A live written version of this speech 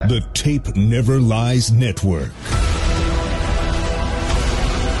The Tape Never Lies Network.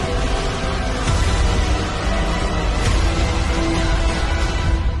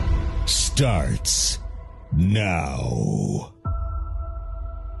 Starts now.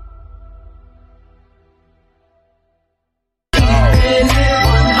 Keeping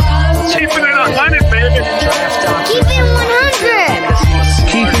it 100, baby. Keepin 100.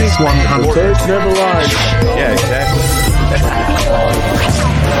 Keeping it 100. Tapes never lies. Yeah, exactly.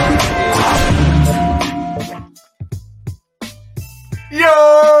 Yo!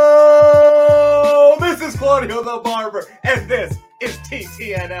 This is Claudio the Barber, and this is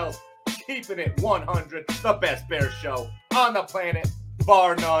TTNL's Keeping It 100, the best Bears show on the planet,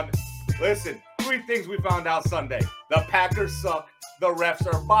 bar none. Listen, 3 things we found out Sunday. The Packers suck, the refs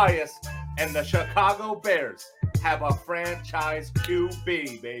are biased, and the Chicago Bears have a franchise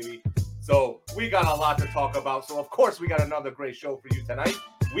QB, baby. So we got a lot to talk about. So, of course, we got another great show for you tonight.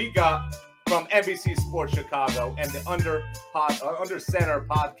 We got from NBC Sports Chicago and the Under Center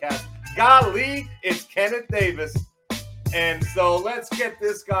podcast. Golly, it's Kenneth Davis. And so let's get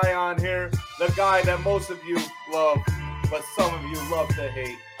this guy on here. The guy that most of you love, but some of you love to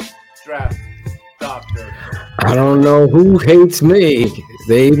hate. Draft Doctor. I don't know who hates me.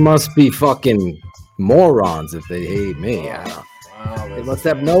 They must be fucking morons if they hate me. Wow, they must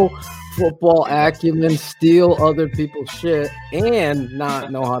have no football acumen, steal other people's shit, and not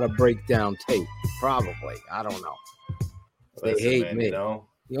know how to break down tape. Probably. I don't know. They hate man, me. You know,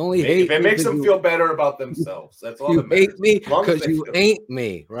 you only hate if it me makes them feel better about themselves. That's all you that matters. hate me because you feel... ain't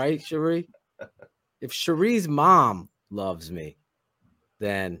me, right, Cherie? If Cherie's mom loves me,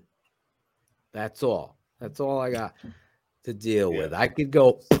 then that's all. That's all I got to deal with. I could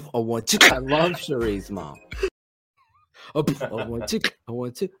go, I love Cherie's mom. I want to.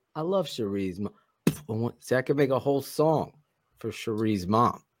 I love Cherie's mom. See, I could make a whole song for Cherie's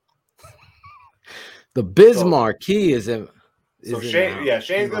mom. The Bismarck key is in.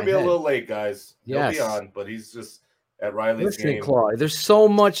 Shane's gonna be a little late, guys. He'll be on, but he's just at Riley's game. Claude, there's so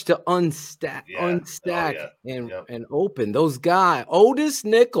much to unstack and open. Those guys, Otis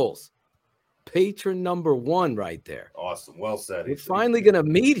Nichols, patron number 1 right there. Awesome, well said. We're finally gonna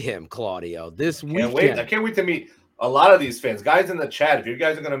meet him, Claudio, this weekend. I can't wait to meet a lot of these fans. Guys in the chat, if you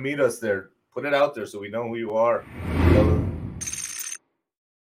guys are gonna meet us there, put it out there so we know who you are.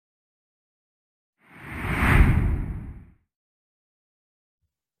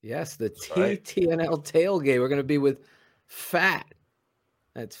 Yes, the TTNL tailgate. We're going to be with Fat.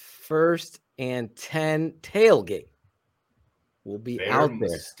 That's First and 10 tailgate. We'll be Bear out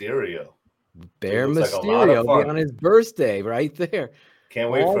there. Bear Mysterio will be on his birthday right there.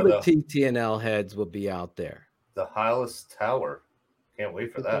 Can't wait for the TTNL heads will be out there. The Hylas Tower. Can't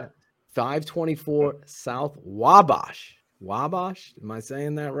wait for that. 524 South Wabash. Wabash? Am I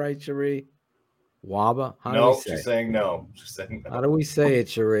saying that right, Cherie? Waba? She's saying no. How do we say it,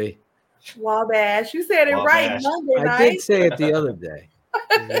 Cherie? Wabash. You said it right Monday night. I did say it the other day.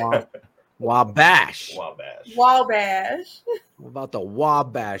 Wabash. Wabash. We're about to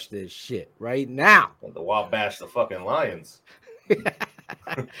Wabash this shit right now. The Wabash the fucking Lions.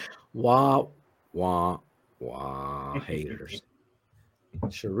 Wah, haters.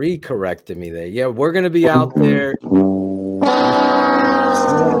 Cherie corrected me there. Yeah, we're going to be out there. Come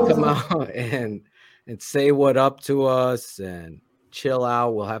out and say what up to us and chill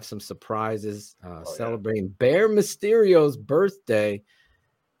out. We'll have some surprises celebrating Bear Mysterio's birthday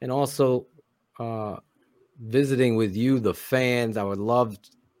and also visiting with you, the fans.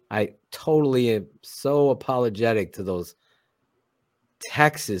 I totally am so apologetic to those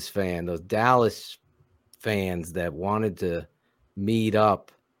Texas fans, those Dallas fans that wanted to meet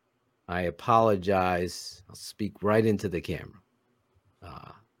up. I apologize. I'll speak right into the camera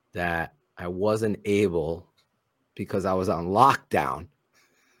that I wasn't able because I was on lockdown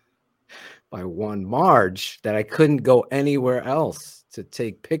by 1 March that I couldn't go anywhere else to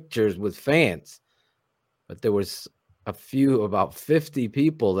take pictures with fans. But there was about 50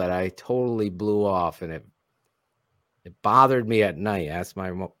 people that I totally blew off, and it bothered me at night. I asked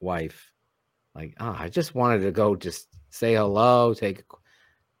my wife, I just wanted to go just say hello,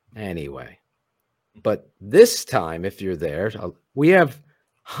 anyway. But this time, if you're there, we have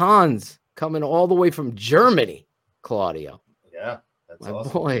Hans coming all the way from Germany, Claudio. Yeah, that's my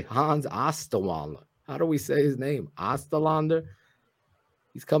awesome. Boy, Hans Osterwalder. How do we say his name? Osterlander?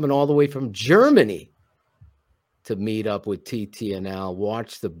 He's coming all the way from Germany to meet up with TTNL,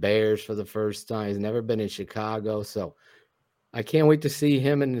 watch the Bears for the first time. He's never been in Chicago, so I can't wait to see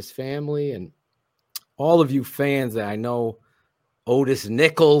him and his family and all of you fans that I know. Otis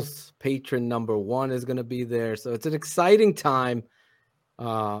Nichols, patron number 1, is going to be there. So it's an exciting time.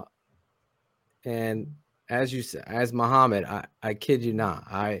 And as you said, as Muhammad, I kid you not,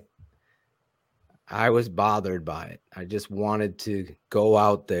 I was bothered by it. I just wanted to go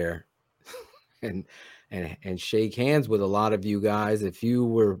out there and shake hands with a lot of you guys. If you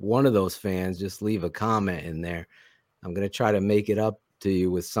were one of those fans, just leave a comment in there. I'm going to try to make it up to you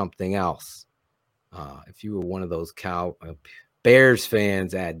with something else. If you were one of those Bears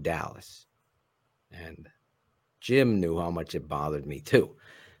fans at Dallas. And Jim knew how much it bothered me too.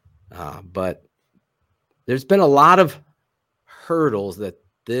 But there's been a lot of hurdles that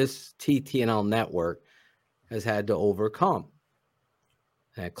this TTNL network has had to overcome.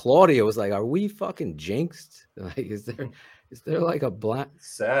 And Claudia was like, "Are we fucking jinxed? Like, is there like a black?"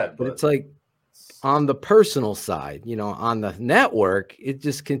 Sad, but it's like on the personal side, you know, on the network, it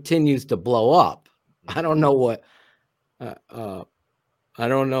just continues to blow up. I don't know what. I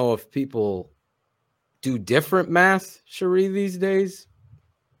don't know if people do different math, Cherie, these days.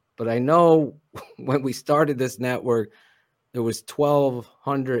 But I know when we started this network, there was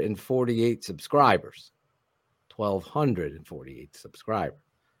 1,248 subscribers. 1,248 subscribers.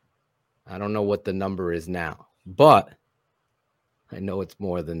 I don't know what the number is now, but I know it's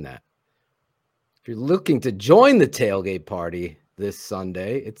more than that. If you're looking to join the tailgate party this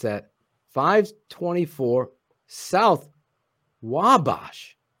Sunday, it's at 524 South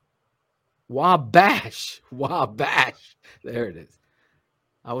Wabash. Wabash. There it is.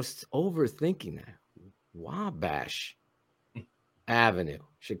 I was overthinking that. Wabash Avenue,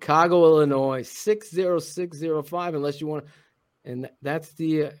 Chicago, Illinois, 60605, unless you want to, and that's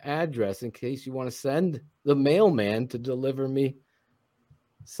the address in case you want to send the mailman to deliver me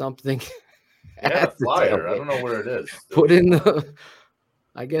something. Yeah, flyer. I don't know where it is. Put in the,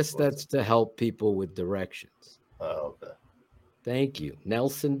 I guess that's to help people with directions. Oh, okay. Thank you,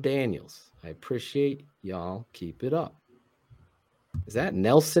 Nelson Daniels. I appreciate y'all. Keep it up. Is that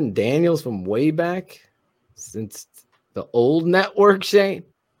Nelson Daniels from way back since the old network, Shane?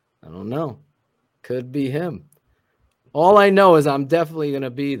 I don't know. Could be him. All I know is I'm definitely going to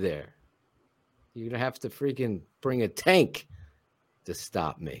be there. You're going to have to freaking bring a tank to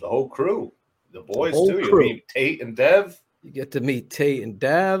stop me. The whole crew. The boys, too. You meet Tate and Dev. You get to meet Tate and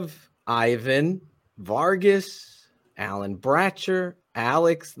Dev, Ivan, Vargas, Alan Bratcher,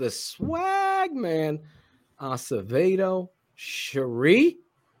 Alex, the swag man, Acevedo, Cherie,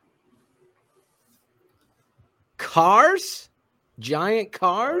 Cars, giant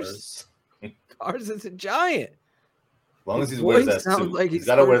Cars. Cars is a giant. As long as he wears that suit. Like he's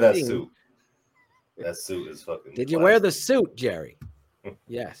got to wear that suit. That suit is fucking. Did you wear the suit, Jerry?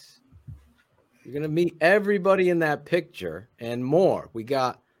 Yes. You're going to meet everybody in that picture and more. We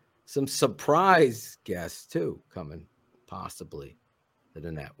got some surprise guests, too, coming possibly to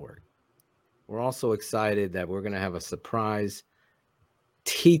the network. We're also excited that we're going to have a surprise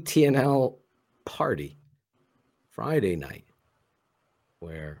TTNL party Friday night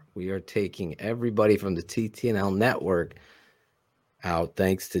where we are taking everybody from the TTNL network out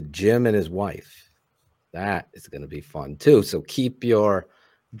thanks to Jim and his wife. That is going to be fun too. So keep your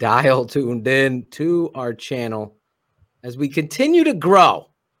dial tuned in to our channel as we continue to grow.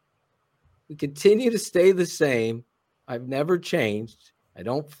 We continue to stay the same. I've never changed. I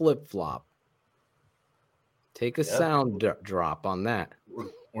don't flip-flop. Take a sound drop on that.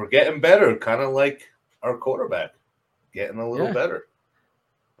 We're getting better, kind of like our quarterback. Getting a little better.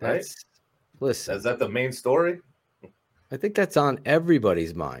 Right? Listen. Is that the main story? I think that's on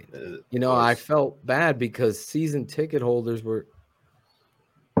everybody's mind. You know, I felt bad because season ticket holders were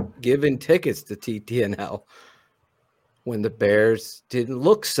giving tickets to TTNL when the Bears didn't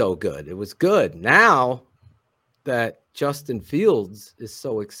look so good. It was good. Now that Justin Fields is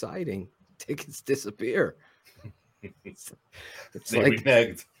so exciting, tickets disappear. It's they like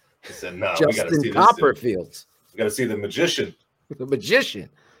reneged. They said, no, Justin we got to see Copperfields. We got to see the magician. The magician.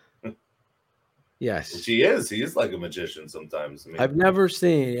 Yes. Which he is. He is like a magician sometimes. I mean, I've never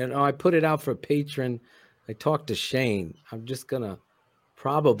seen, you know, I put it out for patron. I talked to Shane. I'm just going to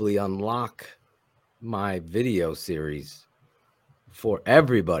probably unlock my video series for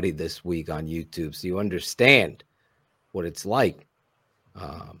everybody this week on YouTube so you understand what it's like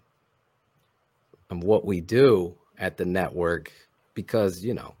and what we do at the network because,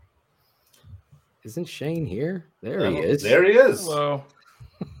 you know, isn't Shane here? There he is. There he is. Hello.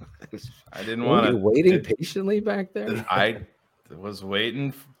 I didn't want to. Waiting patiently back there? I was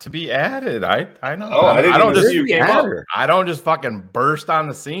waiting to be added. I know. Oh, I don't just you came up. I don't just fucking burst on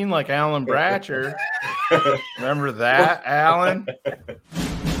the scene like Alan Bratcher. Remember that, Alan?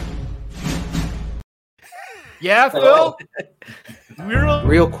 Yeah, Phil?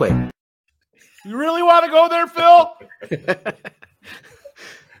 Real quick. You really want to go there, Phil?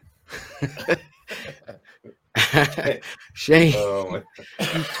 Shane, Oh,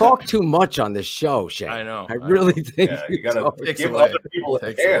 you talk too much on this show, Shane. I know. I really think yeah, you you gotta talk- give other people a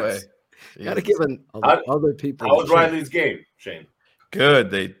Takes away. chance. gotta give other people. How was a chance. Riley's game, Shane?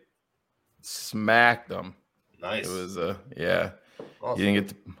 Good. They smacked them. Nice. It was yeah. Awesome.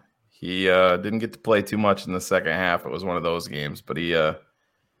 He didn't get to play too much in the second half. It was one of those games, but he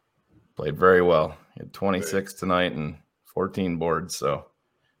played very well. He had 26 tonight and 14 boards, so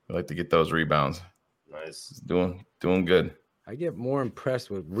we like to get those rebounds. Nice. He's doing good. I get more impressed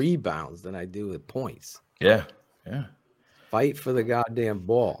with rebounds than I do with points. Yeah. Fight for the goddamn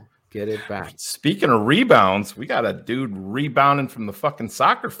ball. Get it back. Speaking of rebounds, we got a dude rebounding from the fucking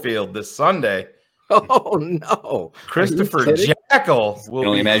soccer field this Sunday. Oh no. Christopher Jackal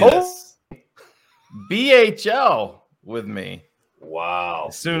will be BHL with me. Wow.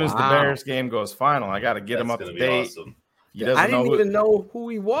 As soon as the Bears game goes final, I got to get him up to date. Awesome. I didn't even know who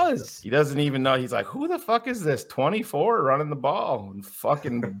he was. He doesn't even know. He's like, who the fuck is this? 24 running the ball and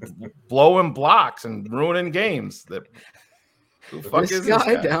fucking blowing blocks and ruining games. Who the fuck is this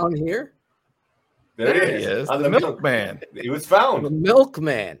guy down here? There he is. The milkman. He was found. The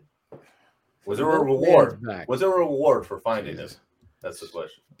milkman. Was there a reward? Was there a reward for finding him? That's the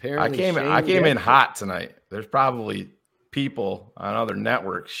question. Apparently I came in hot tonight. There's probably people on other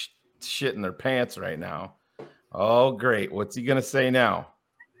networks shitting their pants right now. Oh, great. What's he going to say now?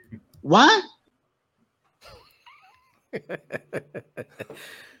 What?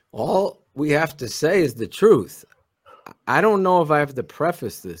 All we have to say is the truth. I don't know if I have to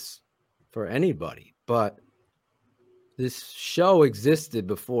preface this for anybody, but this show existed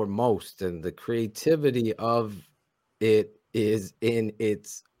before most, and the creativity of it is in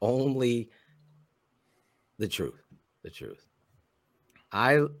its only the truth. The truth.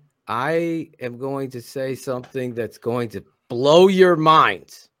 I am going to say something that's going to blow your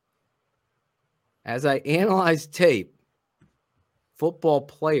minds. As I analyze tape, football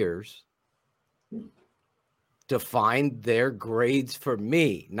players defined their grades for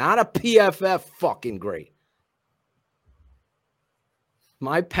me, not a PFF fucking grade.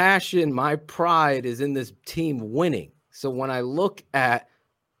 My passion, my pride is in this team winning. So when I look at,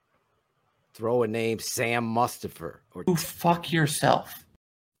 throw a name, Sam Mustipher, or fuck yourself,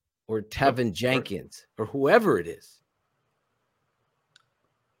 or Tevin Jenkins, or whoever it is,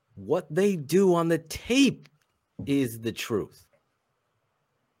 what they do on the tape is the truth.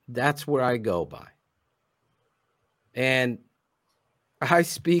 That's where I go by. And I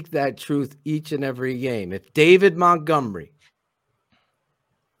speak that truth each and every game. If David Montgomery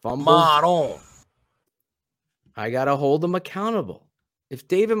fumbles, I got to hold him accountable. If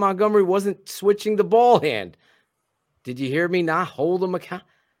David Montgomery wasn't switching the ball hand, did you hear me not hold him accountable?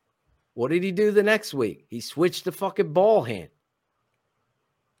 What did he do the next week? He switched the fucking ball hand.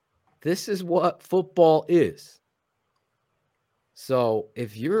 This is what football is. So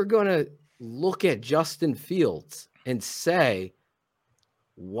if you're going to look at Justin Fields and say,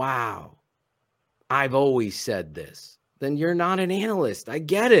 wow, I've always said this, then you're not an analyst. I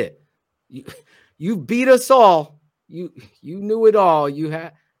get it. You beat us all. You knew it all.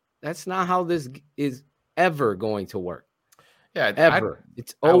 That's not how this is ever going to work. Yeah, ever.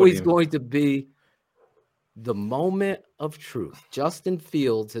 It's always going to be the moment of truth. Justin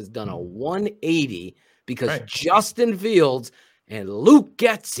Fields has done a 180 because Justin Fields and Luke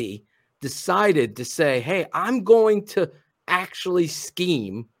Getsy decided to say, hey, I'm going to actually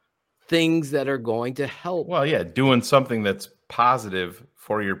scheme things that are going to help. Well, yeah, doing something that's positive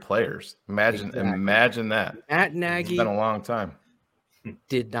for your players. Imagine that. Matt Nagy, it's been a long time.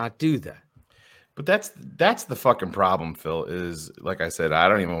 Did not do that. But that's the fucking problem, Phil, is like I said, I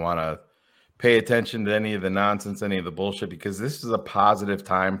don't even want to pay attention to any of the nonsense, any of the bullshit, because this is a positive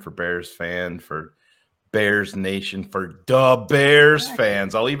time for Bears fans, for Bears Nation, for the Bears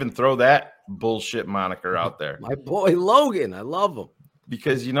fans. I'll even throw that bullshit moniker out there. My boy Logan, I love him.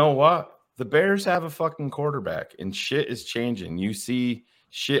 Because you know what? The Bears have a fucking quarterback, and shit is changing. You see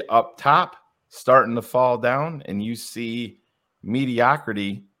shit up top starting to fall down, and you see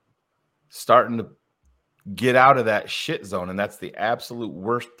mediocrity starting to get out of that shit zone, and that's the absolute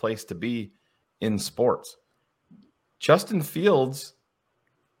worst place to be in sports. Justin Fields,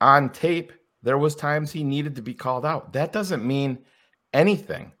 on tape, there was times he needed to be called out. That doesn't mean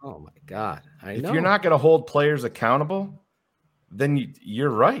anything. Oh, my God. If you're not going to hold players accountable, then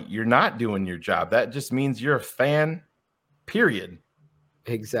you're right. You're not doing your job. That just means you're a fan, period.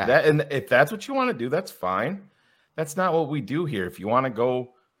 Exactly. And if that's what you want to do, that's fine. That's not what we do here. If you want to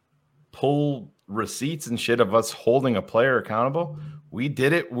go pull receipts and shit of us holding a player accountable, we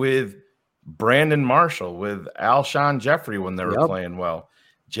did it with Brandon Marshall, with Alshon Jeffrey when they were playing well.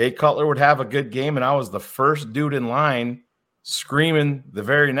 Jay Cutler would have a good game, and I was the first dude in line screaming the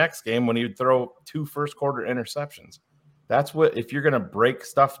very next game when he would throw 2 first-quarter interceptions. That's what, if you're going to break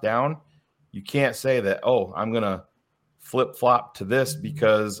stuff down, you can't say that, oh, I'm going to flip-flop to this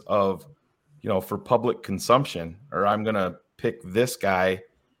because of, for public consumption, or I'm going to pick this guy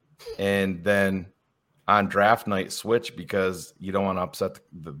and then on draft night switch because you don't want to upset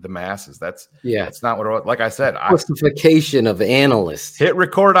the masses. That's not what it was. Like I said, justification of analysts. Hit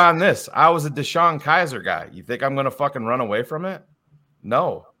record on this. I was a Deshaun Kaiser guy. You think I'm going to fucking run away from it?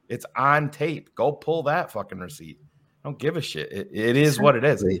 No, it's on tape. Go pull that fucking receipt. I don't give a shit. It is what it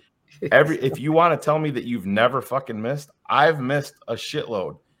is. If you want to tell me that you've never fucking missed, I've missed a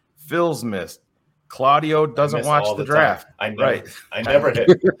shitload. Phil's missed. Claudio doesn't watch the draft. I never hit.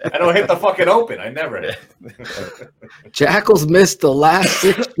 I don't hit the fucking open. I never hit. Jackal's missed the last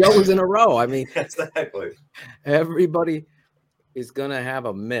 6 shows in a row. I mean, exactly. Everybody is gonna have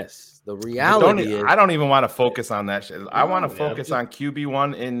a miss. The reality is, I don't even want to focus on that shit. I want to focus on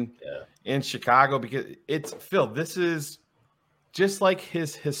QB1 in Chicago because it's Phil. This is just like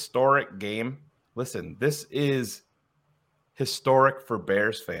his historic game. Listen, this is historic for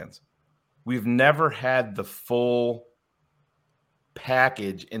Bears fans. We've never had the full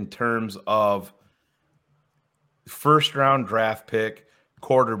package in terms of first-round draft pick,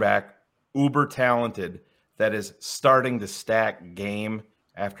 quarterback, uber talented, that is starting to stack game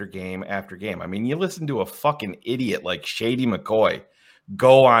after game after game. I mean, you listen to a fucking idiot like Shady McCoy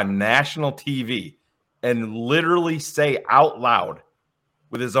go on national TV and literally say out loud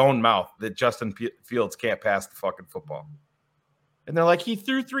with his own mouth that Justin Fields can't pass the fucking football. And they're like, he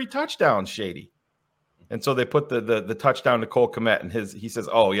threw 3 touchdowns, Shady. And so they put the touchdown to Cole Kmet, and he says,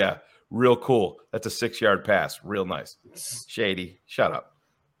 oh, yeah, real cool. That's a 6-yard pass. Real nice. Shady, shut up.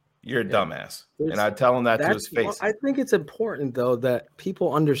 You're a dumbass. And I tell him that to his face. I think it's important, though, that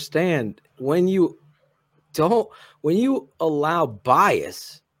people understand when you allow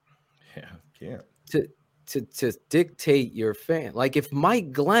bias to dictate your fan. Like if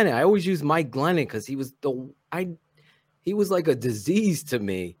Mike Glennon, I always use Mike Glennon because he was he was like a disease to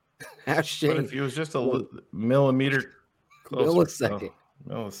me. But if he was just a millimeter closer. Millisecond.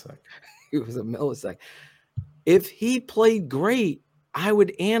 He was a millisecond. If he played great, I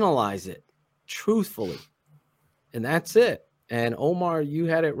would analyze it truthfully. And that's it. And Omar, you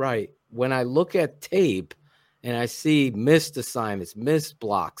had it right. When I look at tape and I see missed assignments, missed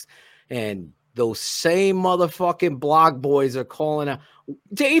blocks, and those same motherfucking block boys are calling out,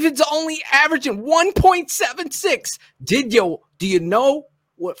 David's only averaging 1.76. Do you know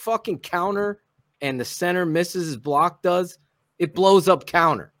what fucking counter and the center misses his block does? It blows up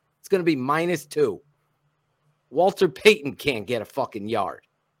counter. It's going to be -2. Walter Payton can't get a fucking yard.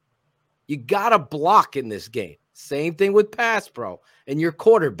 You got to block in this game. Same thing with pass pro and your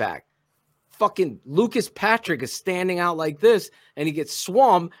quarterback. Fucking Lucas Patrick is standing out like this and he gets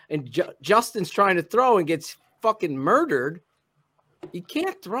swum and Justin's trying to throw and gets fucking murdered. You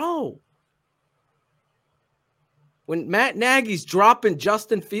can't throw. When Matt Nagy's dropping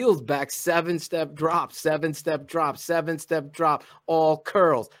Justin Fields back, 7-step drop, 7-step drop, 7-step drop, all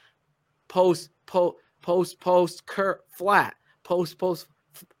curls, post, curl, flat, post,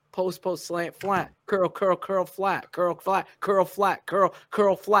 slant, flat, curl, flat, curl, flat, curl, flat,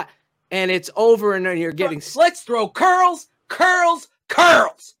 curl, flat. And it's over, and then you're getting let's throw curls.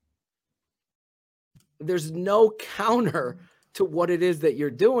 There's no counter to what it is that you're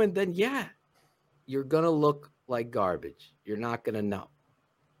doing, then yeah, you're going to look like garbage. You're not going to know.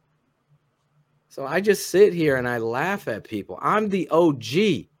 So I just sit here and I laugh at people. I'm the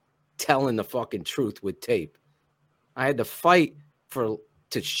OG telling the fucking truth with tape. I had to fight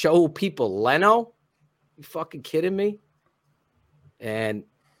to show people Leno. You fucking kidding me? And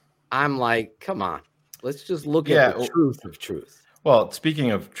I'm like, come on, let's just look at the truth of truth. Well,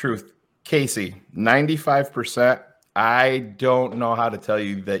 speaking of truth, Casey, 95%. I don't know how to tell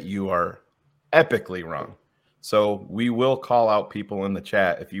you that you are epically wrong. So we will call out people in the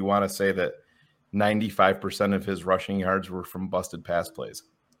chat if you want to say that 95% of his rushing yards were from busted pass plays.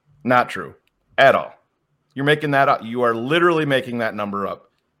 Not true at all. You're making that up. You are literally making that number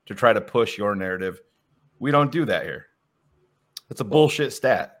up to try to push your narrative. We don't do that here. It's a bullshit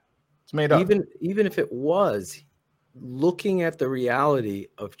stat. It's made up. Even if it was, looking at the reality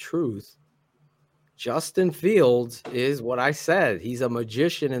of truth, Justin Fields is what I said. He's a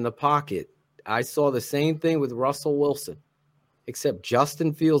magician in the pocket. I saw the same thing with Russell Wilson, except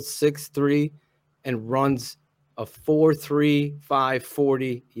Justin Fields 6'3" and runs a 4.3,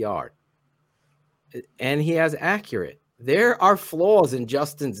 5.40 yard. And he has accurate. There are flaws in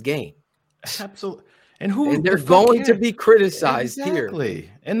Justin's game. Absolutely. And they're going to be criticized exactly. here.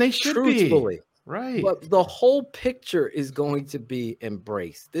 And they should truthfully. be. Right. But the whole picture is going to be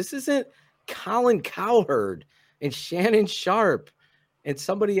embraced. This isn't Colin Cowherd and Shannon Sharp and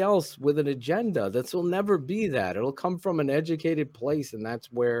somebody else with an agenda. This will never be that. It'll come from an educated place, and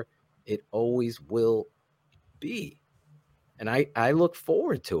that's where it always will be. And I look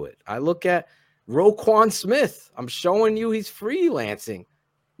forward to it. I look at Roquan Smith. I'm showing you he's freelancing.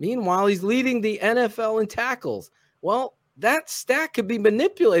 Meanwhile, he's leading the NFL in tackles. Well, that stat could be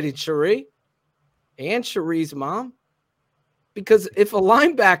manipulated, Cherie, and Cherie's mom. Because if a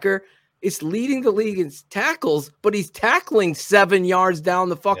linebacker is leading the league in tackles, but he's tackling 7 yards down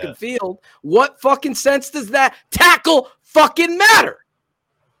the fucking field, what fucking sense does that tackle fucking matter?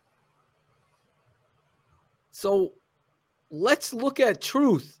 So let's look at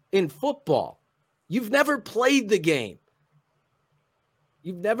truth in football. You've never played the game.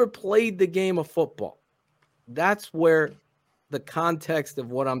 You've never played the game of football. That's where the context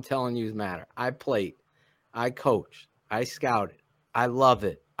of what I'm telling you matter. I played. I coached. I scouted. I love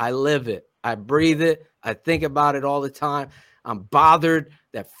it. I live it. I breathe it. I think about it all the time. I'm bothered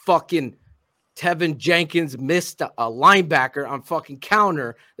that fucking Tevin Jenkins missed a linebacker on fucking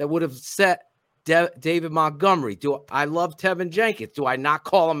counter that would have set David Montgomery. I love Tevin Jenkins. Do I not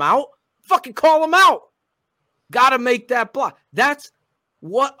call him out? Fucking call him out. Got to make that block. That's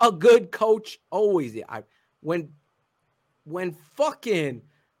what a good coach always is. When fucking,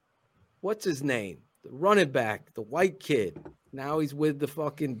 what's his name? The running back, the white kid. Now he's with the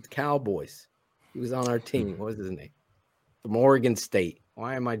fucking Cowboys. He was on our team. What was his name? From Oregon State.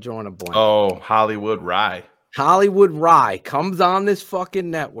 Why am I drawing a blank? Oh, Hollywood Rye. Hollywood Rye comes on this fucking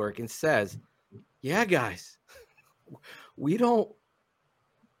network and says, yeah, guys, we don't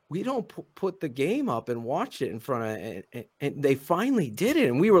put the game up and watch it in front of, and they finally did it.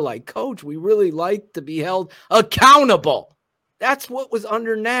 And we were like, Coach, we really like to be held accountable. That's what was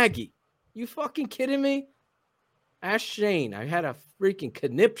under Nagy. You fucking kidding me? Ask Shane. I had a freaking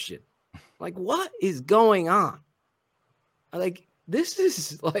conniption. Like, what is going on? Like, this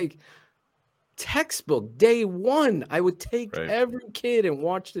is like textbook day one. I would take every kid and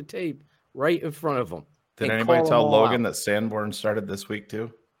watch the tape right in front of them. Did anybody tell Logan that Sanborn started this week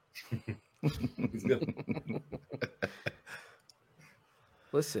too?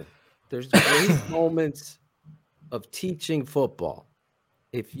 Listen, there's great moments of teaching football.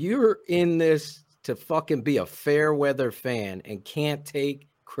 If you're in this to fucking be a fair weather fan and can't take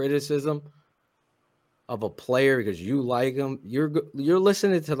criticism of a player because you like him, you're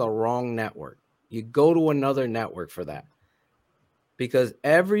listening to the wrong network. You go to another network for that. Because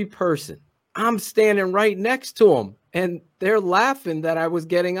every person, I'm standing right next to them, and they're laughing that I was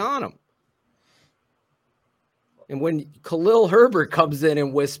getting on them. And when Khalil Herbert comes in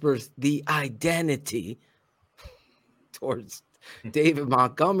and whispers the identity towards David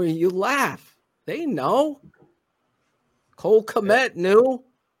Montgomery, you laugh. They know. Cole Kmet knew.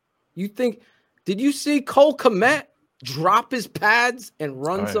 You think, did you see Cole Kmet drop his pads and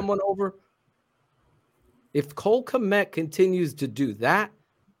run someone over? If Cole Kmet continues to do that,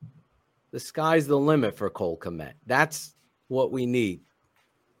 the sky's the limit for Cole Kmet. That's what we need.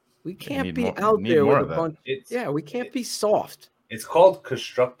 We can't be out there with a bunch. We can't be soft. It's called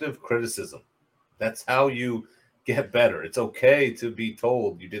constructive criticism. That's how you get better. It's okay to be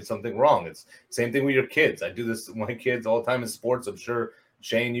told you did something wrong. It's same thing with your kids. I do this with my kids all the time in sports. I'm sure,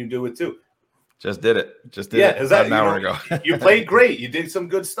 Shane, you do it too. Just did it. Exactly. An hour ago. You played great. You did some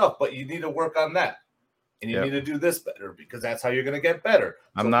good stuff, but you need to work on that. And you need to do this better because that's how you're going to get better.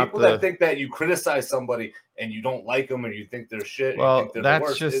 So people that think that you criticize somebody and you don't like them or you think they're shit, well, you think they're that's the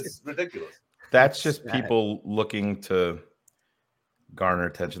worst, just it's ridiculous. That's just people looking to garner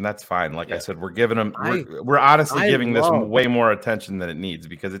attention. That's fine. Like I said, we're giving them. We're honestly giving this way more attention than it needs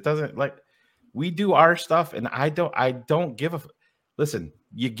because it doesn't. Like we do our stuff, and I don't give a. Listen,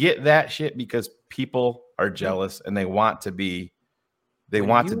 you get that shit because people are jealous and they want to be. They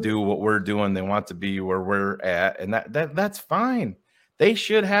want to do what we're doing. They want to be where we're at, and that's fine. They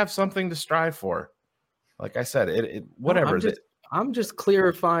should have something to strive for. Like I said, whatever. I'm just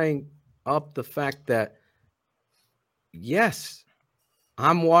clarifying up the fact that yes,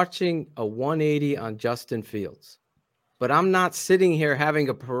 I'm watching a 180 on Justin Fields, but I'm not sitting here having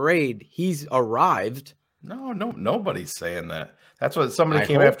a parade. He's arrived. No, nobody's saying that. That's what somebody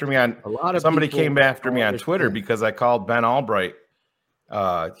came after me on. Somebody came after me on Twitter because I called Ben Albright.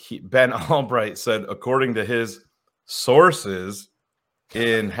 Ben Albright said, according to his sources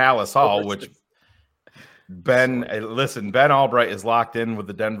in Hallis Hall, which Ben Albright is locked in with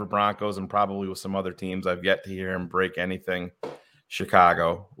the Denver Broncos and probably with some other teams. I've yet to hear him break anything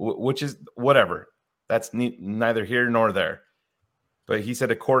Chicago, which is whatever. That's neither here nor there. But he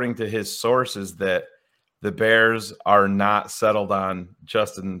said, according to his sources, that the Bears are not settled on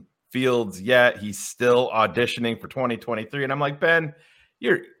Justin Fields yet. He's still auditioning for 2023. And I'm like, Ben,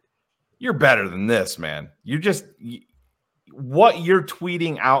 you're better than this, man. What you're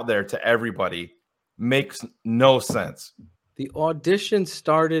tweeting out there to everybody makes no sense. The audition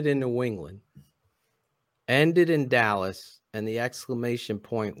started in New England, ended in Dallas, and the exclamation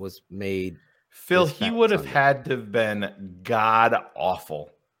point was made. Phil, he would have had to have been god awful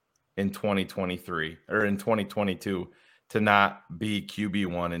in 2023 or in 2022 to not be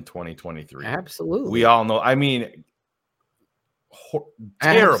QB1 in 2023. Absolutely. We all know. I mean,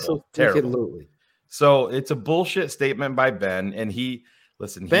 terrible. Absolutely. So it's a bullshit statement by Ben. And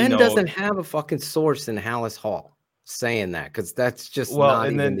Ben doesn't have a fucking source in Hallis Hall saying that, because that's just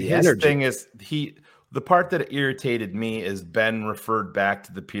and then his energy. Thing is the part that irritated me is Ben referred back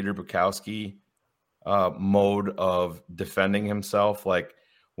to the Peter Bukowski mode of defending himself. Like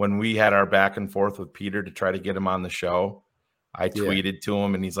when we had our back and forth with Peter to try to get him on the show, I tweeted to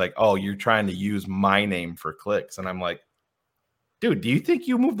him and he's like, "Oh, you're trying to use my name for clicks." And I'm like, dude, do you think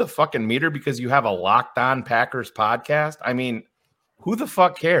you move the fucking meter because you have a Locked On Packers podcast? I mean, who the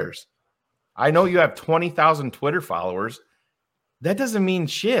fuck cares? I know you have 20,000 Twitter followers. That doesn't mean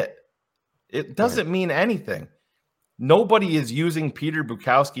shit. It doesn't mean anything. Nobody is using Peter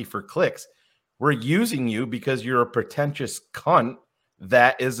Bukowski for clicks. We're using you because you're a pretentious cunt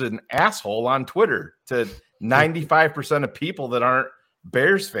that is an asshole on Twitter to 95% of people that aren't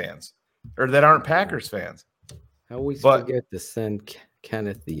Bears fans or that aren't Packers fans. I always forget to send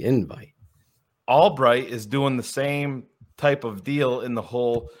Kenneth the invite. Albright is doing the same type of deal in the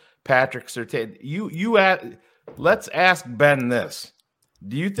whole Patrick Surtain. Let's ask Ben this.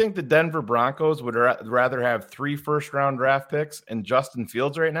 Do you think the Denver Broncos would rather have 3 first-round draft picks and Justin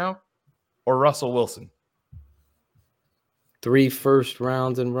Fields right now or Russell Wilson? 3 first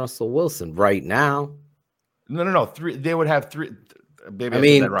rounds and Russell Wilson right now. No. 3. They would have 3. Maybe I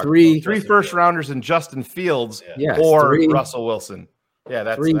mean, 3 first rounders in Justin Fields or Russell Wilson. Yeah,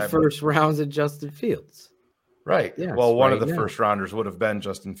 that's 3 first rounds in Justin Fields. Right. Yes, well, one of the first rounders would have been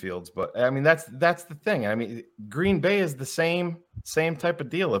Justin Fields, but I mean that's the thing. I mean, Green Bay is the same type of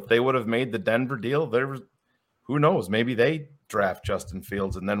deal. If they would have made the Denver deal, who knows? Maybe they draft Justin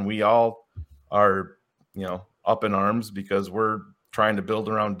Fields, and then we all are, up in arms because we're trying to build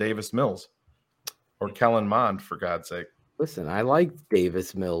around Davis Mills or Kellen Mond, for God's sake. Listen, I like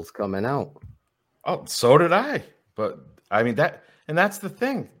Davis Mills coming out. Oh, so did I. But I mean that's the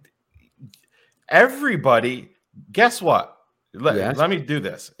thing. Everybody, guess what? Let me do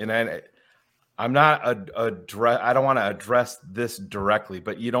this. And I'm not I don't want to address this directly,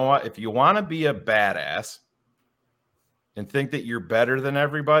 but you know what? If you want to be a badass and think that you're better than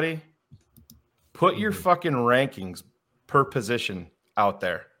everybody, put your fucking rankings per position out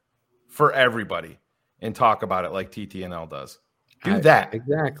there for everybody and talk about it like TTNL does. Do that.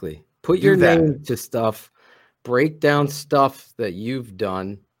 Exactly. Put your name to stuff, break down stuff that you've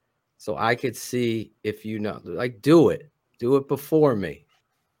done so I could see if you know. Like, do it before me.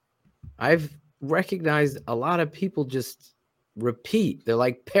 I've recognized a lot of people just repeat. They're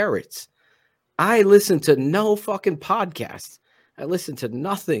like parrots. I listen to no fucking podcasts. I listen to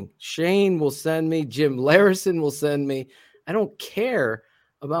nothing. Shane will send me. Jim Larison will send me. I don't care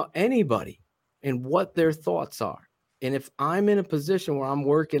about anybody and what their thoughts are. And if I'm in a position where I'm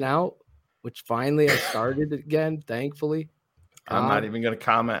working out, which finally I started again, thankfully. I'm not even going to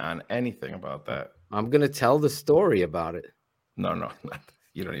comment on anything about that. I'm going to tell the story about it. No.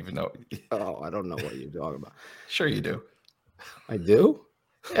 You don't even know. Oh, I don't know what you're talking about. Sure you do. I do?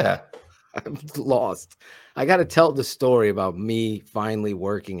 Yeah. I'm lost. I got to tell the story about me finally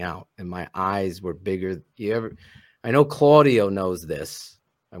working out and my eyes were bigger. I know Claudio knows this.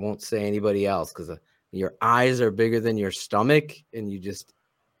 I won't say anybody else because your eyes are bigger than your stomach and you just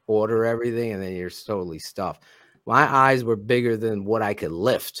order everything and then you're totally stuffed. My eyes were bigger than what I could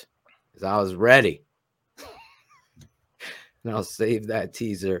lift because I was ready. And I'll save that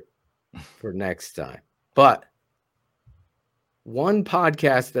teaser for next time. But one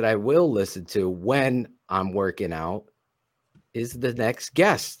podcast that I will listen to when I'm working out is the next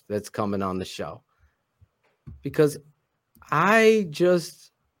guest that's coming on the show. Because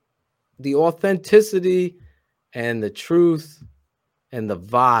the authenticity and the truth and the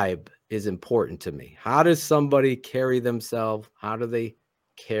vibe is important to me. How does somebody carry themselves? How do they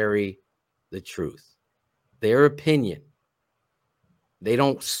carry the truth? Their opinion. They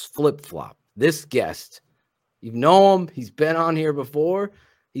don't flip-flop. This guest, you know him. He's been on here before.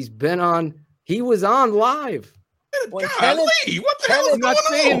 He was on live. Golly, what the hell is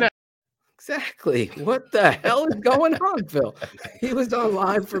going on? Exactly. What the hell is going on, Phil? He was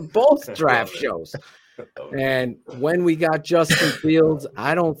online for both draft shows. And when we got Justin Fields,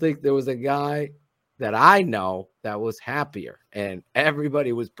 I don't think there was a guy that I know that was happier. And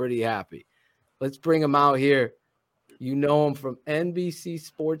everybody was pretty happy. Let's bring him out here. You know him from NBC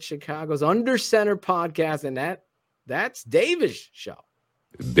Sports Chicago's Under Center podcast, and that's Davis' show.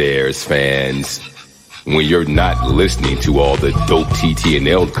 Bears fans, when you're not listening to all the dope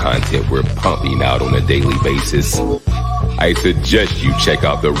TTNL content we're pumping out on a daily basis, I suggest you check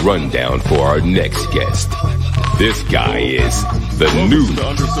out the rundown for our next guest. This guy is the new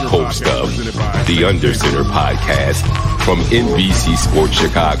host of the Under Center podcast from NBC Sports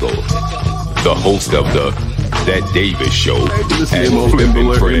Chicago, the host of the That Davis Show and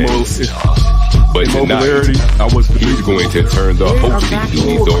Flippin' Friends. But tonight, he's going to turn the hosting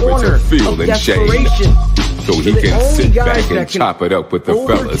duties over to Phil and Shane, so he can sit back and chop it up with the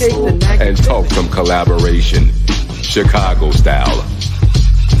fellas and talk some collaboration, Chicago style.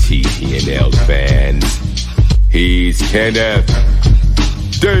 TTNL fans, he's Kenneth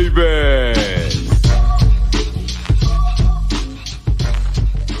Davis.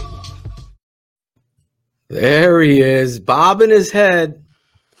 There he is, bobbing his head.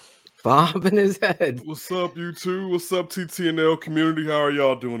 Bobbing his head. What's up, you two? What's up, TTNL community? How are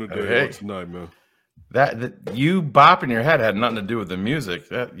y'all doing today? Tonight, man. That you bopping your head had nothing to do with the music.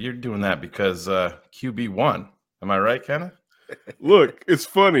 You're doing that because QB won. Am I right, Kenneth? Look, it's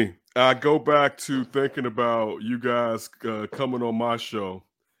funny. I go back to thinking about you guys coming on my show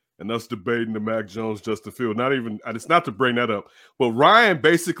and us debating the Mac Jones Justin Field. It's not to bring that up, but Ryan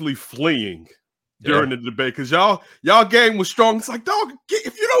basically fleeing during the debate because y'all game was strong. It's like, dog,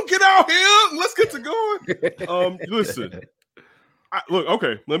 if you don't get out here, let's get to going. Listen, look,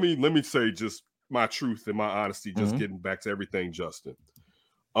 okay. Let me say just my truth and my honesty. Just getting back to everything, Justin.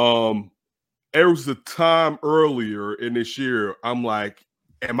 There was a time earlier in this year. I'm like,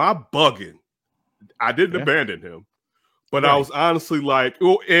 am I bugging? I didn't abandon him, but I was honestly like,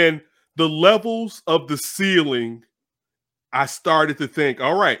 and the levels of the ceiling. I started to think,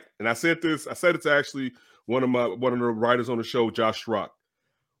 all right, and I said it to actually one of the writers on the show, Josh Schrock.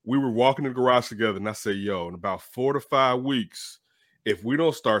 We were walking in the garage together, and I said, yo, in about 4 to 5 weeks, if we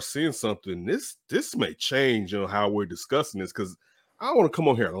don't start seeing something, this may change, how we're discussing this, because I don't want to come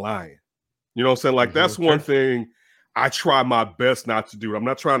on here lying. You know what I'm saying? Like, that's one thing I try my best not to do. I'm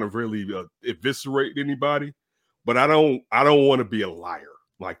not trying to really eviscerate anybody, but I don't want to be a liar.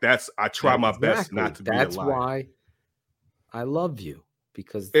 Like, I try my best not to be a liar. That's why I love you,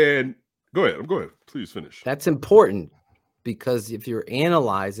 because and go ahead, please finish. That's important, because if you're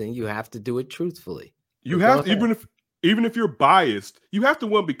analyzing, you have to do it truthfully. You have to, even if you're biased, you have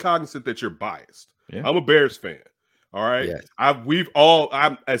to be cognizant that you're biased. Yeah. I'm a Bears fan. All right. Yes. I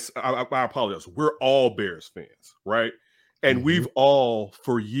apologize. We're all Bears fans, right? And we've all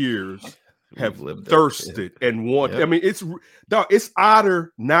for years have thirsted and want. I mean, it's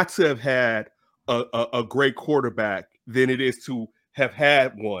odder not to have had a great quarterback than it is to have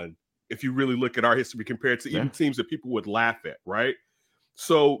had one, if you really look at our history compared to even teams that people would laugh at, right?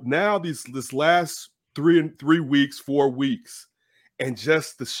 So now this last 4 weeks, and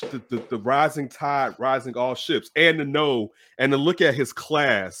just the rising tide, rising all ships, and to look at his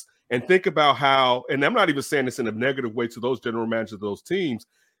class and think about how, and I'm not even saying this in a negative way to those general managers of those teams,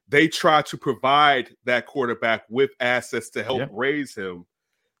 they try to provide that quarterback with assets to help raise him.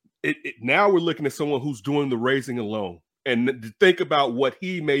 Now we're looking at someone who's doing the raising alone, and to think about what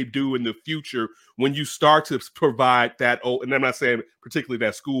he may do in the future when you start to provide that. And I'm not saying particularly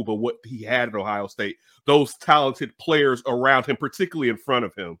that school, but what he had at Ohio State, those talented players around him, particularly in front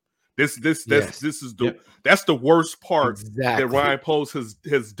of him. That's the worst part that Ryan Poles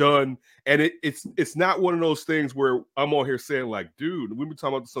has done, and it's not one of those things where I'm on here saying like, dude, we've been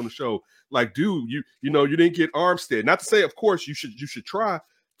talking about this on the show, like, dude, you didn't get Armstead. Not to say, of course, you should try.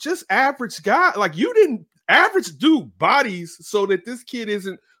 Just average guy, like you didn't average dude bodies so that this kid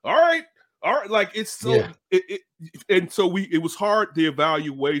isn't all right. Like it's so it was hard, the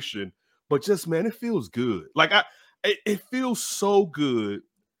evaluation, but just, man, it feels good. Like it feels so good.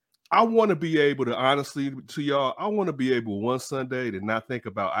 I want to be able to, honestly, to y'all, I want to be able one Sunday to not think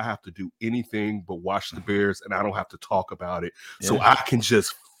about I have to do anything but watch the Bears, and I don't have to talk about it. So I can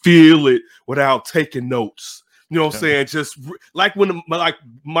just feel it without taking notes. You know what I'm saying? Just like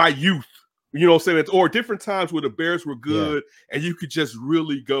my youth, you know what I'm saying? Or different times where the Bears were good and you could just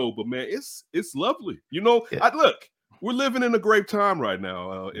really go. But, man, it's lovely. Look, we're living in a great time right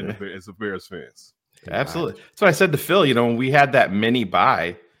now as a Bears fans. Absolutely. That's what I said to Phil, when we had that mini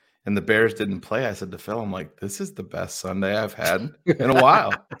bye and the Bears didn't play, I said to Phil, I'm like, this is the best Sunday I've had in a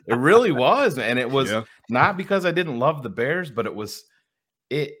while. It really was. And it was not because I didn't love the Bears, but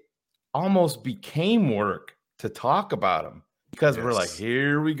it almost became work to talk about them because we're like,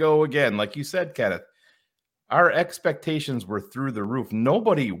 here we go again. Like you said, Kenneth, our expectations were through the roof.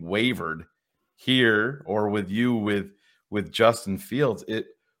 Nobody wavered here or with you with Justin Fields.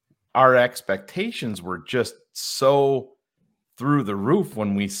 Our expectations were just so through the roof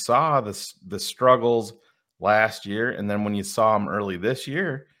when we saw the struggles last year. And then when you saw them early this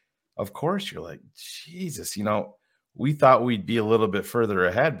year, of course, you're like, Jesus, we thought we'd be a little bit further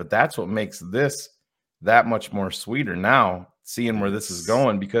ahead, but that's what makes this that much more sweeter now, seeing where this is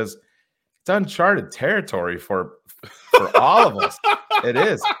going, because it's uncharted territory for all of us. It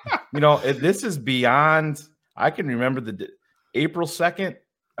is. This is beyond. I can remember the April 2nd.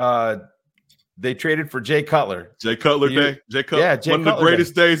 They traded for Jay Cutler. Jay Cutler Day. Jay Cutler. Yeah, one of the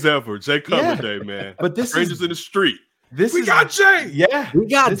greatest days ever. Jay Cutler Day, man. But this strangers in the street. We got Jay. Yeah, we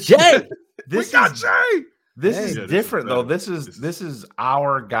got Jay. We got Jay. This is different, though. This is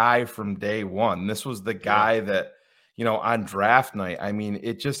our guy from day one. This was the guy that, on draft night. I mean,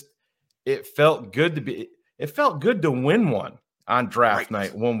 it felt good to be. It felt good to win one on draft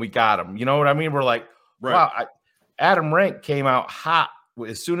night when we got him. You know what I mean? We're like, wow. Adam Rank came out hot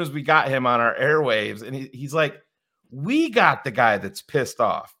as soon as we got him on our airwaves, and he's like, we got the guy that's pissed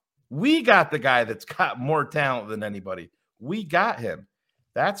off. We got the guy that's got more talent than anybody. We got him.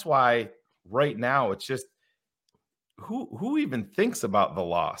 That's why right now it's just who even thinks about the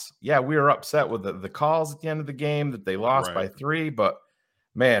loss? Yeah, we were upset with the calls at the end of the game that they lost by 3, but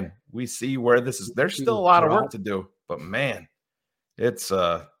man, we see where this is. There's still a lot of work to do, but man, it's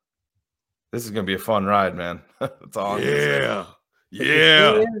this is gonna be a fun ride, man. That's all. Yeah.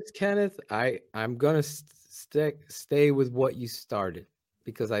 Kenneth, I'm gonna stay with what you started,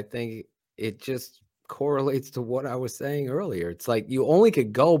 because I think it just correlates to what I was saying earlier. It's like you only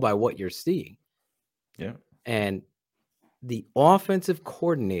could go by what you're seeing. Yeah. And the offensive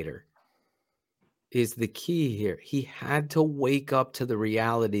coordinator is the key here. He had to wake up to the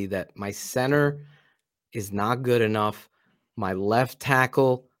reality that my center is not good enough. My left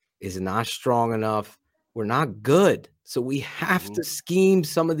tackle is not strong enough. We're not good. So we have to scheme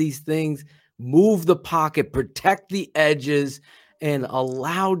some of these things, move the pocket, protect the edges, and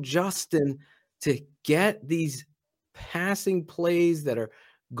allow Justin to get these passing plays that are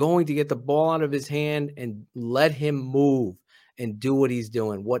going to get the ball out of his hand and let him move and do what he's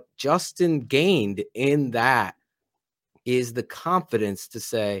doing. What Justin gained in that is the confidence to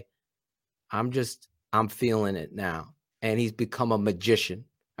say, I'm feeling it now. And he's become a magician.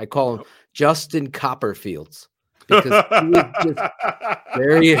 I call him Justin Copperfields, because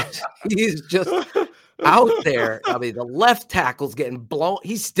there he is. He's just out there. I mean, the left tackle's getting blown.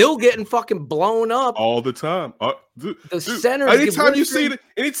 He's still getting fucking blown up all the time. The center. Anytime you see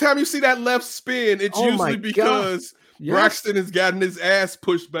that left spin, it's usually because Braxton has gotten his ass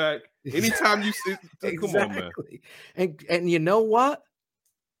pushed back. Anytime you see, come on, man. And you know what?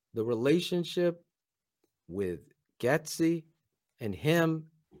 The relationship with Getsy and him,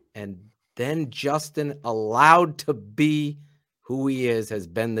 and then Justin allowed to be who he is, has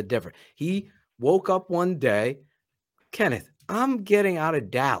been the difference. He woke up one day, Kenneth, I'm getting out of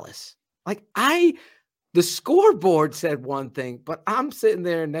Dallas. Like the scoreboard said one thing, but I'm sitting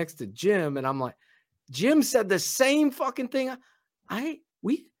there next to Jim, and I'm like, Jim said the same fucking thing.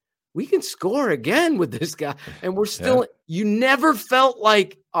 We can score again with this guy, and we're still. You never felt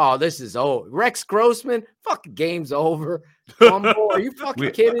like, oh, this is over. Rex Grossman, fucking game's over. Are you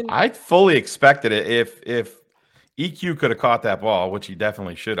fucking kidding? I fully expected it. If EQ could have caught that ball, which he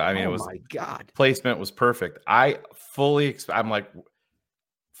definitely should. I mean, it was, my God, placement was perfect. I fully I'm like,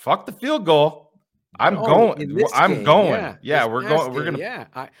 fuck the field goal. I'm going. Yeah, we're going. We're gonna. Yeah,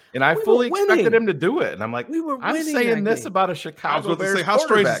 I fully expected him to do it, and I'm like, I'm saying this about a Chicago. I was about Bears to say, how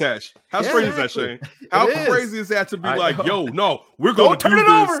strange is that? How strange is that, Shane? How crazy is that to be like, yo, no, we're going to turn it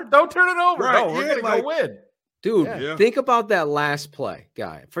over. Don't turn it over. Right. No, we're gonna go win, dude. Think about that last play,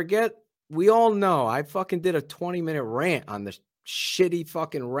 guy. Forget. We all know I fucking did a 20-minute rant on the shitty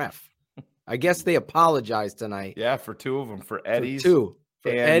fucking ref. I guess they apologized tonight. Yeah, for 2 of them, for Eddie's. For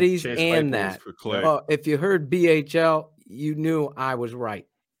Eddie's and that. If you heard BHL, you knew I was right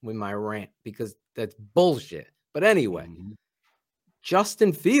with my rant, because that's bullshit. But anyway,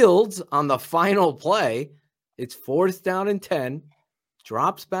 Justin Fields on the final play, it's 4th down and 10,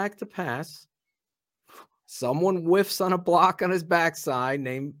 drops back to pass. Someone whiffs on a block on his backside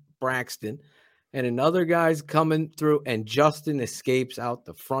named Braxton, and another guy's coming through, and Justin escapes out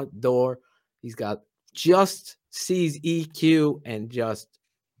the front door. He's got sees EQ and just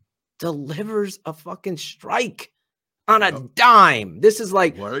delivers a fucking strike on a dime. This is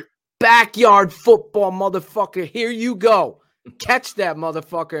like backyard football, motherfucker. Here you go. Catch that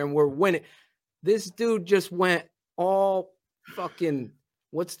motherfucker, and we're winning. This dude just went all fucking,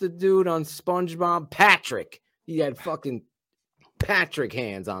 what's the dude on SpongeBob? Patrick. He had fucking Patrick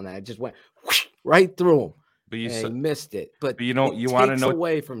hands on that. It just went whoosh, right through him. But he missed it. But you know, you want to know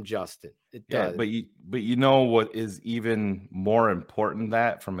away from Justin. It does. But you know what is even more important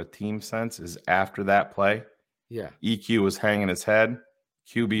that from a team sense is after that play. Yeah. EQ was hanging his head.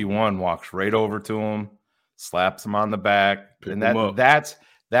 QB1 walks right over to him, slaps him on the back, and that's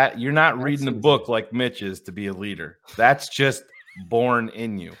you're not reading the book like Mitch is to be a leader. That's just born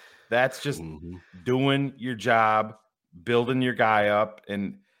in you. That's just doing your job, building your guy up,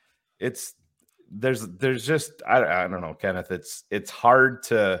 and there's just I don't know, Kenneth. It's hard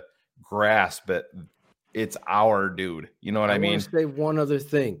to grasp it. It's our dude. You know what I mean? I want to say one other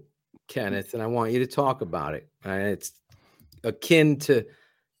thing, Kenneth, and I want you to talk about it. And it's akin to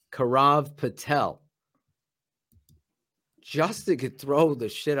Karav Patel. Justin could throw the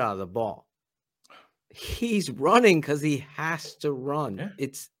shit out of the ball. He's running because he has to run. Yeah.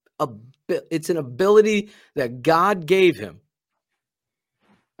 It's an ability that God gave him.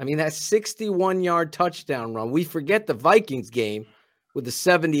 I mean, that 61-yard touchdown run. We forget the Vikings game with the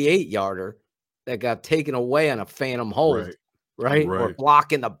 78-yarder that got taken away on a phantom hold, right? Or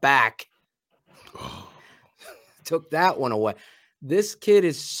block in the back. Took that one away. This kid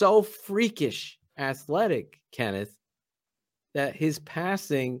is so freakish athletic, Kenneth, that his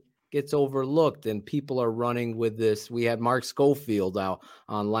passing gets overlooked and people are running with this. We had Mark Schofield out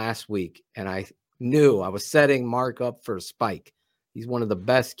on last week, and I knew I was setting Mark up for a spike. He's one of the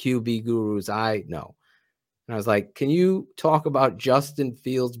best QB gurus I know. And I was like, can you talk about Justin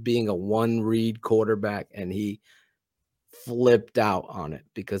Fields being a one-read quarterback? And he flipped out on it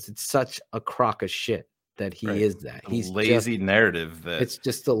because it's such a crock of shit that he is that. He's lazy narrative. That it's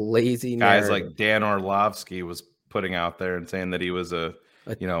just a lazy guys narrative. Like Dan Orlovsky was putting out there and saying that he was a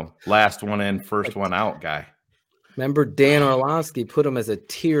last one in, first one out guy. Remember Dan Orlovsky put him as a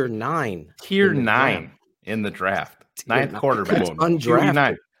tier 9. Tier 9 in the draft. Ninth quarterback. Undrafted.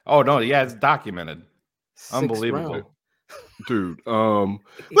 9. Oh, no. Yeah, it's documented. Unbelievable. Dude.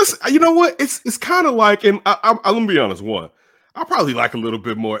 Listen, you know what? It's kind of like, and I'm going to be honest, I probably like a little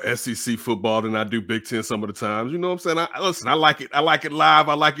bit more SEC football than I do Big Ten some of the times. You know what I'm saying? I like it. I like it live.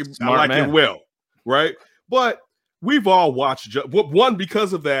 I like it. It well. Right. But we've all watched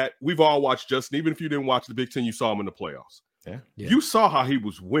because of that. We've all watched Justin. Even if you didn't watch the Big Ten, you saw him in the playoffs. Yeah. You saw how he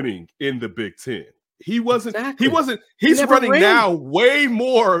was winning in the Big Ten. He's running now way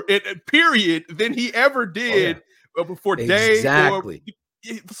more period than he ever did before Dave. Exactly.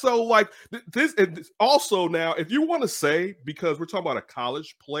 So like this, and also now, if you want to say, because we're talking about a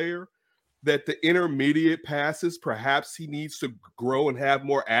college player, that the intermediate passes, perhaps he needs to grow and have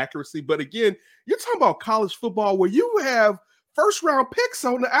more accuracy. But again, you're talking about college football where you have first round picks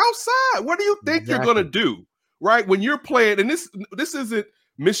on the outside. What do you think you're going to do, right? When you're playing, and this isn't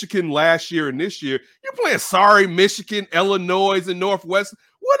Michigan last year and this year, you're playing Michigan, Illinois, and Northwestern.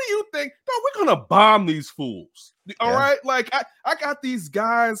 What do you think? No, we're going to bomb these fools. All right? Like, I got these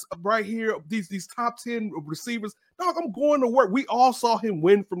guys right here, these top 10 receivers. Dog, I'm going to work. We all saw him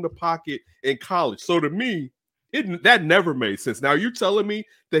win from the pocket in college. So to me, that never made sense. Now, you're telling me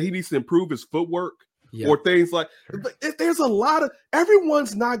that he needs to improve his footwork or things like there's a lot of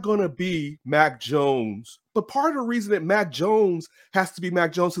everyone's not going to be Mac Jones. But part of the reason that Mac Jones has to be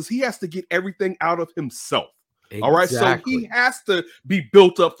Mac Jones is he has to get everything out of himself. Exactly. All right. So he has to be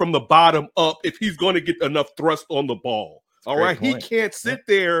built up from the bottom up if he's going to get enough thrust on the ball. All right. He can't sit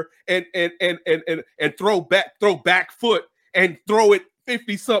there and throw back foot and throw it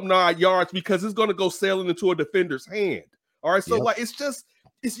 50-something odd yards because it's going to go sailing into a defender's hand. All right. So like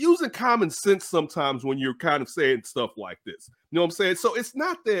it's using common sense sometimes when you're kind of saying stuff like this. You know what I'm saying? So it's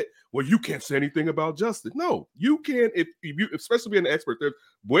not that, well, you can't say anything about Justin. No, you can, if you, especially being an expert. There's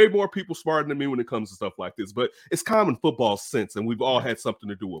way more people smarter than me when it comes to stuff like this, but it's common football sense, and we've all had something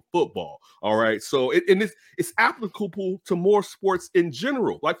to do with football. All right. So it's applicable to more sports in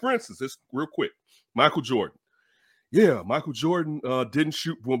general. Like, for instance, this real quick, Michael Jordan. Yeah, Michael Jordan didn't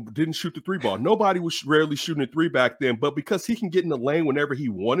shoot the three ball. Nobody was rarely shooting a three back then, but because he can get in the lane whenever he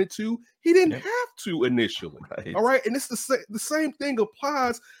wanted to, he didn't have to initially. Right. All right, and it's the same thing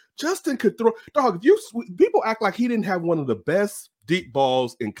applies. Justin could throw. Dog, people act like he didn't have one of the best deep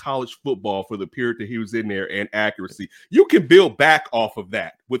balls in college football for the period that he was in there and accuracy. You can build back off of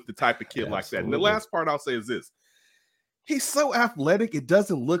that with the type of kid like that. And the last part I'll say is this. he's so athletic. It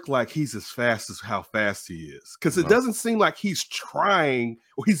doesn't look like he's as fast as how fast he is, because it doesn't seem like he's trying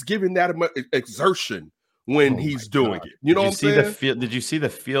or he's giving that much exertion when he's doing it. You know what I'm saying? Did you see the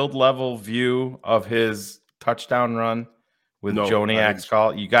field level view of his touchdown run with Joniak's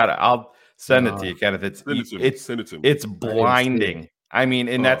call? You got to. I'll send it to you, Kenneth. Send it to me. It's blinding. I mean,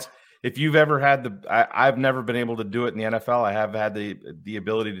 and that's if you've ever had I've never been able to do it in the NFL. I have had the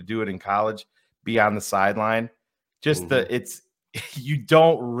ability to do it in college. Be on the sideline. Just you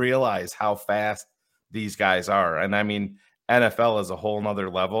don't realize how fast these guys are. And I mean, NFL is a whole nother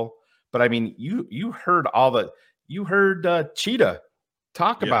level, but I mean, you heard Cheetah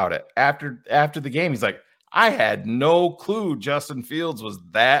talk about it after the game. He's like, I had no clue Justin Fields was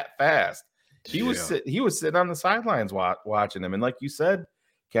that fast. He was sitting on the sidelines watching him. And like you said,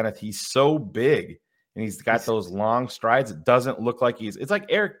 Kenneth, he's so big. And he's got those long strides. It doesn't look like it's like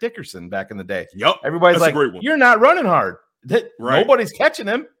Eric Dickerson back in the day. Yep. Everybody's like, you're not running hard. Nobody's catching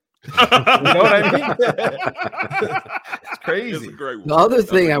him. You know what I mean? It's crazy. It's a great one. The other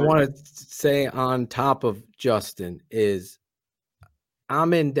thing I want to say on top of Justin is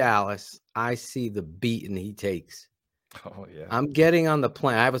I'm in Dallas. I see the beating he takes. Oh, yeah. I'm getting on the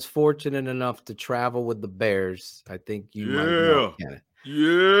plane. I was fortunate enough to travel with the Bears. I think you might know, Kenneth.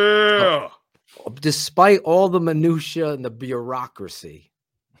 Yeah. Despite all the minutia and the bureaucracy,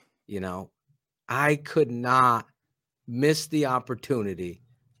 I could not miss the opportunity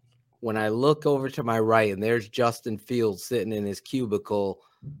when I look over to my right and there's Justin Fields sitting in his cubicle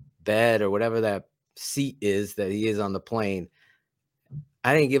bed or whatever that seat is that he is on the plane.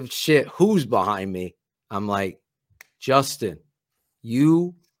 I didn't give a shit who's behind me. I'm like, Justin,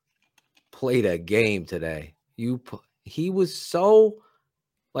 you played a game today. He was so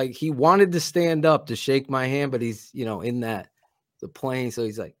like he wanted to stand up to shake my hand, but he's in the plane, so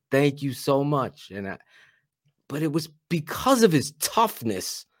he's like, "Thank you so much." But it was because of his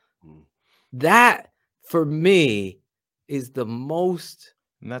toughness. That for me is the most.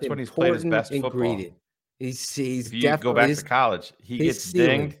 And that's when he's played his best ingredient. Football. He's if you go back to college, he gets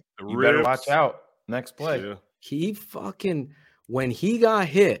dinged. You better watch out. Next play. Yeah. He when he got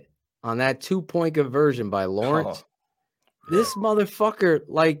hit on that 2-point conversion by Lawrence, this motherfucker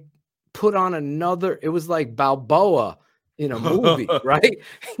put on another. It was like Balboa in a movie, right?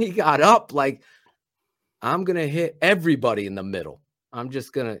 He got up like, I'm gonna hit everybody in the middle. I'm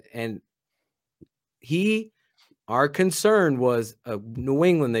just gonna. And our concern was New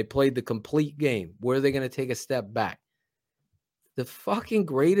England. They played the complete game. Where are they gonna take a step back? The fucking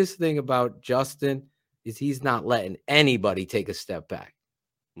greatest thing about Justin is he's not letting anybody take a step back.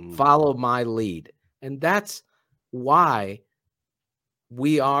 Follow my lead. And that's why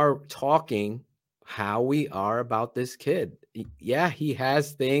we are talking how we are about this kid. Yeah, he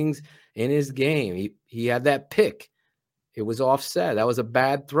has things in his game. He had that pick. It was offset. That was a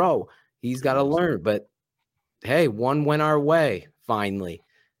bad throw. He's got to learn. But, hey, one went our way finally,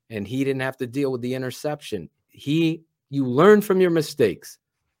 and he didn't have to deal with the interception. You learn from your mistakes.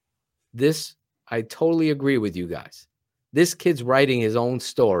 I totally agree with you guys. This kid's writing his own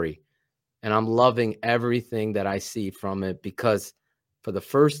story, and I'm loving everything that I see from it because for the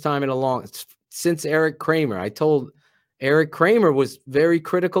first time since Eric Kramer, I told Eric Kramer was very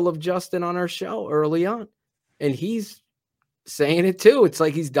critical of Justin on our show early on, and he's saying it too. It's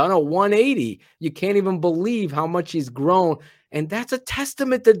like he's done a 180. You can't even believe how much he's grown, and that's a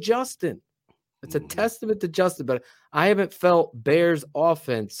testament to Justin. It's a testament to Justin, but I haven't felt Bears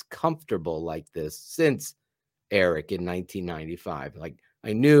offense comfortable like this since Eric in 1995. Like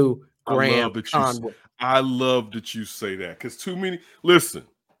I knew Graham. I love that you say that because too many. Listen,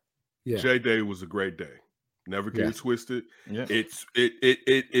 J-Day was a great day. Never get it twisted. Yeah.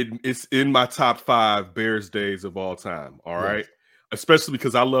 It's in my top 5 Bears days of all time. All right, especially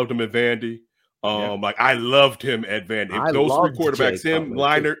because I loved him at Vandy. Like I loved him at Vandy. If those 3 quarterbacks, him,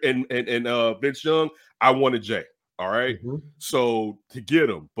 Leinart, and Vince Young, I wanted Jay. All right. So to get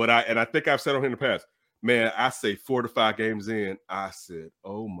him, but I think I've said on him in the past, man, I say 4 to 5 games in, I said,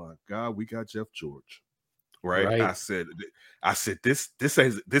 oh my God, we got Jeff George. Right. I said this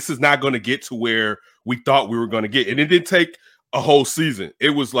is not going to get to where we thought we were going to get. And it didn't take a whole season.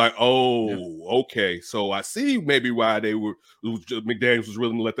 It was like, okay. So I see maybe why McDaniels was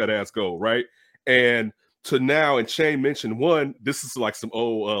willing to let that ass go. Right. And to now, and Shane mentioned this is like some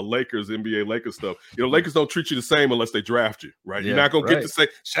old Lakers, NBA Lakers stuff. Lakers don't treat you the same unless they draft you, right? You're not going to get to say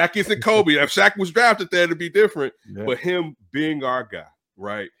Shaq isn't Kobe. If Shaq was drafted there, it'd be different. Yeah. But him being our guy,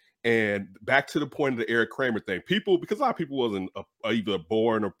 right? And back to the point of the Eric Kramer thing, because a lot of people wasn't either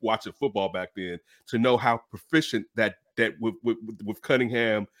born or watching football back then to know how proficient that with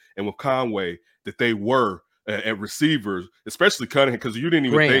Cunningham and with Conway that they were at receivers, especially Cunningham, because you didn't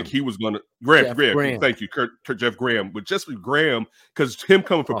even think he was going to Graham. Thank you, Jeff Graham. But just with Graham, because him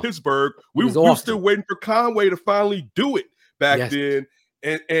coming from Pittsburgh, we were still waiting for Conway to finally do it back then.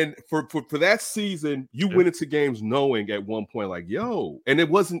 And for that season, you went into games knowing at one point, like, yo, and it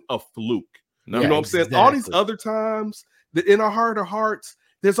wasn't a fluke. You know what I'm saying? All these other times, that in our heart of hearts,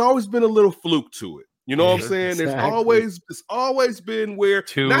 there's always been a little fluke to it. You know what I'm saying? It's always been where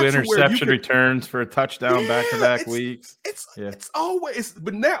 2 interception returns for a touchdown back-to-back weeks. It's always,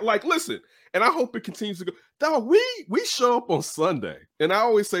 but now, like, listen, and I hope it continues to go. Dog, we show up on Sunday, and I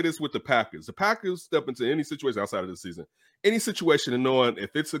always say this with the Packers. The Packers step into any situation outside of the season, any situation, and knowing if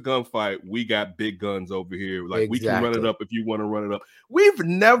it's a gunfight, we got big guns over here. Like, we can run it up if you want to run it up. We've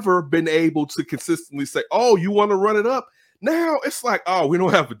never been able to consistently say, oh, you want to run it up? Now it's like, oh, we don't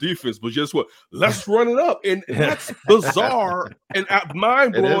have a defense, but just what? Let's run it up. And that's bizarre and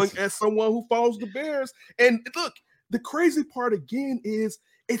mind-blowing as someone who follows the Bears. And look, the crazy part again is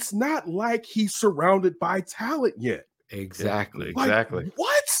it's not like he's surrounded by talent yet. Exactly. Like,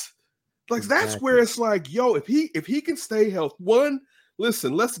 what? Like, that's where it's like, yo, if he can stay healthy,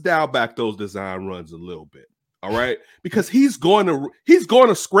 listen, let's dial back those design runs a little bit. All right. Because he's going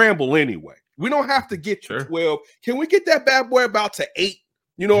to scramble anyway. We don't have to get to 12. Can we get that bad boy about to 8?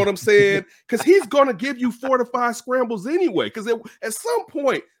 You know what I'm saying? Because he's going to give you 4 to 5 scrambles anyway. Because at some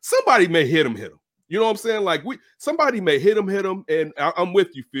point, somebody may hit him. You know what I'm saying? Like, somebody may hit him. And I'm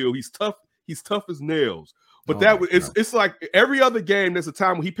with you, Phil. He's tough. He's tough as nails. But it's like every other game, there's a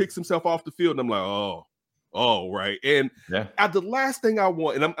time when he picks himself off the field, and I'm like, oh, right. And the last thing I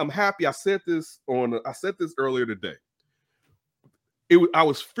want, and I'm happy I said this earlier today. I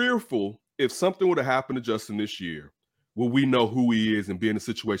was fearful if something would have happened to Justin this year, will we know who he is and be in a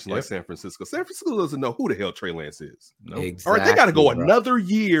situation like San Francisco? San Francisco doesn't know who the hell Trey Lance is. No. Exactly, all right, they got to go another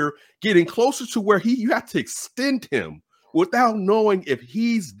year getting closer to where you have to extend him without knowing if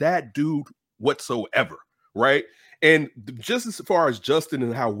he's that dude whatsoever, right? And just as far as Justin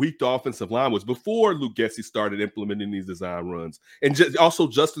and how weak the offensive line was before Luke Getsy started implementing these design runs, and also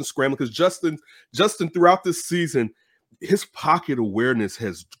Justin scrambling, because Justin throughout this season, his pocket awareness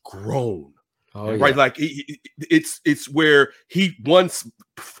has grown. Right, like it's where he once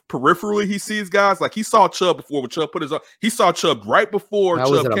peripherally he sees guys, like he saw Chubb before when Chubb put his on. He saw Chubb right before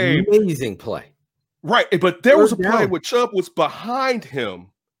Chubb came. Amazing play, right? But there was a play where Chubb was behind him,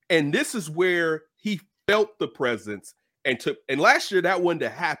 and this is where he felt the presence and took. And last year that wouldn't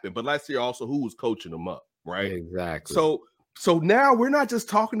have happened, but last year also who was coaching him up, right? Exactly. So now we're not just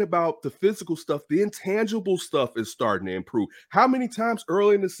talking about the physical stuff, the intangible stuff is starting to improve. How many times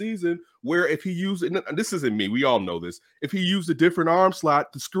early in the season where if he used it, and this isn't me, we all know this, if he used a different arm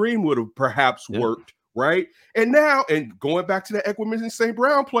slot, the screen would have perhaps worked, right? And now, and going back to the Equinix St.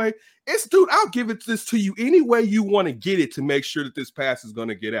 Brown play, it's, dude, I'll give this to you any way you want to get it to make sure that this pass is going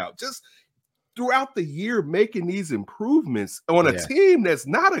to get out. Just throughout the year, making these improvements on a team that's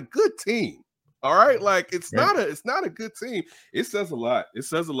not a good team. All right, like it's not a good team. It says a lot. It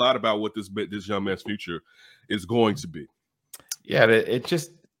says a lot about what this young man's future is going to be. Yeah,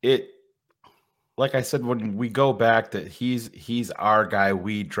 it like I said, when we go back that he's our guy,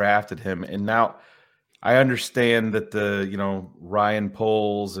 we drafted him, and now I understand that the Ryan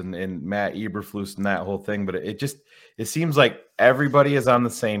Poles and Matt Eberflus and that whole thing, but it seems like everybody is on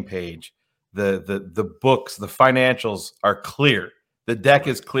the same page. The books, the financials are clear. The deck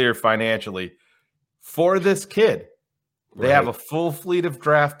is clear financially. For this kid, they have a full fleet of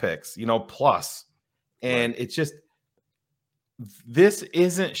draft picks, plus. And it's just, this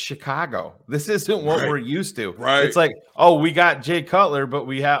isn't Chicago. This isn't what we're used to. Right. It's like, oh, we got Jay Cutler, but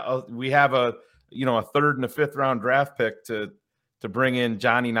we have a 3rd and a 5th round draft pick to bring in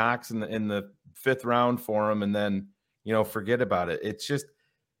Johnny Knox in the 5th round for him, and then forget about it. It's just,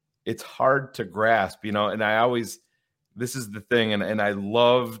 it's hard to grasp, and this is the thing, and I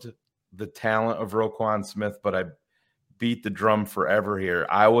loved the talent of Roquan Smith, but I beat the drum forever here.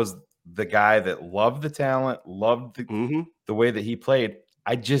 I was the guy that loved the talent, loved the way that he played.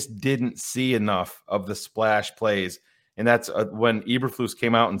 I just didn't see enough of the splash plays. And that's when Eberflus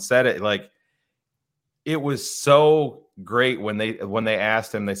came out and said it, like, it was so great when they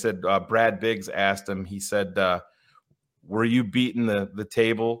asked him, they said, Brad Biggs asked him, he said, were you beating the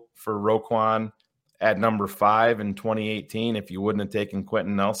table for Roquan at number 5 in 2018 if you wouldn't have taken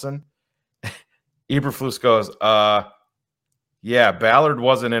Quentin Nelson? Eberflus goes, yeah, Ballard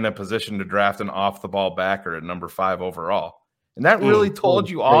wasn't in a position to draft an off-the-ball backer at number 5 overall. And that really told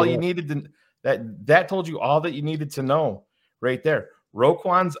you all you needed to that told you all that you needed to know right there.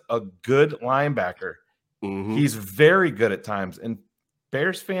 Roquan's a good linebacker. He's very good at times. And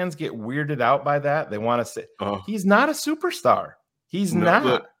Bears fans get weirded out by that. They want to say he's not a superstar. He's not.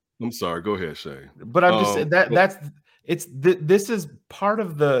 Look, I'm sorry. Go ahead, Shane. But I'm just saying this is part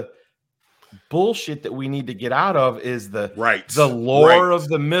of the bullshit that we need to get out of is the lore of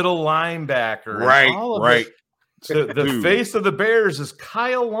the middle linebacker. Right. The face of the Bears is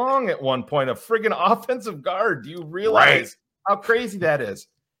Kyle Long at one point, a friggin' offensive guard. Do you realize how crazy that is?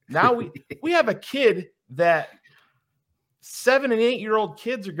 Now we have a kid that 7 and 8-year-old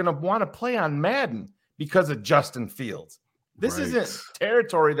kids are going to want to play on Madden because of Justin Fields. This isn't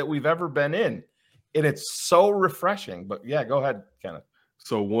territory that we've ever been in, and it's so refreshing. But yeah, go ahead, Kenneth.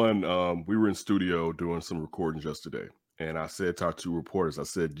 So we were in studio doing some recordings yesterday, and I said to our two reporters, I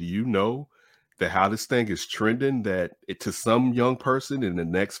said, do you know that how this thing is trending, that to some young person in the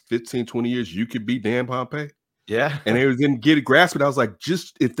next 15, 20 years, you could be Dan Pompei? Yeah. And they didn't get it grasped it. I was like,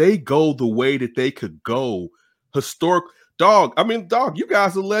 just if they go the way that they could go, historic dog, you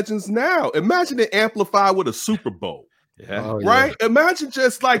guys are legends now. Imagine it amplified with a Super Bowl. Yeah. Right? Imagine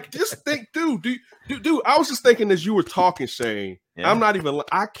just think, dude, I was just thinking as you were talking, Shane,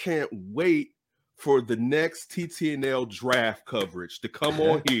 I can't wait for the next TTNL draft coverage to come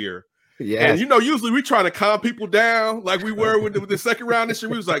on here. Yeah. And usually we trying to calm people down like we were with the second round this year.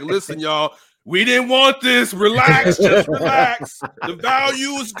 We was like, listen, y'all, we didn't want this. Relax, just relax. The value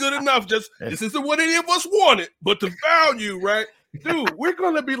is good enough. This isn't what any of us wanted, but the value, right? Dude, we're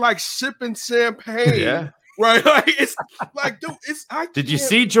gonna be like sipping champagne. Yeah. Right, it's like, dude, Did you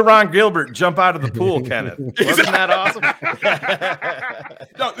see Jerron Gilbert jump out of the pool, Kenneth? Wasn't that awesome?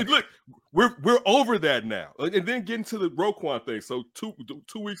 No, look, we're over that now, and then getting to the Roquan thing. So two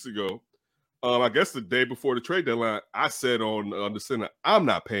weeks ago, I guess the day before the trade deadline, I said on the center, I'm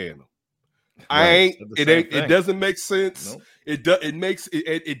not paying them. It doesn't make sense. Nope. It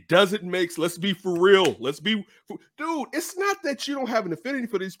doesn't make. Let's be for real. Dude, it's not that you don't have an affinity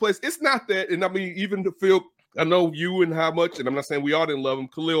for these players. It's not that. And I mean, even to feel, I know you and how much, and I'm not saying we all didn't love him,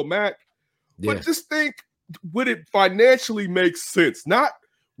 Khalil Mack, but just think, would it financially make sense? Not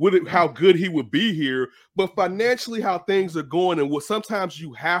how good he would be here, but financially how things are going, and what sometimes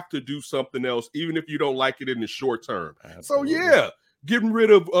you have to do something else, even if you don't like it in the short term. Absolutely. So yeah. Getting rid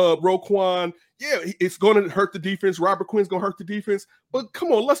of Roquan, it's going to hurt the defense. Robert Quinn's going to hurt the defense. But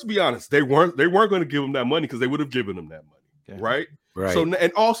come on, let's be honest. They weren't going to give him that money because they would have given him that money, right? So,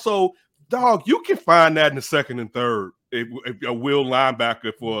 and also, dog, you can find that in the second and third. A will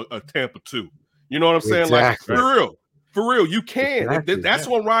linebacker for a Tampa 2. You know what I'm saying? Exactly. Like for real, you can. Exactly. That's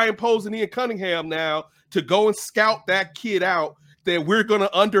on Ryan Poles and Ian Cunningham now to go and scout that kid out that we're going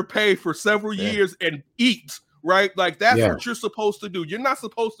to underpay for several years and eat. Right? Like that's what you're supposed to do. You're not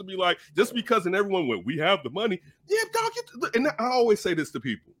supposed to be like, just because and everyone went, we have the money. Yeah, dog. And I always say this to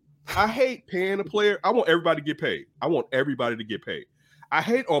people. I hate paying a player. I want everybody to get paid. I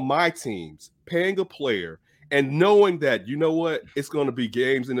hate on my teams paying a player and knowing that, you know what, it's going to be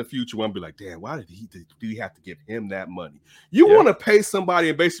games in the future where I'm be like, damn, why did he have to give him that money? You want to pay somebody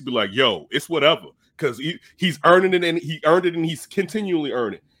and basically be like, yo, it's whatever. Because he's earning it and he earned it and he's continually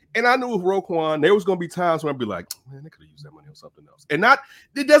earning. And I knew with Roquan, there was going to be times where I'd be like, man, they could have used that money on something else. And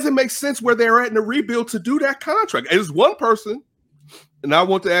it doesn't make sense where they're at in the rebuild to do that contract. And there's one person, and I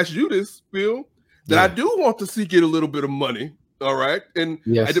want to ask you this, Phil, that I do want to see get a little bit of money. All right. And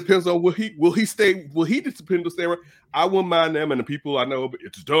it depends on will he stay? Will he depend to stay around? I wouldn't mind them. And the people I know,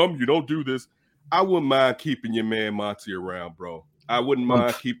 it's dumb. You don't do this. I wouldn't mind keeping your man Monty around, bro. I wouldn't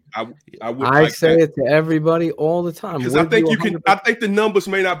mind I say it to everybody all the time because I think I think the numbers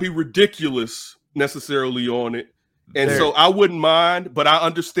may not be ridiculous necessarily on it, and so I wouldn't mind. But I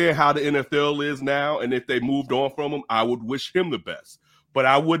understand how the NFL is now, and if they moved on from him, I would wish him the best. But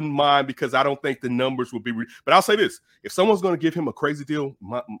I wouldn't mind because I don't think the numbers would be. But I'll say this: if someone's going to give him a crazy deal,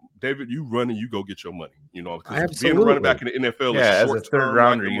 David, you run and you go get your money. You know, because being a running back in the NFL, as a third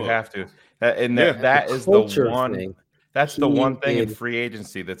rounder, you have to, and that is the one thing. That's the one thing in free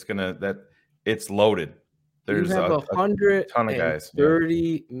agency that it's loaded. There's you have a ton of guys.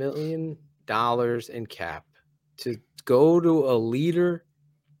 $30 million in cap to go to a leader,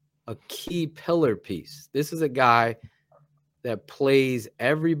 a key pillar piece. This is a guy that plays.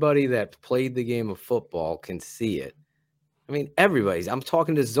 Everybody that played the game of football can see it. I mean, I'm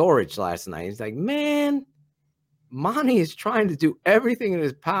talking to Zorich last night. He's like, man, Monty is trying to do everything in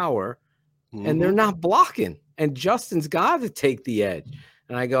his power, and they're not blocking. And Justin's got to take the edge.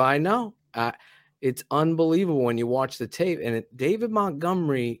 And I go, I know. It's unbelievable when you watch the tape. And David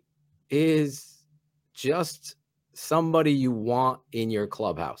Montgomery is just somebody you want in your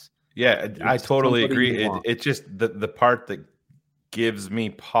clubhouse. Yeah, I totally agree. It's just the part that gives me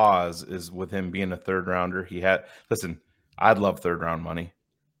pause is with him being a third rounder. I'd love third round money.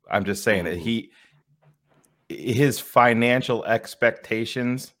 I'm just saying that his financial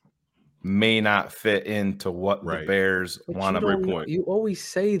expectations may not fit into what the Bears want to bring. You always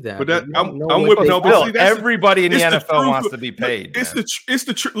say that, but that I'm with everybody in the NFL wants to be paid. It's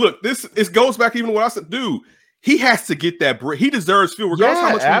the truth. Look, it goes back even to what I said, dude. He has to get that break. He deserves to,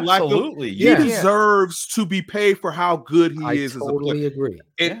 regardless how much we like him. He deserves to be paid for how good he is. Totally agree.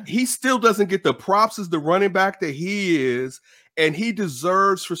 And he still doesn't get the props as the running back that he is. And he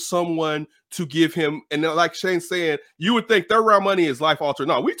deserves for someone to give him. And like Shane's saying, you would think third round money is life altering.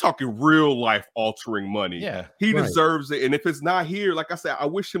 No, we're talking real life altering money. Yeah, he deserves it. And if it's not here, like I said, I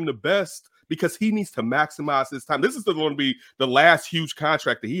wish him the best because he needs to maximize his time. This is going to be the last huge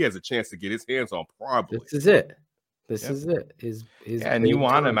contract that he has a chance to get his hands on. Probably this is it. This is it. His and you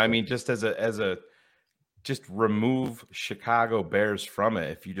want him. I mean, just as a just remove Chicago Bears from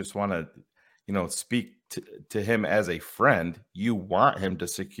it. If you just want to, speak to him as a friend, you want him to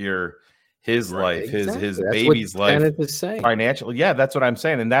secure his life, his baby's life, Kenneth is saying. Financial. Yeah, that's what I'm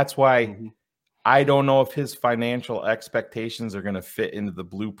saying. And that's why I don't know if his financial expectations are going to fit into the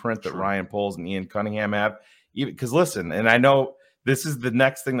blueprint that Ryan Poles and Ian Cunningham have. Because listen, and I know this is the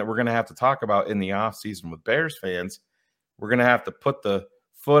next thing that we're going to have to talk about in the offseason with Bears fans. We're going to have to put the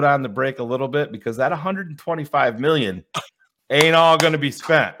foot on the brake a little bit because that $125 million ain't all going to be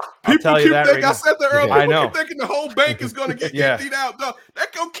spent. I'll tell you that right now. I said that earlier. I know. People keep thinking the whole bank is going to get emptied out. No, they're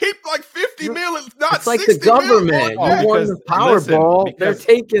going to keep like 50 million, not it's like 60 the government. million. You won the Powerball. They're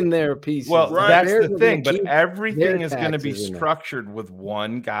taking their piece. Well, that's the thing. But everything is going to be structured with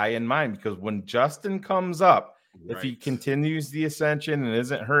one guy in mind because when Justin comes up, if he continues the ascension and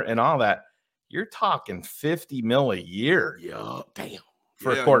isn't hurt and all that, you're talking $50 million a year. Yeah, damn.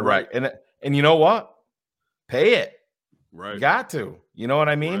 For a quarterback. Right. And you know what? Pay it. Right. You got to. You know what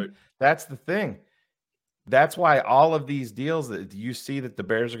I mean? Right. That's the thing. That's why all of these deals that you see that the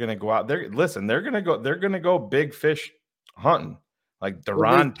Bears are going to go out there. Listen, they're going to go big fish hunting. Like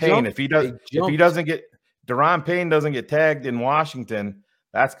Daron Payne, if he doesn't get Daron Payne doesn't get tagged in Washington,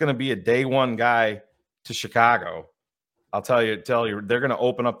 that's going to be a day one guy to Chicago. I'll tell you, they're going to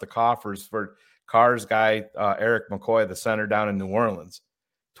open up the coffers for Carr's guy, Eric McCoy, the center down in New Orleans.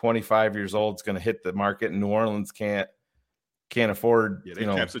 25 years old, is going to hit the market, and New Orleans can't afford. Yeah,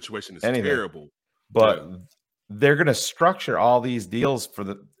 their cap situation is terrible. But they're going to structure all these deals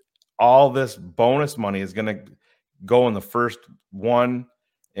for all this bonus money is going to go in the first one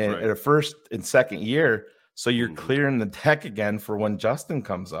and at a first and second year, so you're clearing the deck again for when Justin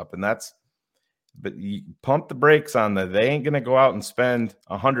comes up, and that's. But you pump the brakes on that. They ain't going to go out and spend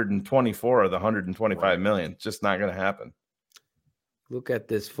 124 of the 125 million. It's just not going to happen. Look at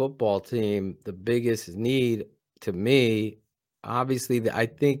this football team. The biggest need to me, obviously, I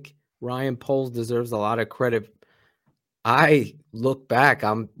think Ryan Poles deserves a lot of credit. I look back,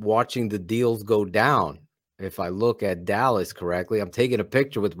 I'm watching the deals go down. If I look at Dallas correctly, I'm taking a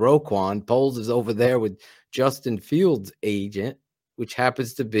picture with Roquan. Poles is over there with Justin Fields' agent, which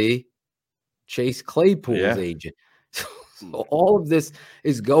happens to be Chase Claypool's agent. So all of this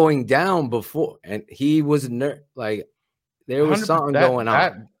is going down before, and he was there was something going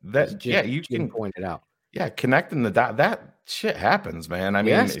on. You can point it out. Yeah, connecting the dot. That shit happens, man. I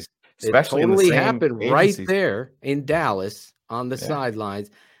mean, it especially totally in the same happened agencies. right there in Dallas on the sidelines.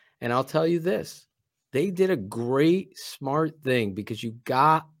 And I'll tell you this: they did a great, smart thing because you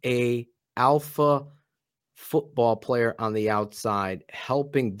got a alpha football player on the outside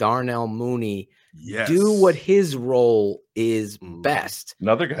helping Darnell Mooney do what his role is best.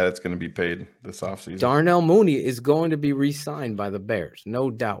 Another guy that's going to be paid this offseason. Darnell Mooney is going to be re-signed by the Bears, no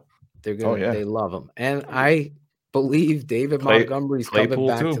doubt. They're going to they love him. And I believe David Montgomery's coming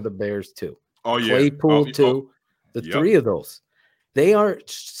back to the Bears too. Oh yeah. Claypool too. The three of those. They are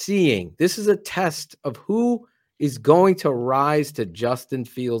seeing this is a test of who is going to rise to Justin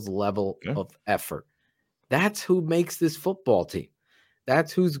Fields' level of effort. That's who makes this football team.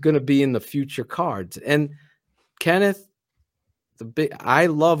 That's who's going to be in the future cards. And Kenneth, I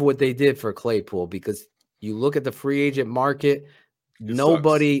love what they did for Claypool because you look at the free agent market,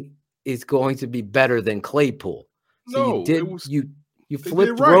 nobody is going to be better than Claypool. So you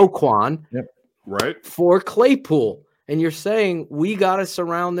flipped Roquan for Claypool, and you're saying we got to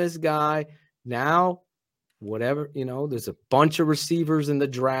surround this guy now. Whatever, there's a bunch of receivers in the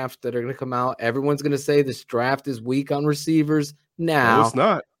draft that are going to come out. Everyone's going to say this draft is weak on receivers. Now, no, it's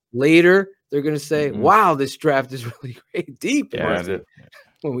not. Later, they're going to say, wow, this draft is really great, deep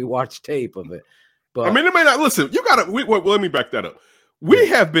when we watch tape of it. But I mean, it may not. Listen, you got to. Let me back that up. We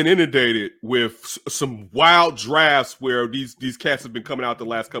have been inundated with some wild drafts where these cats have been coming out the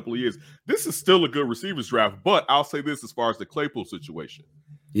last couple of years. This is still a good receivers draft, but I'll say this as far as the Claypool situation.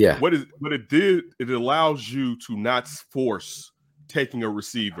 Yeah. What it did, it allows you to not force taking a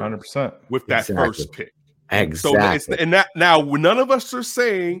receiver 100% with that first pick. Exactly. So now none of us are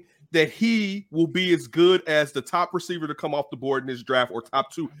saying that he will be as good as the top receiver to come off the board in this draft or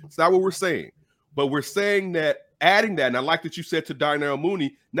top 2. It's not what we're saying. But we're saying that adding that, and I like that you said to Darnell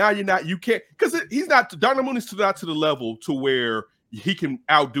Mooney, now you can't, because Darnell Mooney's not to the level to where he can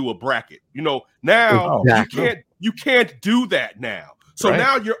outdo a bracket. Now you can't do that now. So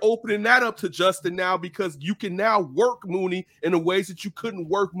now you're opening that up to Justin now because you can now work Mooney in the ways that you couldn't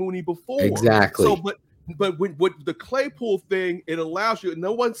work Mooney before. Exactly. So, but with the Claypool thing, it allows you.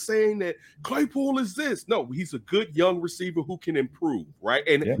 No one's saying that Claypool is this. No, he's a good young receiver who can improve, right?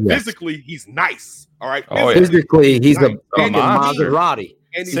 And physically, he's nice. All right. Physically, he's nice. a Maserati.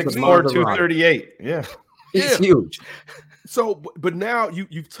 And he's 6'4", 238. Yeah, he's huge. So, but now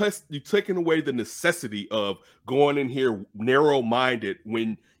you've taken away the necessity of going in here narrow-minded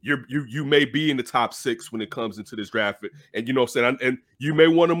when you may be in the top 6 when it comes into this draft, and you know what I'm saying, and you may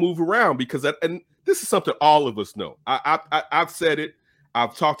want to move around because and this is something all of us know. I've said it.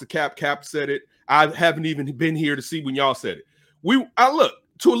 I've talked to Cap. Cap said it. I haven't even been here to see when y'all said it. I look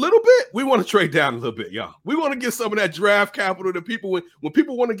to a little bit. We want to trade down a little bit, y'all. We want to get some of that draft capital that people when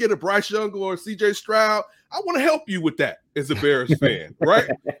people want to get a Bryce Young or a CJ Stroud. I want to help you with that as a Bears fan, right?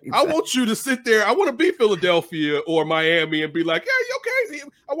 Exactly. I want you to sit there. I want to be Philadelphia or Miami and be like, "Yeah, okay."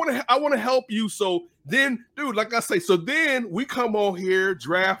 I want to help you. So then, dude, like I say, so then we come on here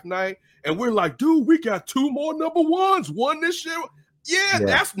draft night and we're like, dude, we got 2 more number 1s. One this year. Yeah,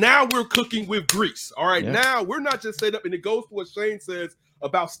 that's now we're cooking with grease. All right, now we're not just set up, and it goes to what Shane says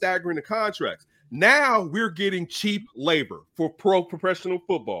about staggering the contracts. Now we're getting cheap labor for professional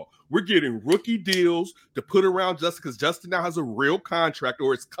football. We're getting rookie deals to put around Justin because Justin now has a real contract,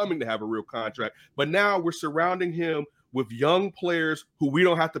 or is coming to have a real contract. But now we're surrounding him with young players who we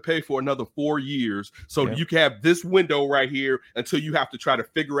don't have to pay for another 4 years. So you can have this window right here until you have to try to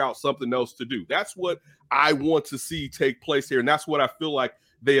figure out something else to do. That's what I want to see take place here. And that's what I feel like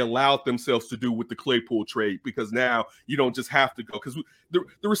they allowed themselves to do with the Claypool trade, because now you don't just have to go, because the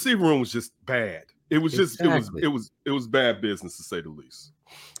receiver room was just bad. It was just it was bad business, to say the least.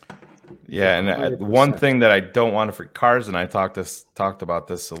 Yeah, and one thing that I don't want to forget, Cars and I talked about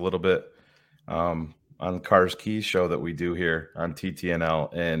this a little bit on the Cars Keys show that we do here on TTNL,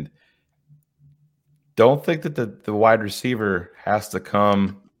 and don't think that the wide receiver has to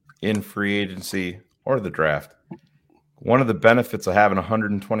come in free agency or the draft. One of the benefits of having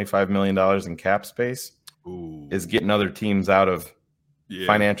 $125 million in cap space is getting other teams out of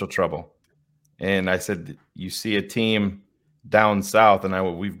financial trouble. And I said, you see a team down south,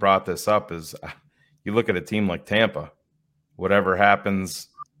 and we've brought this up, is you look at a team like Tampa, whatever happens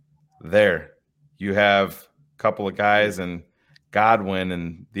there, you have a couple of guys and Godwin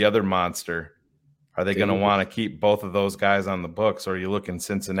and the other monster. Are they going to want to keep both of those guys on the books? Or you look in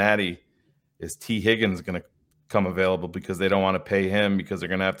Cincinnati, is T. Higgins going to come available because they don't want to pay him because they're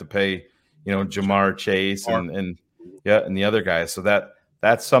going to have to pay, Jamar Chase and the other guys. So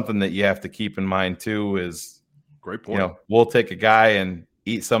that's something that you have to keep in mind too, is great point. We'll take a guy and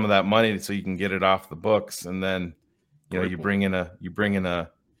eat some of that money so you can get it off the books. And then, you bring in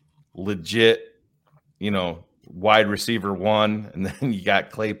a legit, wide receiver 1, and then you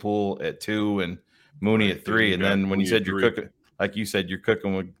got Claypool at 2 and Mooney at 3. And then when you said you're cooking, like you said, you're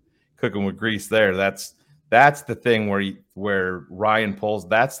cooking with grease there. That's the thing where Ryan Poles,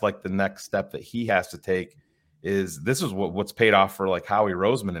 that's like the next step that he has to take. This is what's paid off for like Howie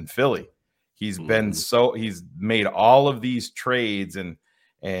Roseman in Philly. He's been he's made all of these trades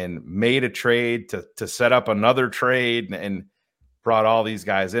and made a trade to set up another trade and brought all these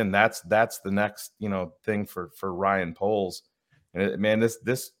guys in. That's the next thing for Ryan Poles. And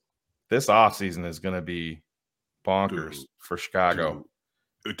this offseason is going to be bonkers for Chicago.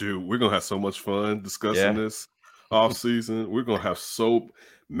 Dude, we're gonna have so much fun discussing this off season. We're gonna have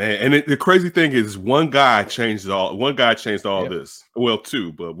and the crazy thing is, one guy changed all this. Well,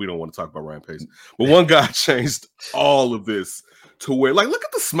 2, but we don't want to talk about Ryan Pace. But one guy changed all of this to where, like, look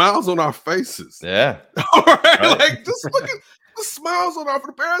at the smiles on our faces. Yeah. All right, like, just look at the smiles on our.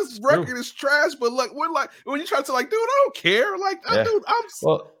 The Bears record is trash, but like, we're like, when you try to like, dude, I don't care. Like, dude,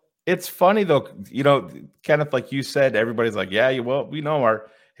 well. It's funny though, Kenneth, like you said, everybody's like, we know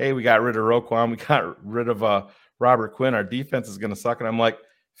we got rid of Roquan, we got rid of Robert Quinn, our defense is going to suck. And I'm like,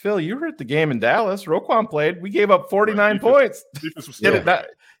 Phil, you were at the game in Dallas. Roquan played. We gave up 49 points.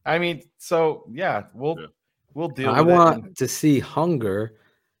 We'll deal I with it. want to see hunger.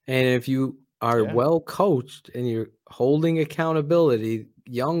 And if you are well coached and you're holding accountability,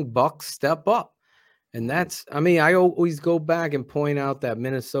 young bucks step up. And that's, I mean, I always go back and point out that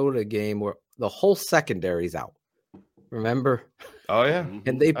Minnesota game where the whole secondary's out. Remember? Oh, yeah.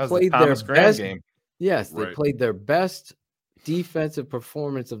 And they That was played the their Thomas Graham best game. Yes, they Right. played their best defensive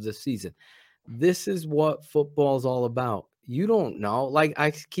performance of the season. This is what football's all about. You don't know. Like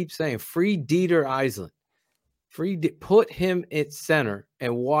I keep saying, free Dieter Eisland. Put him at center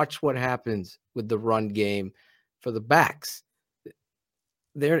and watch what happens with the run game for the backs.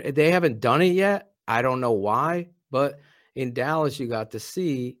 They haven't done it yet. I don't know why, but in Dallas, you got to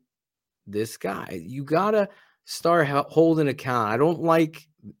see this guy. You got to start holding account. I don't like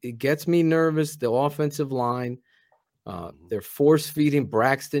it. Gets me nervous. The offensive line, they're force feeding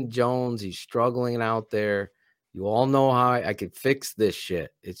Braxton Jones. He's struggling out there. You all know how I could fix this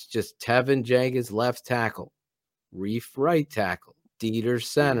shit. It's just Tevin Jenkins left tackle, Reef right tackle, Dieter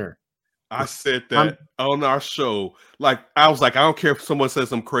center. I said that on our show. Like I was like, I don't care if someone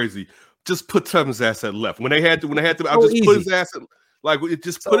says I'm crazy. Just put Tevin's ass at left. When they had to, I'll just put his ass at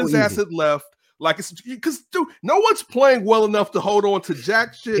put his ass at left. Like it's because dude, no one's playing well enough to hold on to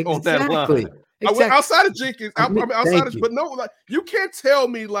jack shit on that line. Outside of Jenkins, but no, like you can't tell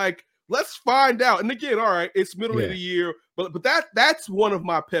me like let's find out. And again, all right, it's middle of the year, but that's one of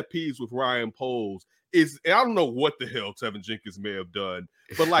my pet peeves with Ryan Poles is I don't know what the hell Tevin Jenkins may have done,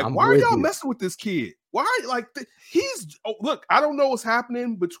 but like why are y'all messing with this kid? Why like look, I don't know what's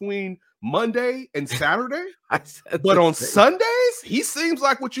happening between Monday and Saturday, but on Sundays he seems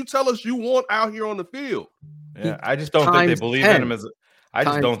like what you tell us you want out here on the field. Yeah, I just don't think they believe in him as. I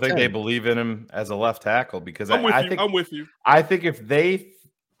just don't think they believe in him as a left tackle because I'm with you. I think if they,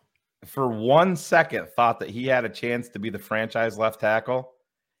 for 1 second, thought that he had a chance to be the franchise left tackle,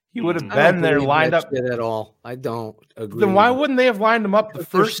 he would have been there lined up at all. I don't agree. Then why wouldn't they have lined him up the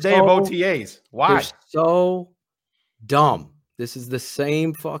first day of OTAs? Why? They're so dumb. This is the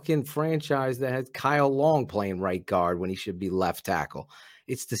same fucking franchise that has Kyle Long playing right guard when he should be left tackle.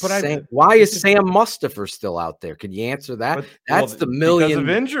 It's the same. Why is Sam Mustafa still out there? Can you answer that? That's the million because of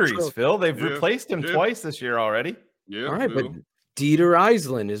injuries, Phil. They've replaced him twice this year already. Yeah, all right, but Dieter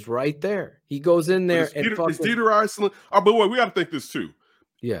Eisland is right there. He goes in there and it's Dieter Eisland. Oh, but wait, we got to think this too.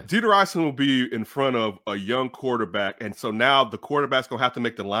 Yeah, Dieter Eisland will be in front of a young quarterback, and so now the quarterback's gonna have to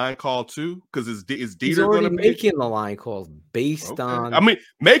make the line call too, because is Dieter going to be making the line calls based on? I mean,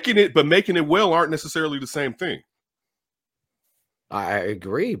 making it well aren't necessarily the same thing. I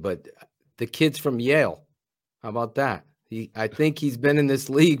agree, but the kid's from Yale. How about that? I think he's been in this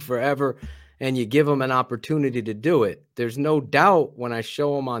league forever, and you give him an opportunity to do it. There's no doubt when I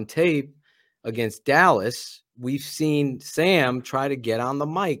show him on tape against Dallas, we've seen Sam try to get on the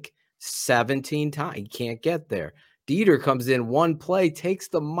mic 17 times. He can't get there. Dieter comes in one play, takes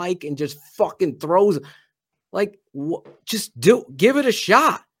the mic, and just fucking throws it. Like, just give it a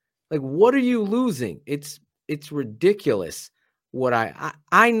shot. Like, what are you losing? It's ridiculous. What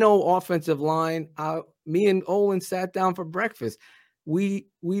I know offensive line, me and Olin sat down for breakfast. We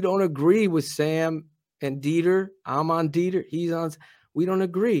don't agree with Sam and Dieter. I'm on Dieter. He's on. We don't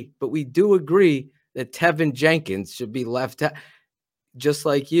agree, but we do agree that Tevin Jenkins should be left out, just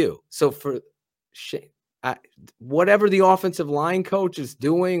like you. So for whatever the offensive line coach is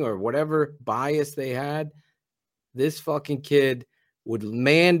doing or whatever bias they had, this fucking kid would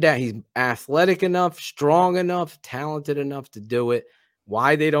man down. He's athletic enough, strong enough, talented enough to do it.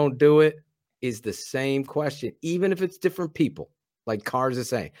 Why they don't do it is the same question, even if it's different people, like Cars is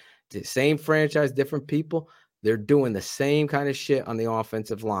saying. The same franchise, different people, they're doing the same kind of shit on the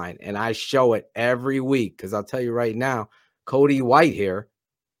offensive line. And I show it every week because I'll tell you right now, Cody White here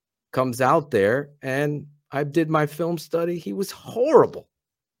comes out there, and I did my film study. He was horrible,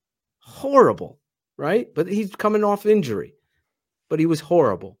 right? But he's coming off injury. But he was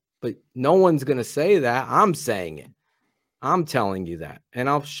horrible. But no one's going to say that. I'm saying it. I'm telling you that. And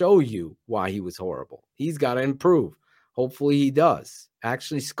I'll show you why he was horrible. He's got to improve. Hopefully he does.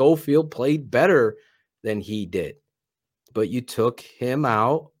 Actually, Schofield played better than he did. But you took him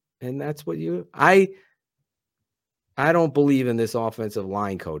out, and that's what I don't believe in this offensive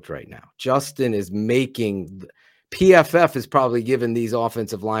line coach right now. Justin is making – PFF is probably giving these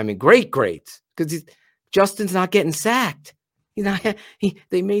offensive linemen great grades because Justin's not getting sacked.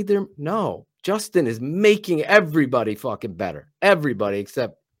 They made their no. Justin is making everybody fucking better. Everybody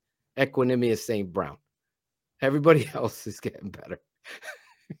except Equanimous St. Brown. Everybody else is getting better.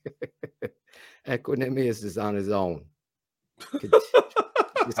 Equanimous is on his own.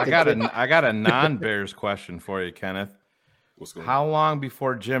 I got a non-Bears question for you, Kenneth. What's going on? How long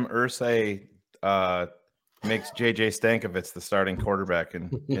before Jim Irsay makes JJ Stankovitz the starting quarterback in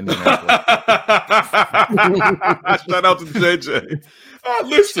Indianapolis. Shout out to JJ.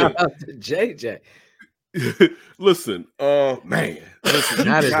 Listen. Shout out to JJ. Listen, man, listen,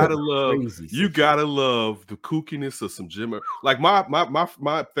 you gotta love the kookiness of some Jim. Like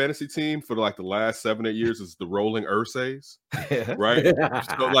my fantasy team for like the last 7-8 years is the Rolling Ursays, right?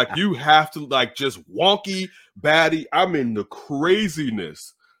 So like you have to like just wonky batty. I'm in the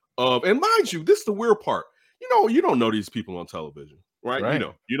craziness of, and mind you, this is the weird part. You don't know these people on television, right?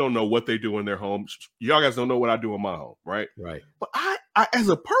 You don't know what they do in their homes. Y'all guys don't know what I do in my home, right? Right. But I as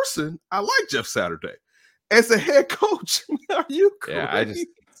a person, I like Jeff Saturday. As a head coach, are you crazy?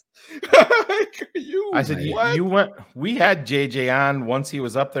 I said you went. We had JJ on once he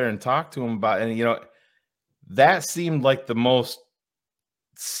was up there and talked to him about, and that seemed like the most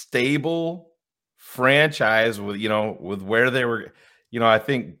stable franchise with where they were. I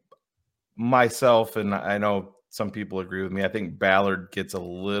think myself, and I know some people agree with me, I think Ballard gets a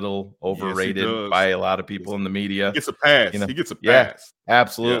little overrated by a lot of people in the media. He gets a pass. He gets a pass. Yeah,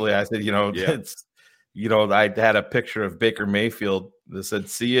 absolutely. Yeah. I said, it's. I had a picture of Baker Mayfield that said,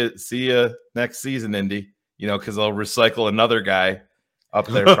 see ya next season, Indy, because they'll recycle another guy up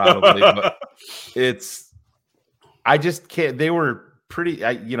there probably. But I just can't. They were pretty,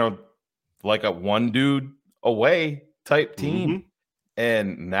 like a one dude away type team. Mm-hmm.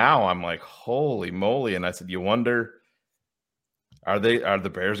 And now I'm like, holy moly. And I said, you wonder, are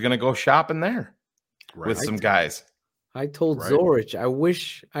the Bears going to go shopping there with some guys? I told Zorich, I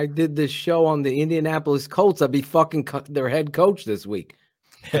wish I did this show on the Indianapolis Colts. I'd be fucking their head coach this week.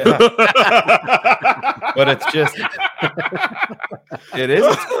 Yeah. But it's just,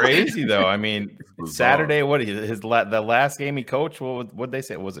 it's crazy though. I mean, Saturday, the last game he coached, what'd they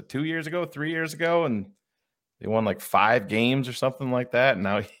say? Was it 2 years ago, 3 years ago? And they won like 5 games or something like that. And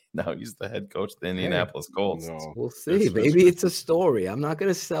now he's the head coach of the Indianapolis Colts. No, we'll see. Maybe it's a story. I'm not going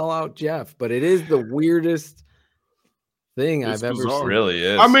to sell out Jeff, but it is the weirdest thing I've ever seen. Really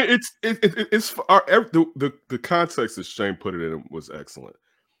is. I mean, it's the context that Shane put it in was excellent.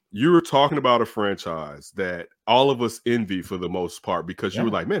 You were talking about a franchise that all of us envy for the most part because you were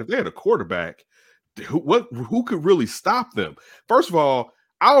like, man, if they had a quarterback, who could really stop them? First of all,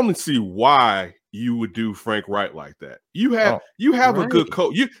 I don't see why you would do Frank Wright like that. You have a good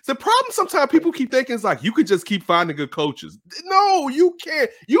coach. The problem sometimes people keep thinking is like you could just keep finding good coaches. No, you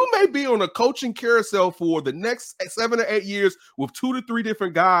can't. You may be on a coaching carousel for the next 7 or 8 years with 2 to 3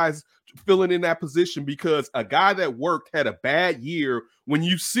 different guys filling in that position because a guy that worked had a bad year. When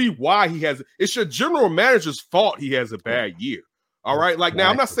you see why it's your general manager's fault he has a bad year. All right. Like now,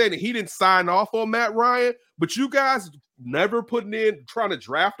 I'm not saying that he didn't sign off on Matt Ryan, but you guys never putting in trying to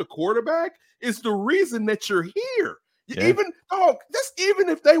draft a quarterback is the reason that you're here. Yeah. Even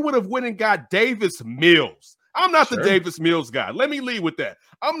if they would have went and got Davis Mills. I'm not the Davis Mills guy. Let me lead with that.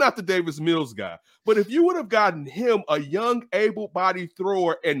 I'm not the Davis Mills guy. But if you would have gotten him a young, able-bodied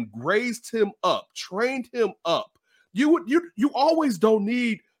thrower and raised him up, trained him up, you always don't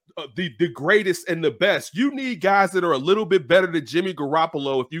need the greatest and the best. You need guys that are a little bit better than Jimmy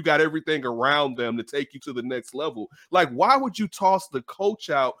Garoppolo if you got everything around them to take you to the next level. Like, why would you toss the coach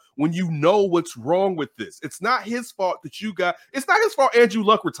out when you know what's wrong with this? It's not his fault that it's not his fault Andrew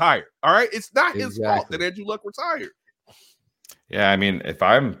Luck retired. All right. It's not his fault that Andrew Luck retired. Yeah. I mean, if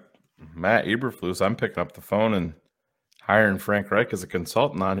I'm Matt Eberflus, I'm picking up the phone and hiring Frank Reich as a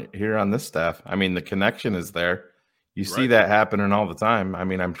consultant on this staff. I mean, the connection is there. You see that happening all the time. I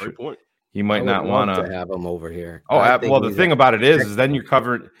mean, I'm sure he might not want to have him over here. Oh, well, the thing about it is then you're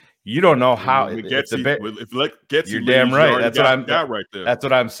covered. You don't know how if you're damn right. That's what I'm. Right there. That's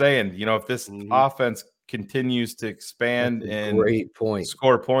what I'm saying. If this offense continues to expand and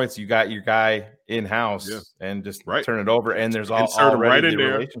score points, you got your guy in house and just turn it over. And there's already the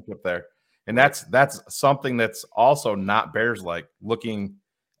relationship there. And that's something that's also not Bears like looking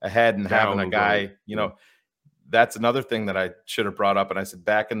ahead and having a guy. That's another thing that I should have brought up. And I said,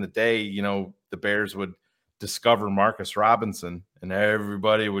 back in the day, the Bears would discover Marcus Robinson and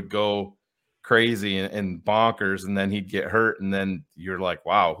everybody would go crazy and bonkers. And then he'd get hurt. And then you're like,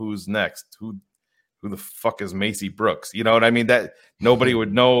 wow, who's next? Who the fuck is Macy Brooks? You know what I mean? That nobody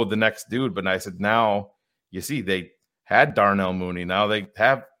would know the next dude. But I said, now you see, they had Darnell Mooney. Now they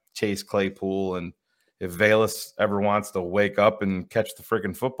have Chase Claypool. And if Velus ever wants to wake up and catch the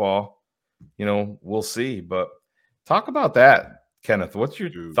freaking football, we'll see. But talk about that, Kenneth. What's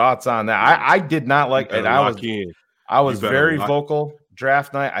your thoughts on that? I did not like it. I was very vocal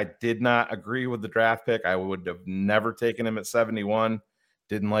draft night. I did not agree with the draft pick. I would have never taken him at 71.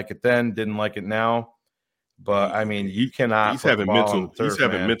 Didn't like it then. Didn't like it now. But I mean, you cannot. He's having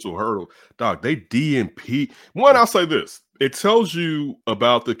mental hurdle, dog. They DNP. One, I'll say this: it tells you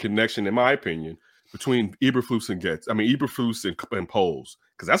about the connection, in my opinion, between Eberflus and Eberflus and Poles,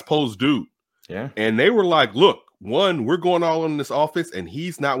 because that's Poles' dude. Yeah, and they were like, "Look, one, we're going all in this offense, and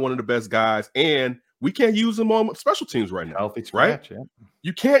he's not one of the best guys, and we can't use him on special teams right now. Healthy scratch, right? Yeah.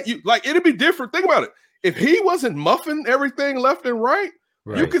 You can't. It'd be different. Think about it. If he wasn't muffing everything left and right."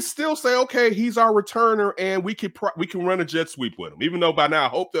 You could still say, okay, he's our returner, and we can run a jet sweep with him. Even though by now I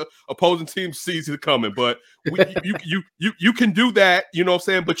hope the opposing team sees it coming, but you can do that, you know what I'm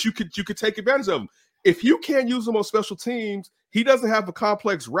saying? But you could take advantage of him. If you can't use him on special teams, he doesn't have a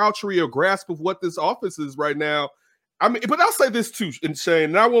complex route tree or grasp of what this offense is right now. I mean, but I'll say this too, and Shane,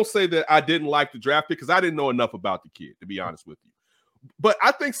 and I won't say that I didn't like the draft pick because I didn't know enough about the kid, to be honest with you. But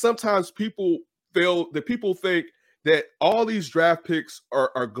I think sometimes people think that all these draft picks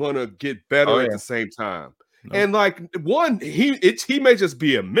are gonna get better at the same time. Nope. And like one, he may just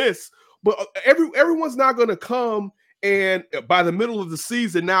be a miss, but everyone's not gonna come and by the middle of the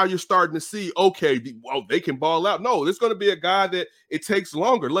season, now you're starting to see, okay, they can ball out. No, there's gonna be a guy that it takes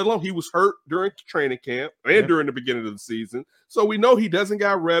longer, let alone he was hurt during training camp and during the beginning of the season. So we know he doesn't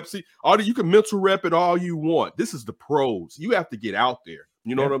got reps. You can mental rep it all you want. This is the pros. You have to get out there.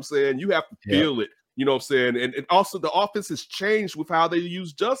 You know what I'm saying? You have to feel it. You know what I'm saying? And also the offense has changed with how they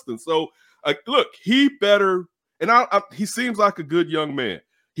use Justin. So, look, he better – and he seems like a good young man.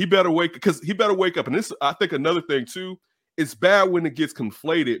 He better wake up. And this, I think another thing, too, it's bad when it gets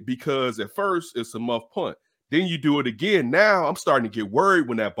conflated because at first it's a muff punt. Then you do it again. Now I'm starting to get worried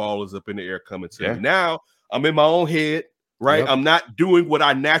when that ball is up in the air coming to me. Now I'm in my own head, right? Yep. I'm not doing what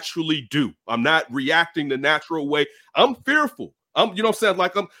I naturally do. I'm not reacting the natural way. I'm fearful. You know what I'm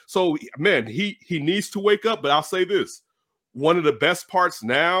saying? So man, he needs to wake up. But I'll say this: one of the best parts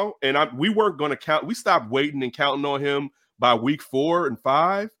now, and we weren't going to count. We stopped waiting and counting on him by week 4 and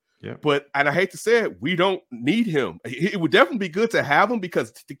 5. Yeah. But I hate to say it, we don't need him. It would definitely be good to have him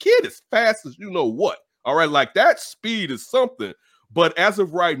because the kid is fast as you know what. All right, like that speed is something. But as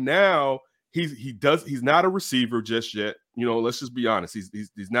of right now, he's not a receiver just yet. You know, let's just be honest.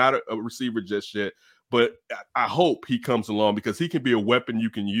 He's not a receiver just yet. But I hope he comes along because he can be a weapon you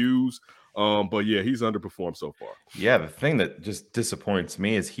can use. But yeah, he's underperformed so far. Yeah, the thing that just disappoints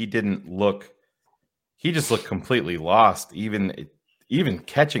me is he just looked completely lost. Even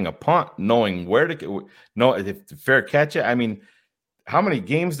catching a punt, knowing where to go, if fair catch it. I mean, how many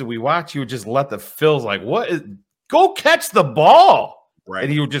games did we watch? You would just let the Phil's like, go catch the ball. Right.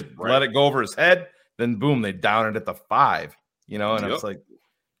 And he would just let it go over his head. Then boom, they down it at the 5, you know, and it's like,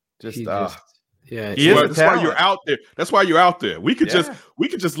 yeah, that's why you're out there. That's why you're out there. We could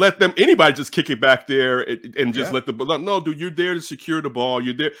just let anybody just kick it back there and just let the ball. No, dude, you're there to secure the ball.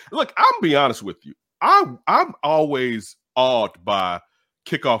 You're there. Look, I'm be honest with you. I'm always awed by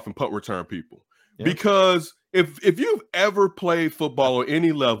kickoff and punt return people because if you've ever played football on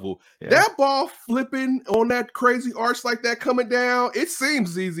any level, that ball flipping on that crazy arch like that coming down, it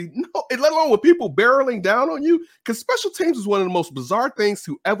seems easy. No, let alone with people barreling down on you, because special teams is one of the most bizarre things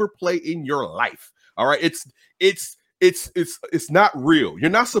to ever play in your life. All right, it's not real. You're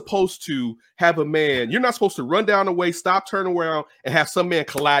not supposed to have a man. You're not supposed to run down the way, stop, turn around, and have some man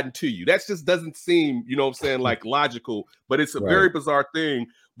colliding to you. That just doesn't seem, you know what I'm saying, like logical. But it's a very bizarre thing.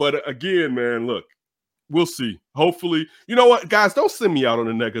 But again, man, look. We'll see. Hopefully, you know what, guys? Don't send me out on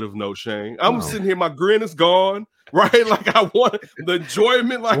a negative note, Shane. I'm sitting here, my grin is gone, right? Like I want the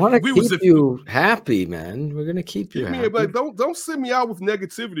enjoyment. Like we keep you happy, man. We're gonna keep you happy. But don't send me out with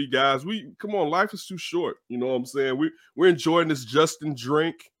negativity, guys. Come on, life is too short. You know what I'm saying? We're enjoying this Justin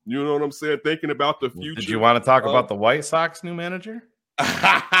drink. You know what I'm saying? Thinking about the future. Did you want to talk about the White Sox new manager?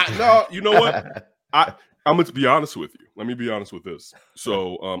 No, you know what? I'm going to be honest with you. Let me be honest with this.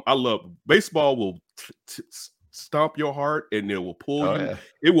 So I love baseball. Will stomp your heart and it will pull you. Yeah.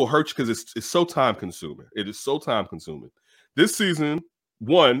 It will hurt you because it's so time consuming. It is so time consuming. This season,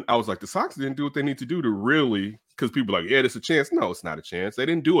 I was like, the Sox didn't do what they need to do to really, because people are like, yeah, there's a chance. No, it's not a chance. They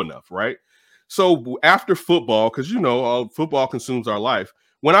didn't do enough, right? So after football, because football consumes our life.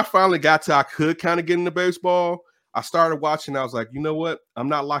 When I finally got to, I could kind of get into baseball. I started watching. I was like, you know what? I'm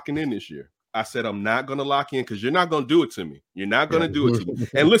not locking in this year. I said, I'm not going to lock in because you're not going to do it to me. You're not going to do it to me.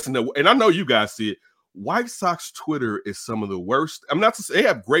 And listen, and I know you guys see it. White Sox Twitter is some of the worst. I'm not to say they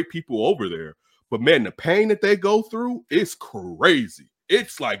have great people over there, but man, the pain that they go through is crazy.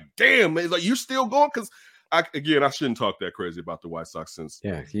 It's like, damn, it's like you're still going because I shouldn't talk that crazy about the White Sox since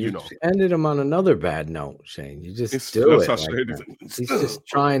you ended them on another bad note, Shane. You just do it. Like he's just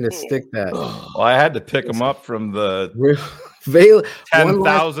trying to stick that. Well, I had to pick him up from the One 10,000th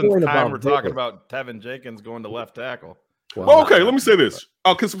last point time we're about talking Bayless. about Tevin Jenkins going to left tackle. Well, okay, let me say this.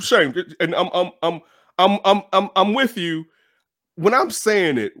 Because Shane, and I'm with you. When I'm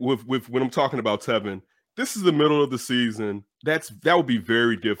saying it with when I'm talking about Tevin, this is the middle of the season. That would be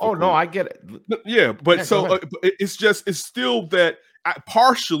very difficult. Oh no, I get it. Yeah, but it's still that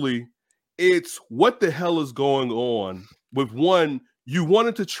partially it's what the hell is going on with one. You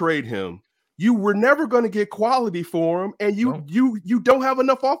wanted to trade him. You were never going to get quality for him, and you don't have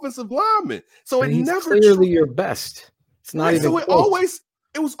enough offensive linemen. So and it he's never clearly your best. It's not even. So close.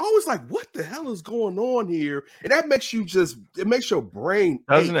 it was always like, what the hell is going on here? And that makes you it makes your brain.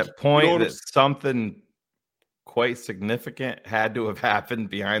 Doesn't ache. it point You know that something quite significant had to have happened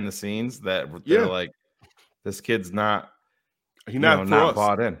behind the scenes that they're like, this kid's not. He's not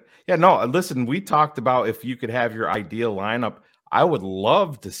bought in. Yeah, no. Listen, we talked about if you could have your ideal lineup. I would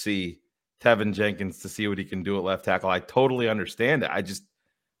love to see Tevin Jenkins to see what he can do at left tackle. I totally understand it. I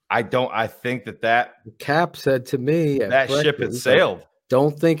think that Cap said to me that ship has sailed. Like,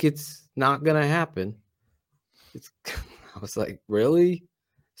 don't think it's not going to happen. I was like, really?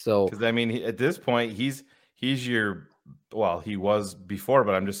 So, because I mean, at this point, he's your. Well, he was before,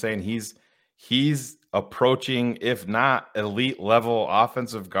 but I'm just saying he's approaching, if not elite level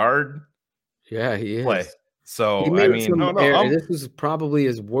offensive guard. Yeah, he is. Play. So I mean, this was probably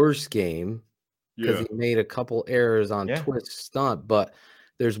his worst game because he made a couple errors on twist stunt. But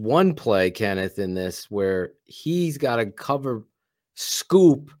there's one play, Kenneth, in this where he's got to cover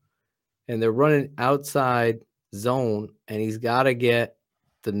scoop, and they're running outside zone, and he's got to get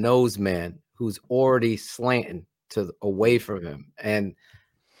the nose man who's already slanting away from him. And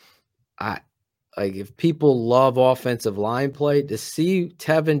if people love offensive line play, to see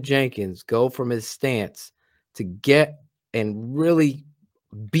Tevin Jenkins go from his stance to get and really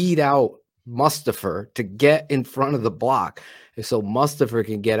beat out Mustafa to get in front of the block. And so Mustafa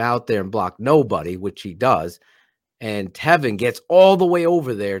can get out there and block nobody, which he does. And Tevin gets all the way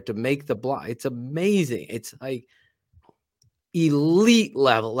over there to make the block. It's amazing. It's like elite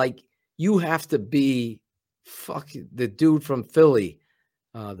level. Like you have to be the dude from Philly,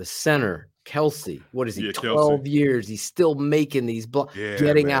 the center, Kelsey. What is he? 12 years. He's still making these blocks.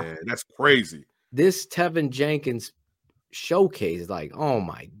 Getting out. That's crazy. This Tevin Jenkins showcase, like, oh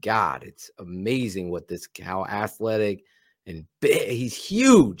my God, it's amazing how athletic and big. He's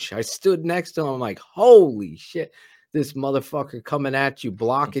huge. I stood next to him. I'm like, holy shit, this motherfucker coming at you,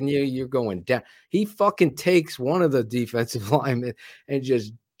 blocking you. You're going down. He fucking takes one of the defensive linemen and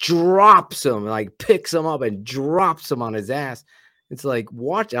just drops him, like picks him up and drops him on his ass. It's like,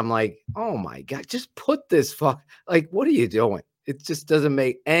 watch. I'm like, oh my God, just put this like, what are you doing? It just doesn't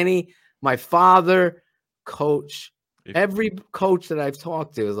make any. My father, coach, every coach that I've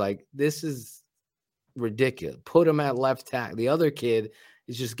talked to is like, this is ridiculous. Put him at left tackle. The other kid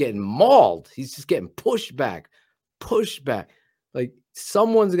is just getting mauled. He's just getting pushed back. Like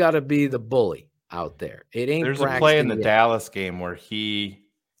someone's got to be the bully out there. It ain't. There's a play in the Dallas game where he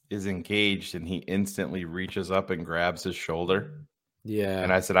is engaged and he instantly reaches up and grabs his shoulder. Yeah.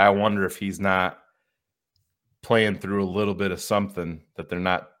 And I said, I wonder if he's not playing through a little bit of something that they're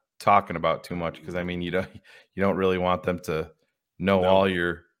not talking about too much, because I mean, you don't really want them to know all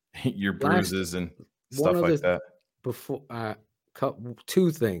your bruises and stuff like that. Before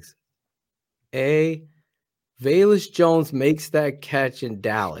two things. Velus Jones makes that catch in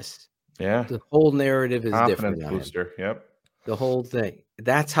Dallas. Yeah. The whole narrative is Confidence different. Booster. Yep. The whole thing.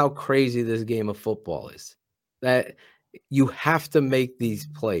 That's how crazy this game of football is. That you have to make these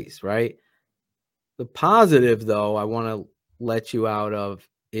plays, right? The positive, though, I want to let you out of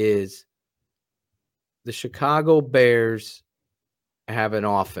is the Chicago Bears have an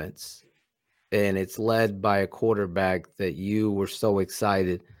offense, and it's led by a quarterback that you were so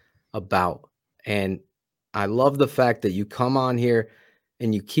excited about. And I love the fact that you come on here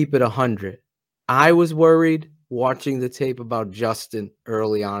and you keep it 100. I was worried watching the tape about Justin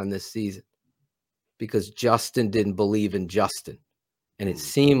early on in this season because Justin didn't believe in Justin. And it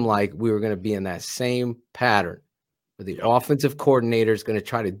seemed like we were going to be in that same pattern where the offensive coordinator is going to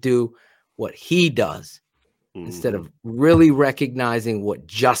try to do what he does instead of really recognizing what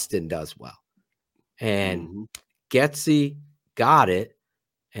Justin does well. And Getsy got it,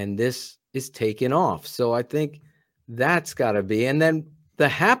 and this is taking off. So I think that's got to be. And then the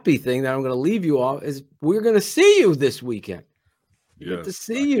happy thing that I'm going to leave you off is we're going to see you this weekend. Get to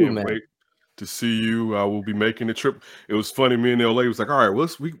see you, man. to see you. I will be making the trip. It was funny. Me and the old lady was like, all right, well,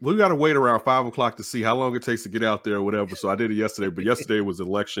 we got to wait around 5 o'clock to see how long it takes to get out there or whatever. So I did it yesterday, but yesterday was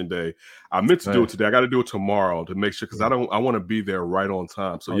election day. I meant to do it today. I got to do it tomorrow to make sure because I want to be there right on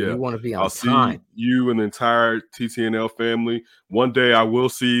time. So you want to be on I'll time. see you and the entire TTNL family. One day I will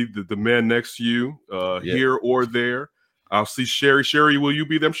see the man next to you here or there. I'll see Sherry. Sherry, will you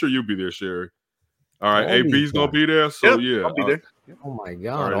be there? I'm sure you'll be there, Sherry. All right, AB's gonna be there. So yeah, I'll be there. Oh my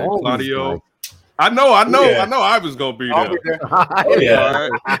God, right, Claudio. I know. I was gonna be there. I'll be there. Oh, yeah.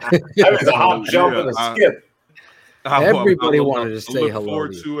 Right. I was a hop, jump, and a skip. Everybody wanted to say look hello.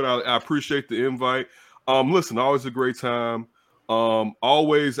 Forward to it. I appreciate the invite. Listen, always a great time.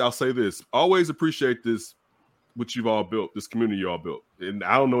 Always, I'll say this. Always appreciate this. What you've all built, this community you all built, and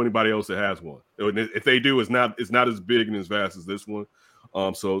I don't know anybody else that has one. If they do, it's not as big and as vast as this one.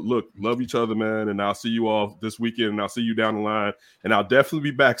 So look, love each other, man, and I'll see you all this weekend, and I'll see you down the line, and I'll definitely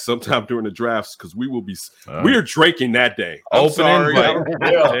be back sometime during the drafts because we will be. We are drinking that day. I'm sorry.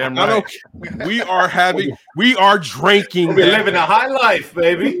 Damn right. We are drinking. We'll be living a high life,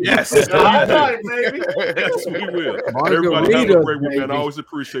 baby. Yes, a high life, baby. Yes, we will. Everybody have a great weekend. I always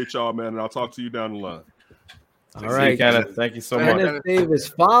appreciate y'all, man, and I'll talk to you down the line. All right, Kenneth. Thank you so Kenneth much. Davis.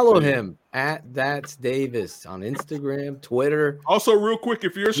 Follow him at That's Davis on Instagram, Twitter. Also, real quick,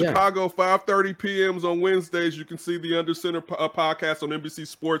 if you're in Chicago, 5:30 p.m. on Wednesdays, you can see the Under Center podcast on NBC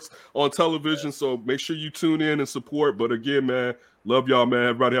Sports on television. So make sure you tune in and support. But again, man, love y'all, man.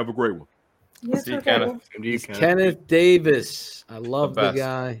 Everybody have a great one. Yes, See you, Kenneth. Kenneth Davis. I love the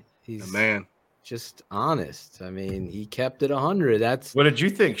guy. He's the man. Just honest. I mean, he kept it 100. That's what did you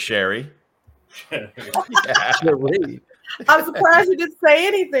think, Sherry? Sherry. I'm surprised you didn't say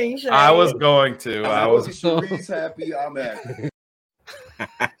anything, Sherry. I was going to. I was. Cherie's happy. I'm happy.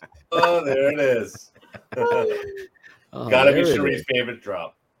 Oh, there it is. Gotta be Cherie's favorite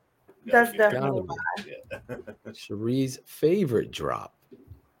drop. That's definitely Cherie's favorite drop.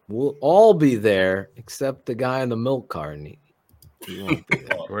 We'll all be there except the guy in the milk carton. He won't be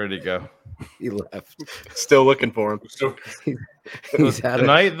there. Where'd he go? He left. Still looking for him. He's had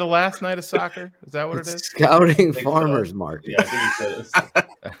the last night of soccer. Is that what it is? Scouting farmers market. Yeah, I think he said it.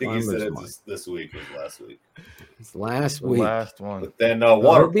 I think he said it this week was last week. It's last week. Last one. But then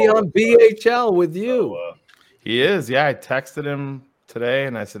he'll be on BHL with you. He is. Yeah, I texted him today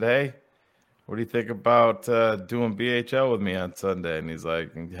and I said, "Hey, what do you think about doing BHL with me on Sunday?" And he's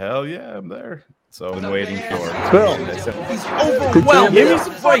like, "Hell yeah, I'm there." So I'm waiting for him. Bill. He's overwhelmed. Give me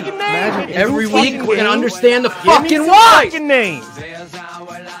some fucking names. Every week we're gonna understand the fucking why. Names.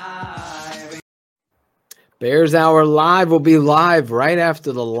 Bears Hour Live will be live right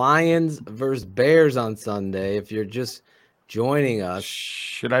after the Lions versus Bears on Sunday. If you're just joining us,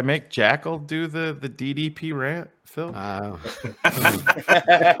 should I make Jackal do the DDP rant, Phil?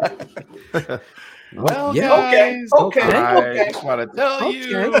 Well, yeah. Okay. I just want to tell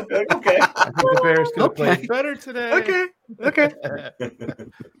you. Okay. I think the Bears could have played better today. Okay.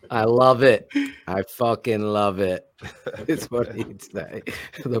 I love it. I fucking love it. It's what he'd say.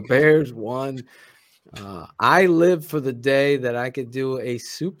 The Bears won. I live for the day that I could do a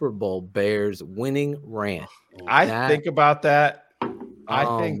Super Bowl Bears winning rant. I think about that.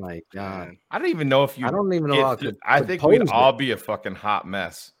 Oh my God. I don't even know if you. I don't even know. I think we'd all be a fucking hot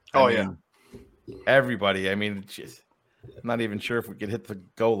mess. Yeah. Everybody. I mean, just, I'm not even sure if we could hit the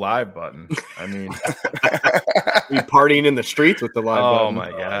go live button. I mean, we partying in the streets with the live button. Oh my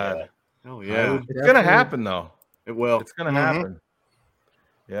God. Oh yeah. It's gonna happen though. It will. It's gonna happen.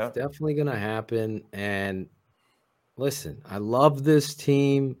 Yeah. It's definitely gonna happen. And listen, I love this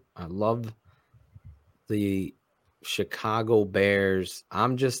team. I love the Chicago Bears.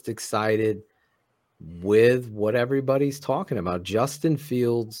 I'm just excited with what everybody's talking about. Justin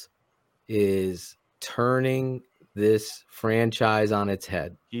Fields is turning this franchise on its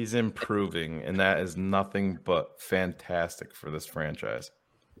head. He's improving, and that is nothing but fantastic for this franchise.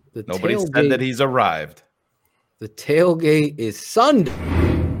 Nobody said that he's arrived. The tailgate is Sunday.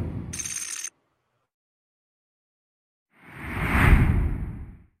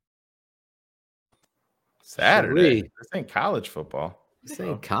 Saturday. This ain't college football. This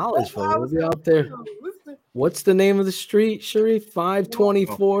ain't college football. We'll be out there. What's the name of the street, Sharif?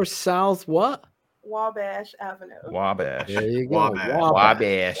 524 South what? Wabash Avenue. Wabash. There you go. Wabash.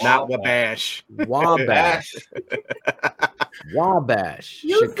 Wabash. Not Wabash. Wabash. Wabash,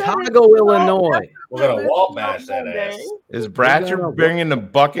 You said Chicago, it. Illinois. We're gonna wall bash that ass. Is Bratcher bringing the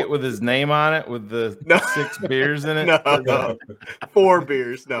bucket with his name on it with the No. 6 beers in it? No. 4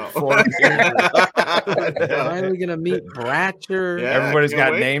 beers. No. 4 beers. Finally gonna meet Bratcher. Yeah, Everybody's can't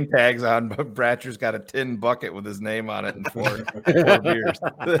got wait. name tags on, but Bratcher's got a tin bucket with his name on it and 4 beers.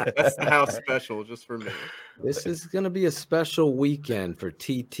 That's the house special just for me. This is gonna be a special weekend for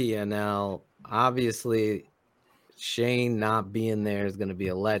TTNL. Obviously, Shane not being there is gonna be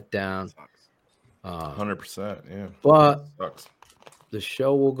a letdown. 100%. Yeah. But Sucks. the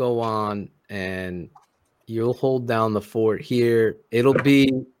show will go on and you'll hold down the fort here. It'll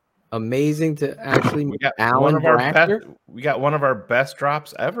be amazing to actually meet Alan Bratcher. We got one of our best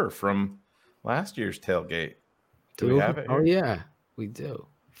drops ever from last year's tailgate. Do we have it here? Oh yeah, we do.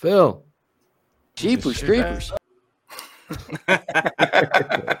 Phil. Jeepers creepers.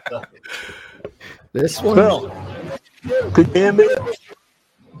 This one. Phil, could you hear me?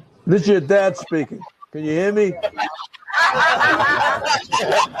 This is your dad speaking. Can you hear me?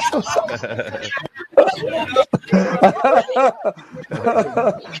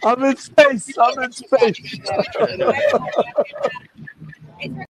 I'm in space. I'm in space.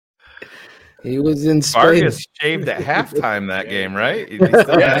 He was in space. Vargas shaved at halftime that game, right? He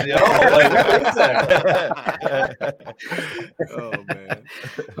still had the- Oh man.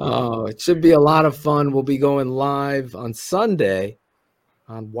 Oh, it should be a lot of fun. We'll be going live on Sunday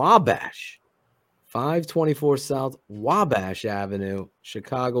on Wabash, 524 South Wabash Avenue,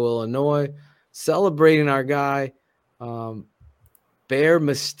 Chicago, Illinois, celebrating our guy Bear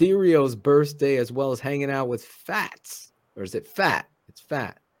Mysterio's birthday, as well as hanging out with Fats. Or is it Fat? It's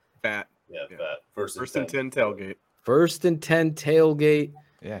Fat. Fat. Yeah, fat. First and 10 tailgate. First and 10 tailgate.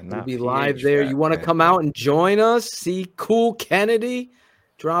 Yeah, We'll not be PH live there. Fat, You want to man. come out and join us? See Cool Kennedy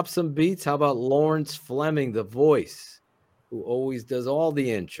drop some beats. How about Lawrence Fleming, the voice, who always does all the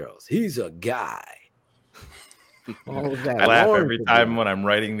intros? He's a guy. All of that. I laugh Lawrence every is time a- when I'm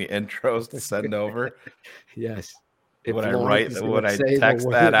writing the intros to send over. Yes. If When I Lawrence write, is when gonna I say the text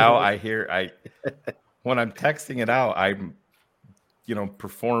word- that out, when I'm texting it out, I'm,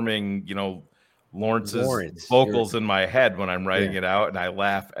 performing, Lawrence's Lawrence, vocals in my head when I'm writing it out, and I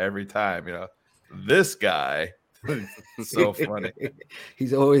laugh every time. This guy, so funny.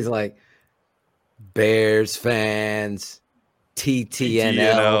 He's always like Bears fans,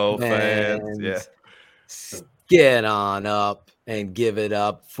 TTNL fans. Yeah. Get on up and give it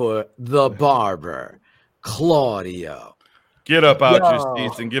up for the barber, Claudio. Get up out Yo. your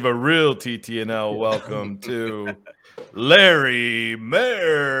seats and give a real TTNL welcome to Larry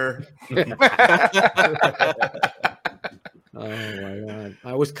Mayer. Oh my god!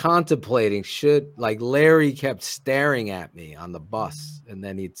 I was contemplating Larry kept staring at me on the bus, and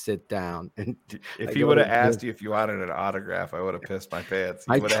then he'd sit down. And If he would have asked you if you wanted an autograph, I would have pissed my pants.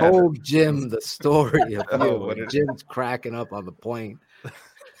 I told Jim the story of Oh, you. what And did- Jim's cracking up on the plane,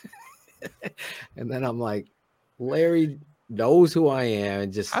 and then I'm like, Larry knows who I am,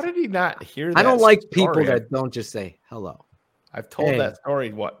 and just How did he not hear that? I don't like people story? that don't just say hello. I've told Hey. that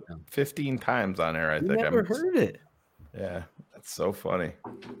story 15 times on air. I You think never heard it. Yeah, that's so funny.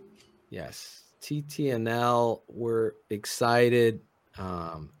 Yes, TTNL. We're excited.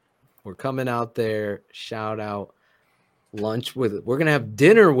 We're coming out there. Shout out lunch with. We're gonna have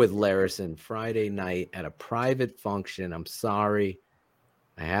dinner with Larison Friday night at a private function. I'm sorry,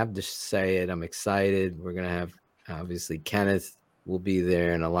 I have to say it. I'm excited. We're gonna have obviously Kenneth will be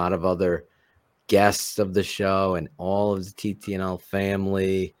there and a lot of other guests of the show and all of the TTNL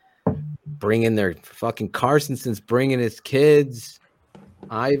family. Bringing their fucking Carsonson's bringing his kids.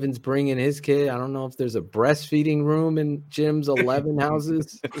 Ivan's bringing his kid. I don't know if there's a breastfeeding room in Jim's 11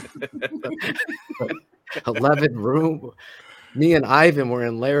 houses. 11 room. Me and Ivan were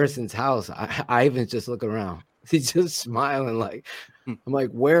in Larison's house. Ivan's just looking around. He's just smiling like, I'm like,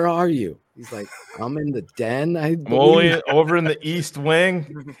 where are you? He's like, I'm in the den. I'm only over in the East Wing.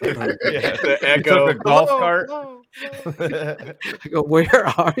 The We echo. took a golf cart. I go, where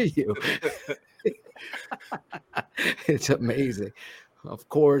are you? It's amazing. Of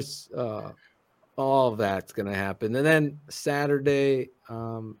course, all of that's going to happen. And then Saturday,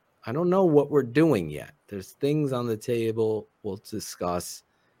 I don't know what we're doing yet. There's things on the table we'll discuss.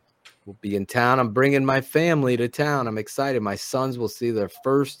 We'll be in town. I'm bringing my family to town. I'm excited. My sons will see their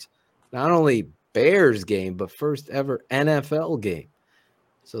first, not only Bears game, but first ever NFL game.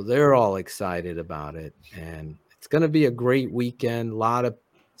 So they're all excited about it. And it's going to be a great weekend. A lot of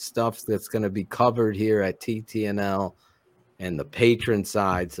stuff that's going to be covered here at TTNL and the patron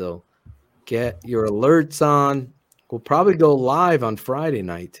side. So get your alerts on. We'll probably go live on Friday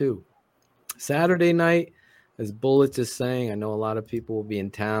night too. Saturday night, as Bullets is saying, I know a lot of people will be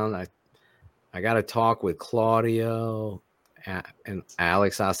in town. I got to talk with Claudio and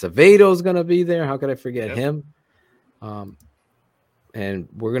Alex Acevedo is going to be there. How could I forget him? And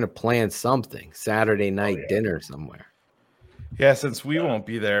we're going to plan something Saturday night dinner somewhere. Yeah, since we won't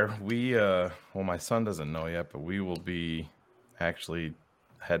be there, my son doesn't know yet, but we will be actually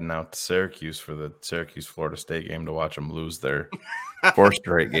heading out to Syracuse for the Syracuse-Florida State game to watch them lose their fourth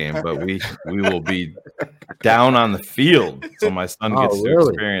straight game. But we will be down on the field, so my son gets to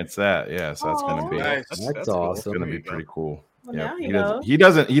experience that. Yeah, so that's going to be that's awesome. It's going to be pretty cool. Well, yeah, he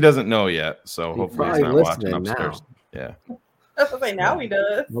doesn't know yet, so hopefully he's not watching upstairs. Now. Yeah. Now he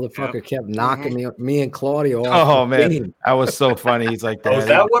does. Motherfucker kept knocking me and Claudio off. Oh man, that was so funny. He's like, was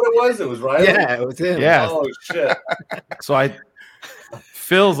that what it was? It was Riley? Yeah, it was him. Yeah. Oh shit. So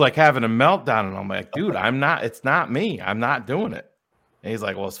Phil's like having a meltdown, and I'm like, dude, it's not me. I'm not doing it. And he's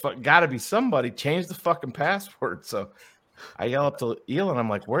like, well, it's got to be somebody. Change the fucking password. So I yell up to Eel, and I'm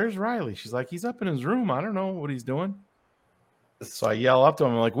like, where's Riley? She's like, he's up in his room. I don't know what he's doing. So I yell up to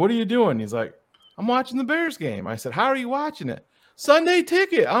him. I'm like, what are you doing? He's like, I'm watching the Bears game. I said, how are you watching it? Sunday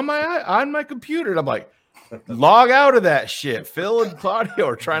Ticket on my computer. And I'm like, log out of that shit. Phil and Claudio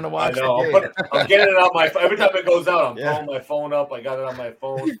are trying to watch the game. But I'm getting it on my phone. Every time it goes out, I'm pulling my phone up. I got it on my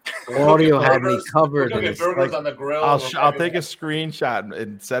phone. Claudio had me covered. We're burgers on the grill. I'll take a screenshot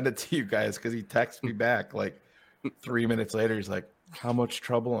and send it to you guys because he texts me back like 3 minutes later. He's like, how much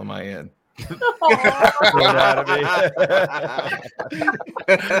trouble am I in? Poor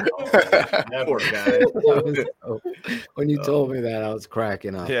guy. When you told me that, I was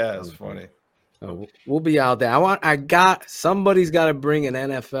cracking up. Yeah, it's funny. We'll be out there. Somebody's got to bring an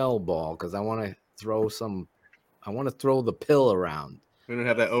NFL ball because I want to throw the pill around. We don't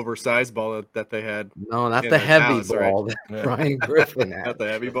have that oversized ball that they had. No, not the heavy ball that Ryan Griffin had. Not the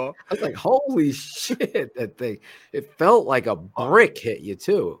heavy ball. I was like, holy shit, that thing. It felt like a brick hit you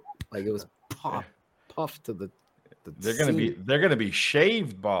too. Like it was puffed to the they're gonna be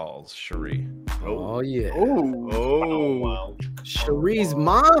shaved balls, Cherie. Oh yeah. Oh wow. Cherie's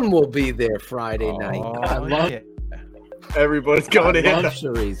mom will be there Friday night. I love it. Everybody's going in. I love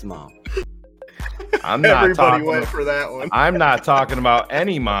Cherie's mom. Everybody went for that one. I'm not talking about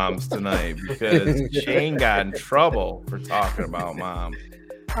any moms tonight because Shane got in trouble for talking about mom.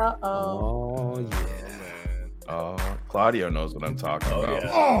 Oh yeah. Oh, Claudio knows what I'm talking about.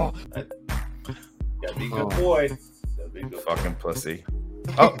 Yeah. Oh, gotta be a good boy. Fucking pussy.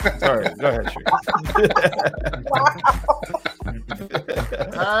 Oh, sorry. Go ahead,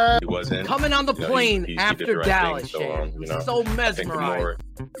 He wasn't coming on the plane after Dallas. Shane. So mesmerized.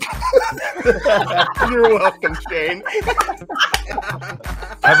 You're welcome, Shane.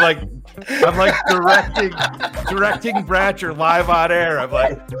 I'm like directing Bratcher live on air. I'm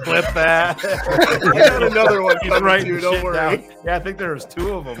like, clip that. I got another one. He's writing too, don't worry. down. Yeah, I think there was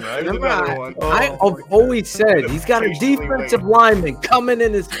 2 of them, right? There's another one. I've always said he's got a defensive lineman coming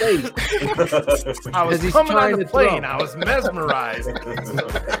in his face. I was coming on the plane. I was mesmerized.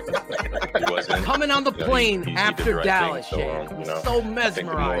 He wasn't coming on the plane after Dallas. So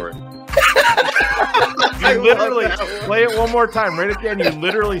mesmerized. You literally play it one more time. Right at the end, you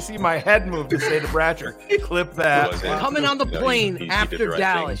literally see my head move to say to Bratcher, clip that. Coming on the plane after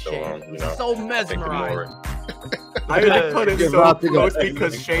Dallas. So mesmerized. I put it so close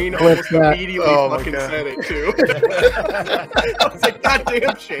because Shane almost immediately fucking said it too. I was like, God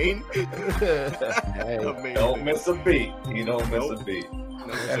damn, Shane. Hey, don't miss a beat. You don't miss a beat.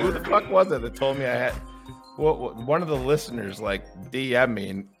 Yeah, who the fuck was it that told me I had? Well, one of the listeners like DM me,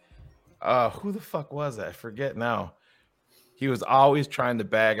 and who the fuck was that? I forget now. He was always trying to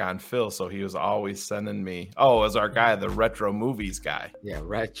bag on Phil, so he was always sending me. Oh, it was our guy, the retro movies guy. Yeah,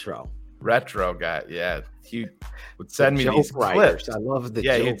 retro guy. Yeah, he would send me these clips. I love the.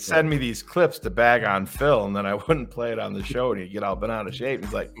 Yeah, he'd send me these clips to bag on Phil, and then I wouldn't play it on the show, and he'd get all bent out of shape.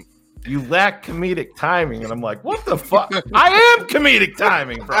 He's like, "You lack comedic timing," and I'm like, "What the fuck? I am comedic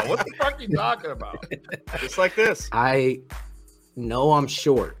timing, bro. What the fuck are you talking about?" Just like this. I know I'm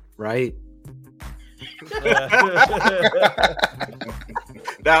short, right?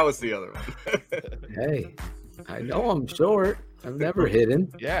 That was the other one. Hey, I know I'm short. I've never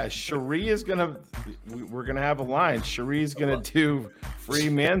hidden. Yeah, Cherie is we're gonna have a line. Cherie's gonna do free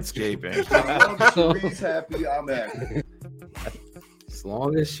manscaping. Cherie's happy, I'm happy. As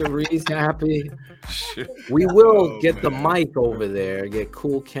long as Cherie's happy, we will get the mic over there. Get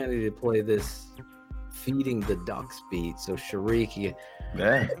Cool Kennedy to play this feeding the ducks beat. So Cherie can.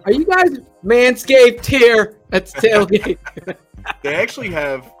 Yeah. Are you guys manscaped here at Tailgate? They actually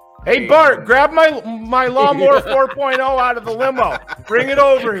have. Hey Bart, grab my lawnmower 4.0 out of the limo. Bring it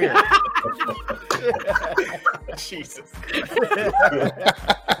over here. Jesus.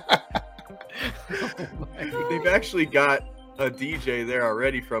 They've actually got a DJ there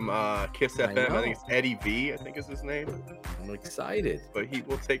already from Kiss FM. I think it's Eddie V, I think is his name. I'm excited. But he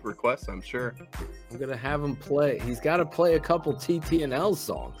will take requests, I'm sure. I'm going to have him play. He's got to play a couple TTNL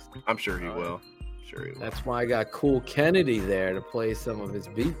songs. I'm sure he will. That's why I got Cool Kennedy there to play some of his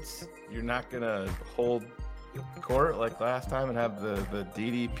beats. You're not going to hold court like last time and have the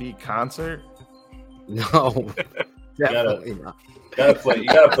DDP concert? No. Definitely not. You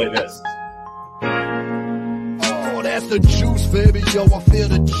gotta play this. Oh, that's the juice, baby. Yo, I feel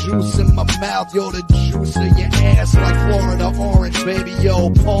the juice in my mouth. Yo, the juice in your ass like Florida orange, baby. Yo,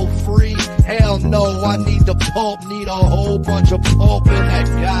 pulp free. Hell no, I need the pulp. Need a whole bunch of pulp in that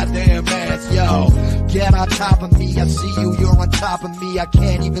goddamn ass. Yo, get on top of me. I see you, you're on top of me. I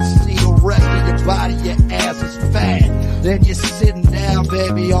can't even see the rest of your body. Your ass is fat. Then you're sitting down,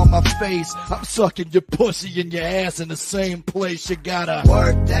 baby, on my face. I'm sucking your pussy and your ass in the same place. You gotta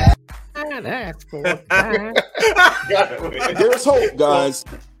work that. There's hope, guys.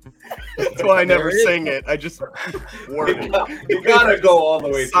 That's why I never sing it. I just word it. You gotta go all the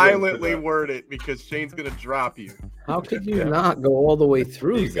way through. Silently word it because Shane's gonna drop you. How could you not go all the way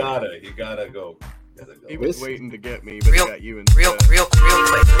through? You gotta go. He was waiting to get me, but he got you instead. Real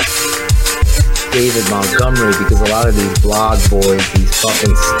quick. David Montgomery, because a lot of these blog boys, these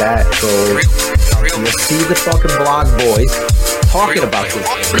fucking stat trolls, you see the fucking blog boys talking about this.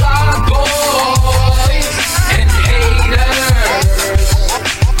 Blog boys and haters.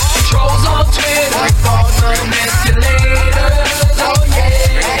 Trolls on Twitter, false manipulators. Oh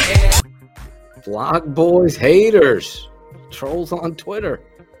yeah. Blog boys, haters, trolls on Twitter.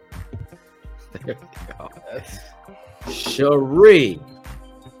 There you go. Cherie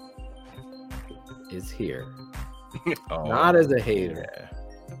is here. Not as a hater.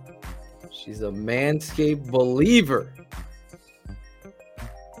 She's a Manscaped believer.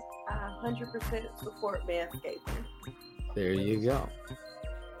 100% support manscaping. There you go.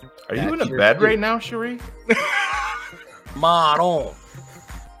 Are you in a bed right now, Cherie? Model.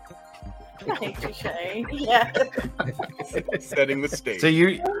 Thank you, Shane. Yeah. Setting the stage. So you're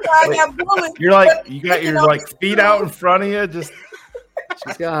you're like you got your like feet out in front of you, just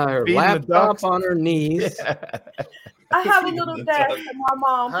she's got her feeding the ducks. laptop on her knees. Yeah. I have a little desk that my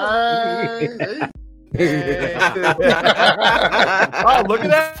mom put Oh, look at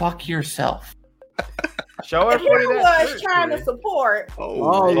that. Fuck yourself. Show If everybody you that. was trying to support.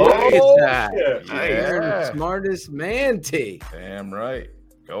 Oh, look at that. Shit. You're the Yeah. smartest man, T. Damn right.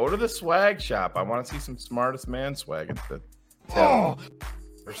 Go to the swag shop. I want to see some smartest man swag at the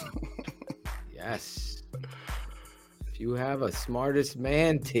Yes. If you have a smartest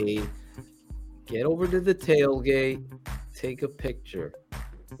man tee, get over to the tailgate, take a picture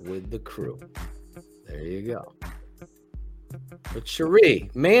with the crew. There you go. But Cherie,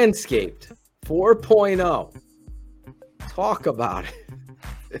 Manscaped 4.0. Talk about it.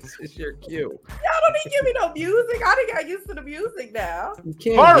 This is your cue. Y'all don't need to give me no music. I done got used to the music now. You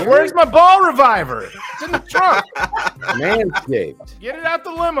can't Bart, hear where's it? my ball reviver? It's in the trunk. Manscaped. Get it out the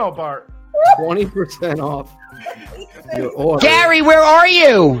limo, Bart. 20% off your order. Gary, where are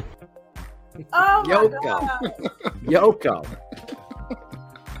you? Oh my Yoko. God. Yoko.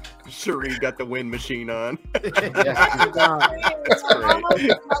 Cherie got the wind machine on. Yes, you got it. My mom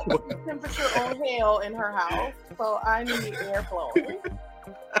likes the temperature on hell in her house, so I need air flowing.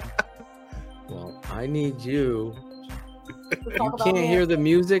 Well, I need you. To You talk about can't hear the Manscaped.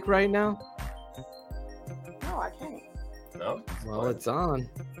 music right now? No, I can't. No. Well, it's on.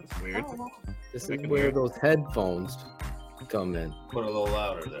 It's weird. Oh, This I is can where hear. those headphones come in. Put a little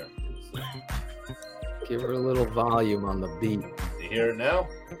louder there. Give her a little volume on the beat. You hear it now?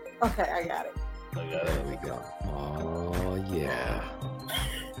 okay, I got it. I got There it. we go. Oh, yeah.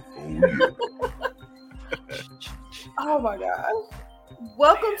 Oh my gosh.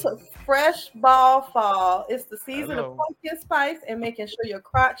 Welcome to Fresh Ball Fall. It's the season Hello. of pumpkin spice and making sure your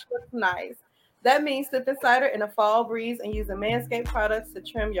crotch looks nice. That means sipping cider in a fall breeze and using Manscaped products to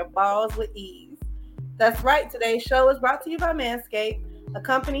trim your balls with ease. That's right. Today's show is brought to you by Manscaped, a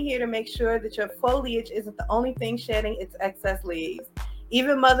company here to make sure that your foliage isn't the only thing shedding its excess leaves.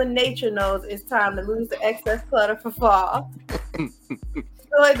 Even Mother Nature knows it's time to lose the excess clutter for fall.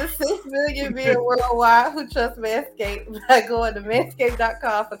 Join the 6 million men worldwide who trust Manscaped by going to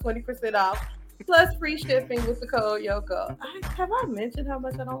manscaped.com for 20% off, plus free shipping with the code YOKO. Have I mentioned how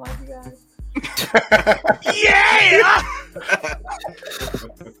much I don't like you guys? Yeah!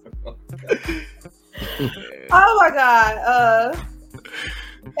 Oh my God.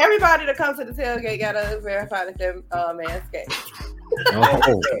 Everybody that comes to the tailgate gotta verify that they're Manscaped.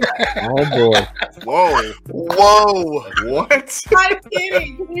 Oh boy. Whoa. What? I'm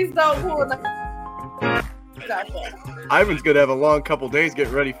kidding. Please don't pull that. Gotcha. Ivan's gonna have a long couple days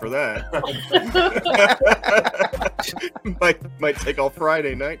getting ready for that. might take all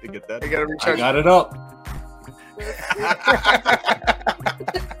Friday night to get that. I got it up.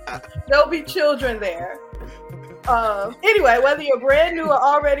 There'll be children there. Anyway, whether you're brand new or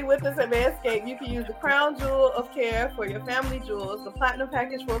already with us at Manscaped, you can use the crown jewel of care for your family jewels, the Platinum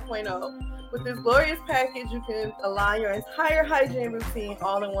Package 4.0. With this glorious package, you can align your entire hygiene routine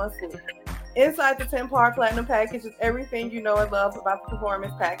all in one swoop. Inside the 10-part Platinum Package is everything you know and love about the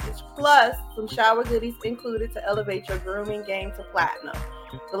Performance Package, plus some shower goodies included to elevate your grooming game to platinum.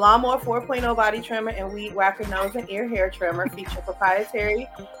 The Lawnmower 4.0 body trimmer and weed whacker nose and ear hair trimmer feature proprietary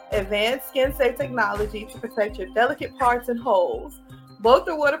advanced skin-safe technology to protect your delicate parts and holes. Both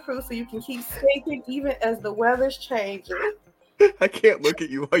are waterproof so you can keep stinking even as the weather's changing. I can't look at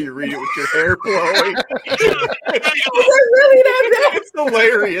you while you read it with your hair blowing. Really that bad? It's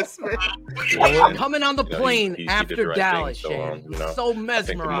hilarious, man. I'm coming on the plane easy to after direct Dallas, things, Shane. you know, So I think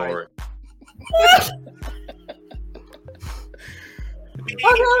mesmerized.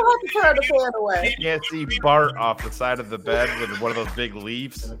 Oh, no, I have to turn the fan away. You can't see Bart off the side of the bed with one of those big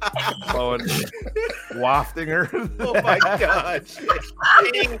leaves blowing, wafting her. Oh my God.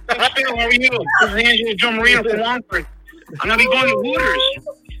 Hey, Phil, how are you? This is Angelo Joe Marino from Longford. I'm gonna be going to Hooters.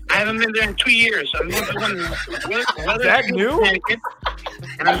 I haven't been there in 2 years. I'm going to Is that new?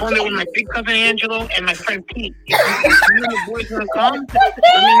 And I'm going there with my big cousin Angelo and my friend Pete. If you and the boys want to come, let me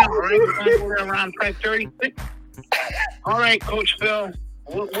know. All right, we're going to go there around 5:30. All right, Coach Phil.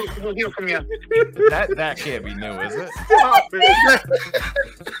 We'll hear from you. That can't be new, is it? Stop it.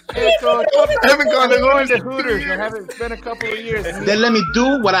 Hey, Coach, I haven't gone to going to Hooters. I haven't. It's been a couple of years. They let me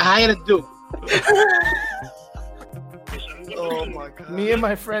do what I hired to do. Oh my God. Me and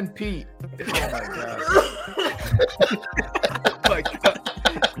my friend Pete. Oh my God. Oh my God.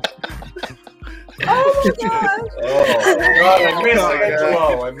 Oh my God. Oh God, I miss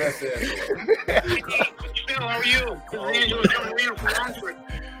Angelo. I miss Angelo. Phil, how are you? This is Angelo Joe Marino from Longford.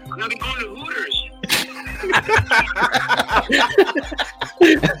 I'm going to be going to Hooters.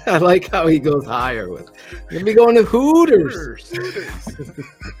 I like how he goes higher with. You'll be going to Hooters. Anyway,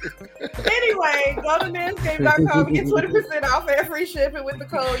 go to manscaped.com and get 20% off and free shipping with the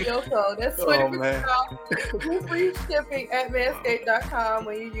code YOKO. That's 20% off with free shipping at manscaped.com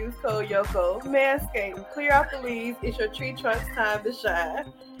when you use code YOKO. Manscaped, clear out the leaves. It's your tree trunk's time to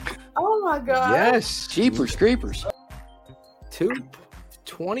shine. Oh my God. Yes. Jeepers creepers.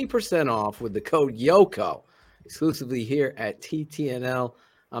 20% off with the code YOKO. Exclusively here at TTNL.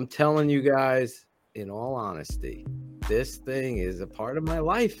 I'm telling you guys, in all honesty, this thing is a part of my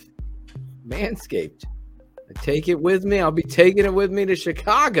life. Manscaped. I take it with me. I'll be taking it with me to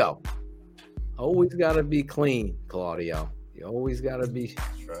Chicago. Always got to be clean, Claudio. You always got to be.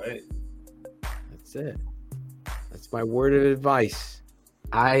 That's right. That's it. That's my word of advice.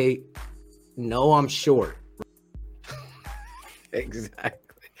 I know I'm short.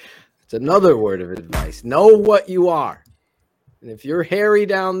 Exactly. It's another word of advice. Know what you are. And if you're hairy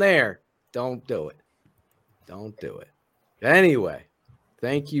down there, don't do it. Don't do it. Anyway,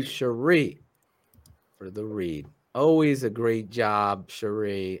 thank you, Cherie, for the read. Always a great job,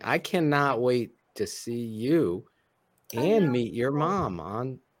 Cherie. I cannot wait to see you and meet your mom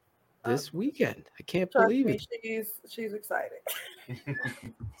on this weekend. I can't believe it. She's excited.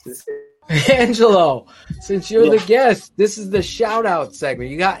 Angelo, since you're the guest, this is the shout out segment.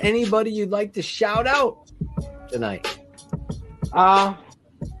 You got anybody you'd like to shout out tonight? I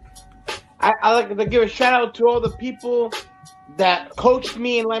like to give a shout out to all the people that coached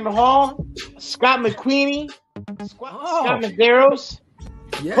me in Lambert Hall. Scott McQueenie, Scott Medeiros,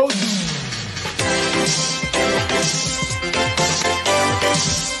 Coach.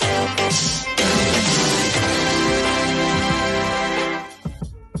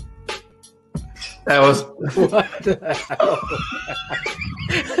 That was what the hell?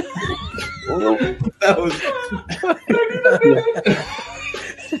 that was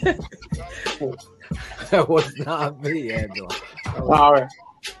that was not me, Angelo. All right.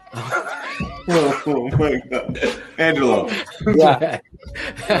 oh my God, Angelo. Yeah.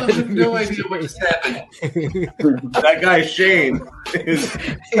 I have no idea what just happened. That guy Shane that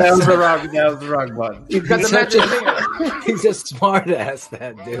was the wrong button. He's a smart ass,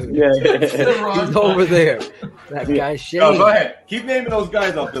 that dude. Yeah. He's over there. That guy Shane. No, go ahead. Keep naming those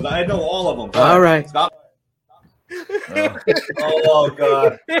guys up because I know all of them. All right. Stop. Oh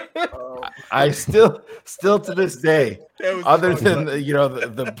God! I still to this day, other than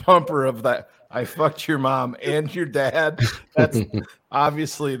the bumper of that, I fucked your mom and your dad. That's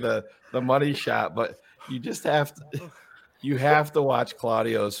obviously the money shot, but you just have to watch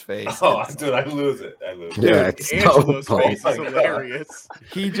Claudio's face. Oh, dude, I lose it. Yeah, it's Angela's so face Oh is my God. hilarious.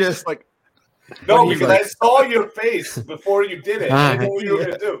 He just like. No, because I saw your face before you did it. I didn't know what you were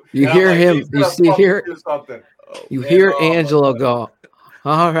gonna do. You And I'm hear like, him. he's You gonna see fucking here. do something. You And, hear oh, my Angelo God. go.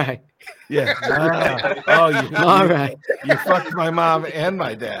 All right. Yeah. You All right. You fucked my mom and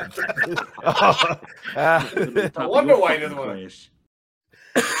my dad. I wonder why he doesn't want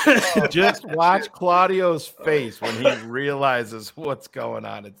to. Just watch Claudio's face when he realizes what's going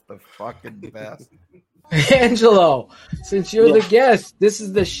on. It's the fucking best. Angelo, since you're the guest, this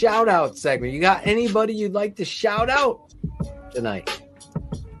is the shout out segment. You got anybody you'd like to shout out tonight?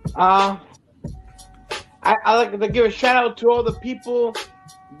 I like to give a shout out to all the people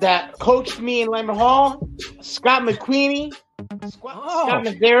that coached me in Lambert Hall. Scott McQueenie, Scott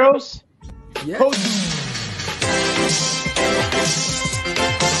Medeiros, Coach.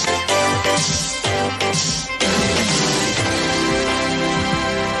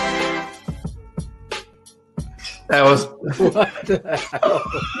 That was What the hell?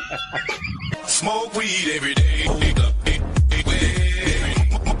 Smoke weed every day.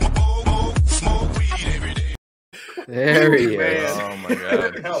 There he is. Oh my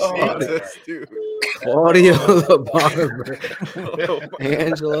God. Jesus, dude. Claudio the Barber.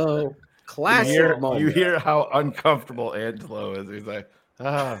 Angelo. Classic moment. You hear how uncomfortable Angelo is. He's like,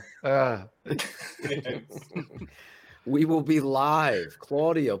 We will be live.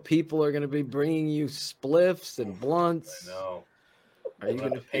 Claudio, people are going to be bringing you spliffs and blunts. I know. Are you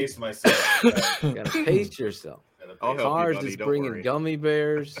going to pace myself? You got to pace yourself. I'll help you, Cars buddy, is don't bringing worry. gummy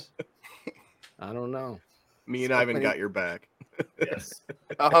bears. I don't know. Me and Ivan got your back. Yes.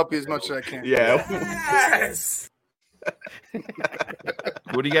 I'll help you as much as I can. Yeah. Yes.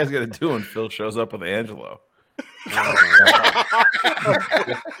 what are you guys gonna do when Phil shows up with Angelo?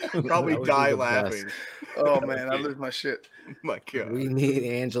 Probably die laughing. Oh man, I lose my shit. My God. We need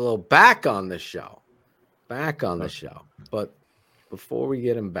Angelo back on the show. Back on the show. But before we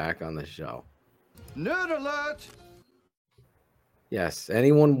get him back on the show, Nerd alert! yes,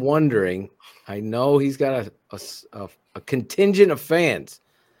 anyone wondering, I know he's got a contingent of fans.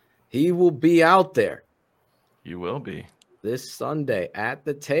 He will be out there. You will be. This Sunday at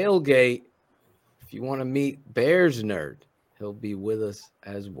the tailgate. If you want to meet Bears Nerd, he'll be with us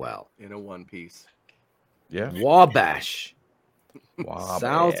as well. In a one piece. Yeah. Wabash.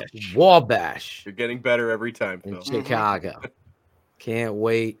 South Wabash. You're getting better every time, Phil. In Chicago. Can't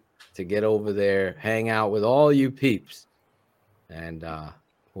wait to get over there, hang out with all you peeps. And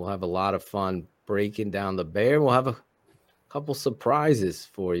we'll have a lot of fun breaking down the Bear. We'll have a couple surprises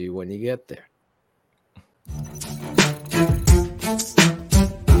for you when you get there.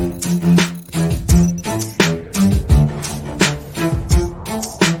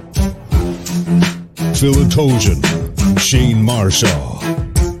 Philatogen, Shane Marshall,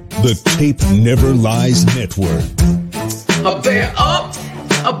 the Tape Never Lies Network. A bear up,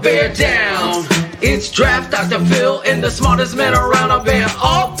 a bear down. It's Draft Dr. Phil and the smartest man around. A bear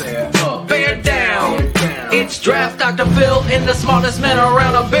up, a bear down. It's Draft Dr. Phil and the smartest man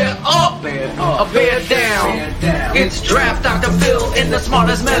around. A bear up, a bear down. It's Draft Dr. Phil and the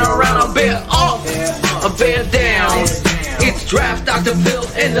smartest man around. A bear up, a bear down. It's Draft Dr. Phil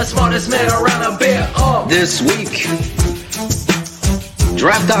and the smartest man around. A bear up. This week,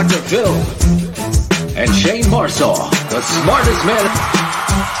 Draft Dr. Phil and Shane Marshall, the smartest man.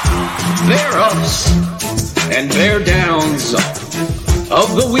 Bear ups and bear downs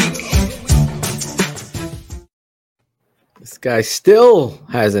of the week. This guy still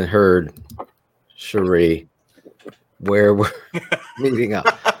hasn't heard, Cherie, where we're meeting up.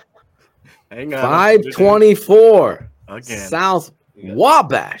 Hang on. 524 Again. South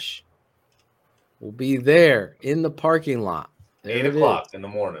Wabash. We'll be there in the parking lot. There 8 it o'clock is. in the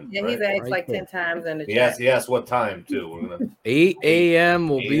morning. Yeah, he's right? asked like 10 times in the Yes, chat. yes. What time too? We're gonna 8 a.m.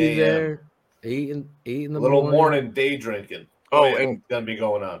 We'll 8 be a.m. there. 8 in the little morning. morning day drinking. Oh, yeah, and gonna be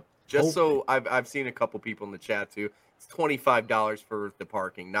going on. just so I've seen a couple people in the chat too. It's $25 for the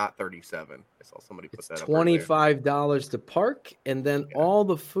parking, not $37. I saw somebody put that up. earlier. $25 to park, and then all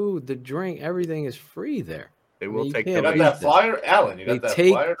the food, the drink, everything is free there. They will You take can't You got beat that this. flyer, Alan? You They got that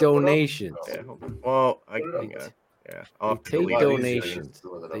take flyer to put up? donations. Yeah, well, I Put it up. yeah. They I'll have to take delete it. donations.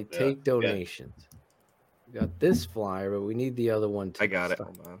 Fill it They up, yeah. take donations. We got this flyer, but we need the other one too. I got it.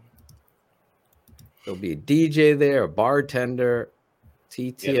 Hold on. There'll be a DJ there, a bartender,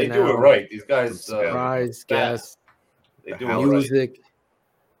 TT Yeah, they do it right. These guys, surprise that- guest. They do music.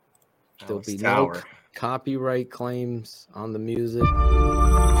 Right. There'll be Tower. no copyright claims on the music.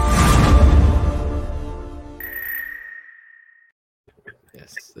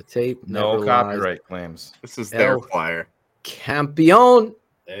 Yes, the tape. No never copyright lies. claims. This is their El flyer. Campeón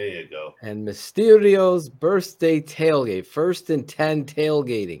There you go. and Mysterio's birthday tailgate. 1st and 10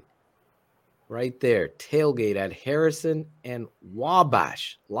 tailgating. Right there. Tailgate at Harrison and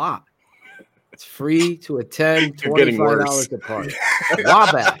Wabash lot. It's free to attend. You're getting worse. $25 a part.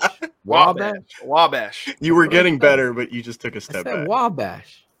 Wabash. You were getting better, but you just took a I step said back.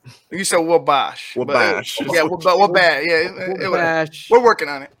 Wabash. You said Wabash. Wabash. Yeah, Wabash. Yeah, Wabash. we're working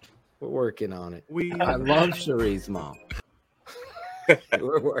on it. We're working on it. I love Cherie's mom.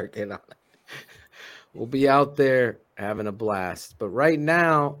 We're working on it. We'll be out there having a blast. But right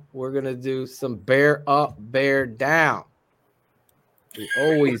now, we're going to do some bear up, bear down. We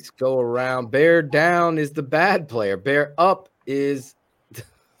always go around. Bear down is the bad player. Bear up is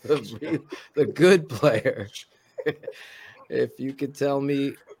the good player. If you could tell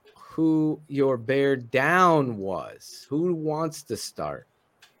me who your bear down was, who wants to start?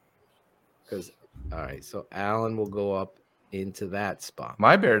 Because, all right, so Alan will go up into that spot.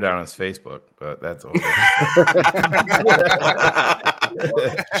 My bear down is Facebook, but that's over.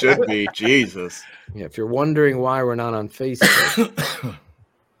 Should be. Jesus. Yeah, if you're wondering why we're not on Facebook,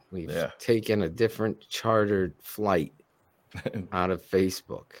 we've taken a different chartered flight out of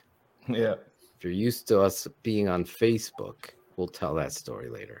Facebook. Yeah. If you're used to us being on Facebook, we'll tell that story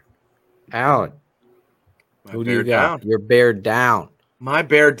later. Alan, who do you got? Down. Your bear down. My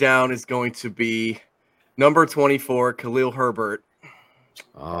bear down is going to be number 24, Khalil Herbert.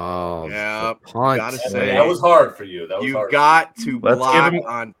 Oh, yeah. Gotta say, that was hard for you. You've got to block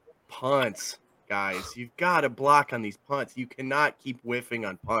on punts, guys. You've got to block on these punts. You cannot keep whiffing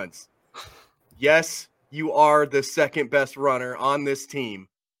on punts. Yes, you are the second best runner on this team,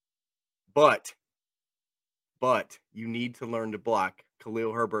 but you need to learn to block.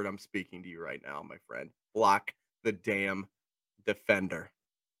 Khalil Herbert, I'm speaking to you right now, my friend. Block the damn defender.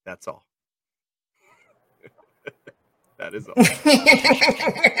 That's all. That is all.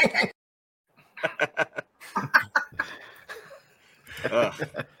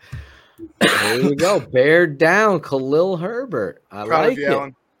 There you go. Bear down, Khalil Herbert. I Proud like of you, it.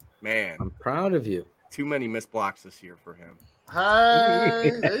 Alan. Man, I'm proud of you. Too many missed blocks this year for him. Hey,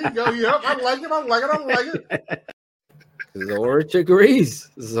 there you go. Yep, I like it. Zorich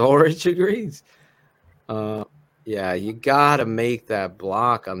agrees. Yeah, you got to make that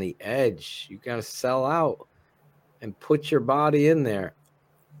block on the edge. You got to sell out and put your body in there.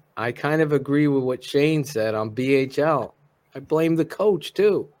 I kind of agree with what Shane said on BHL. I blame the coach,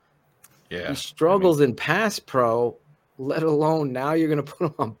 too. Yeah. He struggles in pass pro, let alone now you're going to put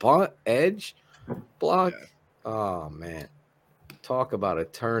him on bunt, edge, block. Yeah. Oh, man. Talk about a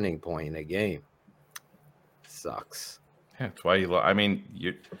turning point in a game. Sucks. Yeah, that's why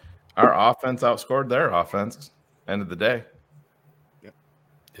our offense outscored their offense. End of the day. Yep.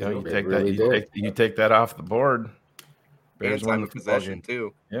 You take that off the board. Bears win the possession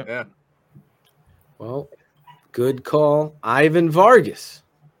too. Yep. Yeah. Well, good call, Ivan Vargas.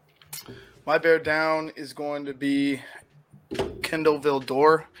 My bear down is going to be Kendall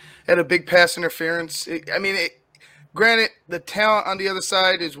Vildor. Had a big pass interference. Granted, the talent on the other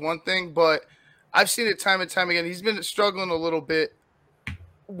side is one thing, but I've seen it time and time again. He's been struggling a little bit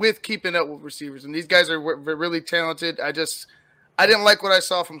with keeping up with receivers, and these guys are really talented. I didn't like what I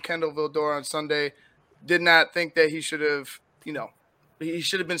saw from Kendall Vildor on Sunday. Did not think that he should have, he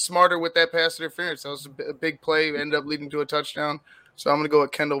should have been smarter with that pass interference. That was a big play, ended up leading to a touchdown. So I'm going to go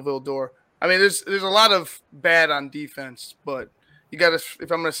with Kendall Vildor. There's a lot of bad on defense, but you got to,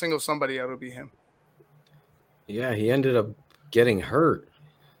 if I'm going to single somebody out, it'll be him. Yeah, he ended up getting hurt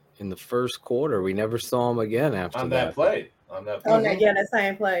in the first quarter. We never saw him again after that play. The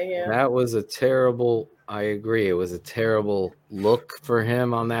same play, yeah. That was a terrible, I agree. It was a terrible look for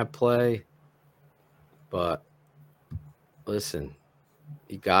him on that play. But listen,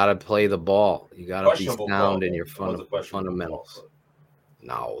 you got to play the ball. You got to be sound in your fundamentals.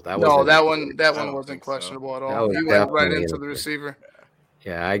 No, that one wasn't questionable at all. He went right into the receiver.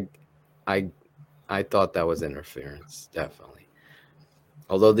 Yeah, I thought that was interference, definitely.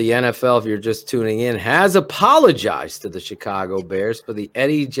 Although the NFL, if you're just tuning in, has apologized to the Chicago Bears for the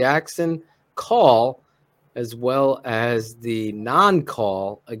Eddie Jackson call, as well as the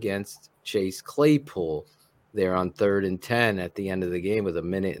non-call against Chase Claypool there on 3rd and 10 at the end of the game with 1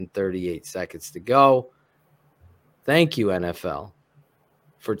 minute and 38 seconds to go. Thank you, NFL,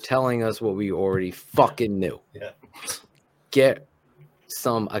 for telling us what we already fucking knew. Yeah. Get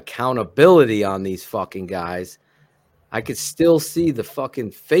some accountability on these fucking guys. I could still see the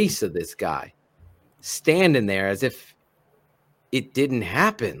fucking face of this guy standing there as if it didn't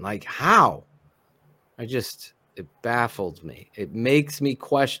happen. Like, how? It baffles me. It makes me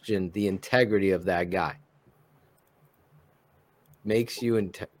question the integrity of that guy. Makes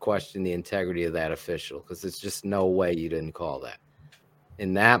you question the integrity of that official, because there's just no way you didn't call that.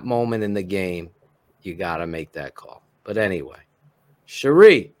 In that moment in the game, you got to make that call. But anyway,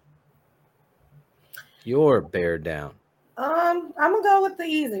 Cherie, your bear down. I'm gonna go with the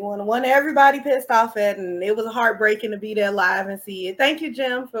easy one, the one everybody pissed off at, and it was heartbreaking to be there live and see it. Thank you,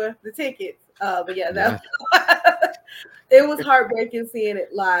 Jim, for the tickets. But yeah, it was heartbreaking seeing it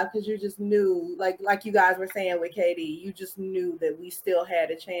live, because you just knew, like you guys were saying with KD, you just knew that we still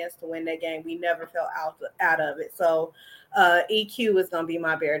had a chance to win that game. We never fell out of it. So EQ is gonna be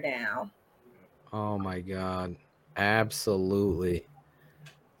my bear down. Oh my God, absolutely.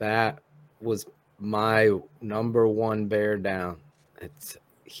 That was my number one bear down.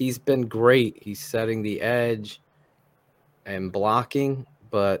 He's been great. He's setting the edge and blocking,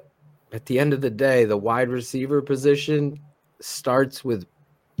 but at the end of the day, the wide receiver position starts with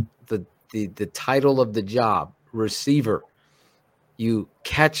the title of the job, receiver. You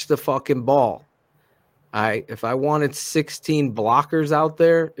catch the fucking ball. If I wanted 16 blockers out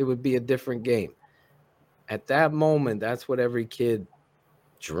there, it would be a different game. At that moment, that's what every kid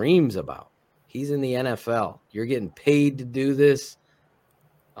dreams about. He's in the NFL. You're getting paid to do this.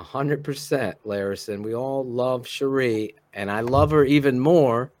 100%, Larison. We all love Cherie, and I love her even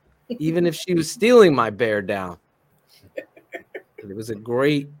more, even if she was stealing my bear down. It was a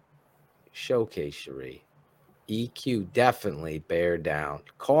great showcase, Cherie. EQ, definitely bear down.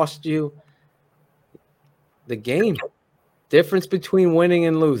 Cost you the game. Difference between winning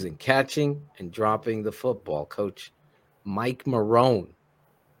and losing, catching and dropping the football. Coach Mike Marone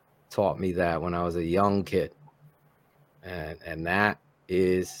taught me that when I was a young kid. And that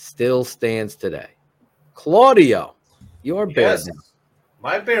still stands today. Claudio, your bear down.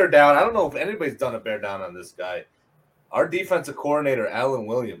 My bear down. I don't know if anybody's done a bear down on this guy. Our defensive coordinator, Alan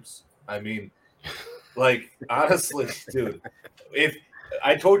Williams. I mean, like, honestly, dude, if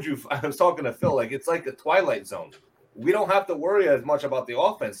I told you, I was talking to Phil, like, it's like a Twilight Zone. We don't have to worry as much about the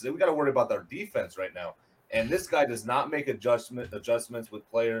offense. We got to worry about our defense right now. And this guy does not make adjustments with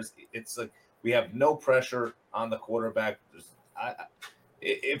players. It's like we have no pressure on the quarterback.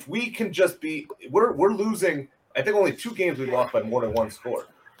 If we can just be, we're losing. I think only 2 games we lost by more than 1 score.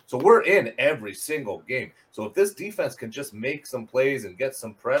 So we're in every single game. So if this defense can just make some plays and get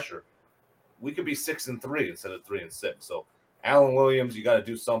some pressure, we could be 6-3 instead of 3-6. So Alan Williams, you got to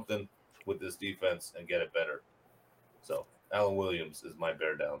do something with this defense and get it better. So Alan Williams is my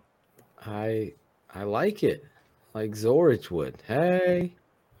bear down. I like it, like Zorich would. Hey,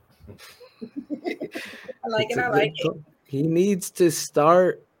 I like it. He needs to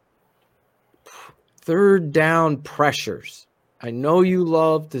start third down pressures. I know you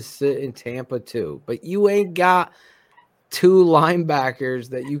love to sit in Tampa too, but you ain't got 2 linebackers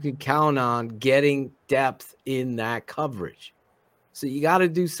that you can count on getting depth in that coverage. So you got to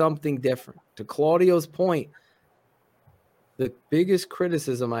do something different. To Claudio's point, the biggest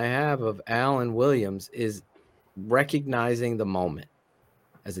criticism I have of Alan Williams is recognizing the moment.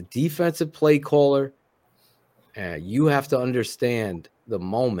 As a defensive play caller, you have to understand the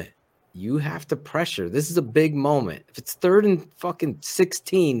moment. You have to pressure. This is a big moment. If it's 3rd and fucking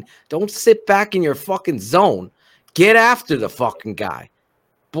 16, don't sit back in your fucking zone. Get after the fucking guy.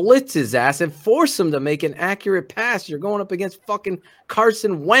 Blitz his ass and force him to make an accurate pass. You're going up against fucking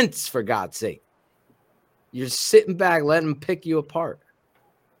Carson Wentz, for God's sake. You're sitting back, letting him pick you apart.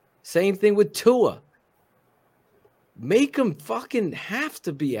 Same thing with Tua. Make him fucking have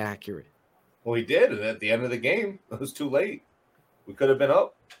to be accurate. Well, he did, and at the end of the game, it was too late. We could have been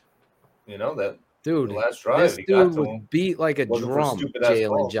up. You know that, dude. The last drive, this dude would beat like a drum,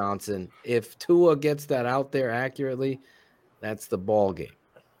 Jalen Johnson. If Tua gets that out there accurately, that's the ball game.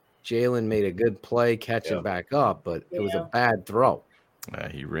 Jalen made a good play catching back up, but it was a bad throw.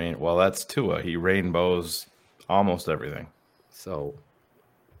 He ran. Well, that's Tua. He rainbows almost everything. So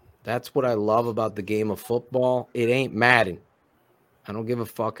that's what I love about the game of football. It ain't Madden. I don't give a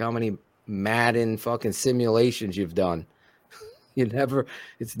fuck how many Madden fucking simulations you've done.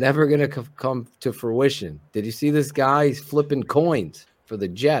 It's never going to come to fruition. Did you see this guy? He's flipping coins for the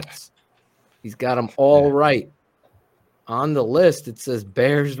Jets. He's got them all right. On the list, it says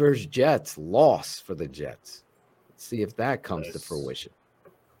Bears versus Jets, loss for the Jets. Let's see if that comes to fruition.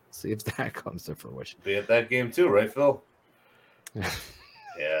 See if that comes to fruition. Be at that game too, right, Phil?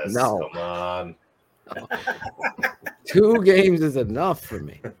 Yes. No. Come on. 2 games is enough for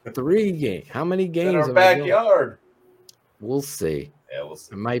me. 3 games. How many games? In our backyard. We'll see. Yeah, we'll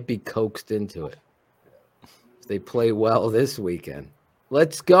see. I might be coaxed into it if they play well this weekend.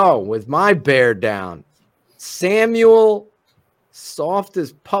 Let's go with my bear down. Samuel, soft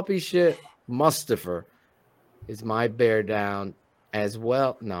as puppy shit, Mustafa is my bear down as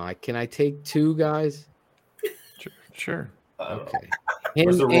well. No, can I take two guys? Sure. Okay. Him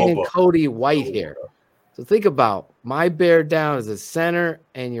and Cody Whitehair. So think about my bear down as a center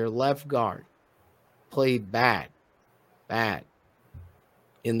and your left guard. Played bad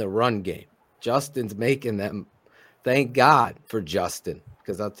in the run game. Justin's making them. Thank God for Justin,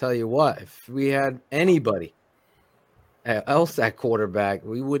 because I'll tell you what, if we had anybody else at quarterback,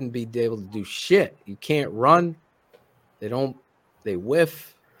 we wouldn't be able to do shit. You can't run. They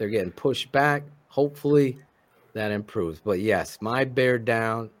whiff. They're getting pushed back. Hopefully that improves. But yes, my bear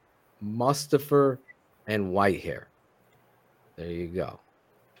down, Mustafa and Whitehair. There you go.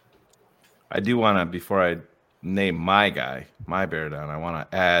 I do want to, before I name my guy, my bear down, I want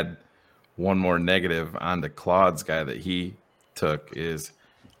to add one more negative on the Claude's guy that he took is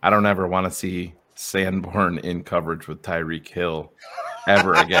I don't ever want to see Sanborn in coverage with Tyreek Hill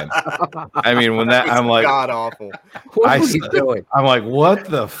ever again. I mean, when that I'm like god awful. What is he doing? I'm like, what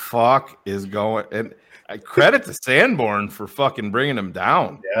the fuck is going? And credit to Sanborn for fucking bringing him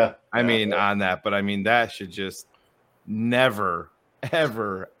down. Yeah. I mean, on that, but I mean that should just never,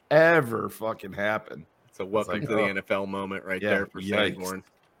 ever, ever fucking happen. It's a welcome to the NFL moment right there for Sanborn.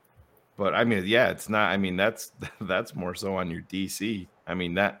 But I mean, yeah, it's not. I mean, that's more so on your DC. I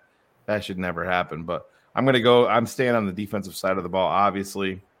mean, that should never happen. But I'm staying on the defensive side of the ball.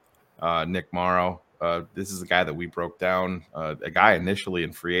 Obviously, Nick Morrow. This is a guy that we broke down. A guy initially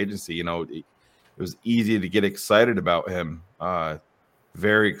in free agency. You know, it was easy to get excited about him.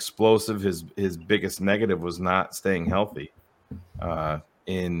 Very explosive. His biggest negative was not staying healthy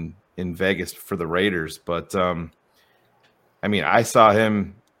in Vegas for the Raiders. But I mean, I saw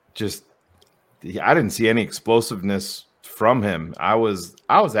him I didn't see any explosiveness from him. I was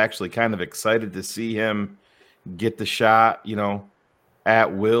actually kind of excited to see him get the shot, you know,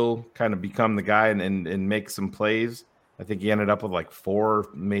 at will, kind of become the guy and make some plays. I think he ended up with like 4,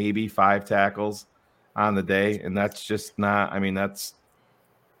 maybe 5 tackles on the day. And that's just not, I mean,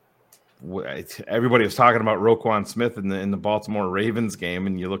 everybody was talking about Roquan Smith in the Baltimore Ravens game.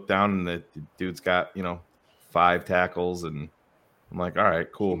 And you look down and the dude's got, you know, 5 tackles and I'm like, all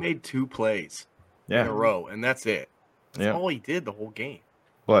right, cool. He made 2 plays in a row, and that's it. That's all he did the whole game.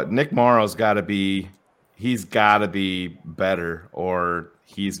 But Nick Morrow's got to be better, or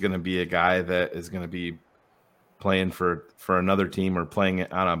he's going to be a guy that is going to be playing for another team or playing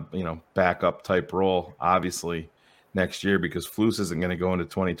on a backup type role, obviously, next year, because Flus isn't going to go into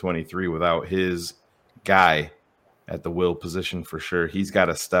 2023 without his guy at the will position for sure. He's got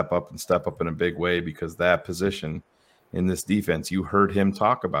to step up in a big way, because that position in this defense, you heard him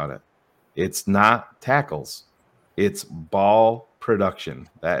talk about it. It's not tackles. It's ball production.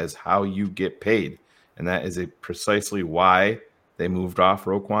 That is how you get paid. And that is precisely why they moved off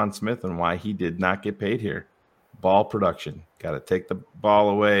Roquan Smith and why he did not get paid here. Ball production. Got to take the ball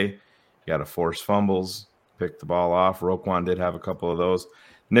away. You got to force fumbles, pick the ball off. Roquan did have a couple of those.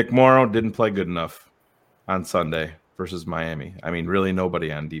 Nick Morrow didn't play good enough on Sunday versus Miami. I mean, really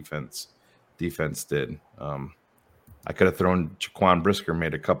nobody on defense did. I could have thrown Jaquan Brisker,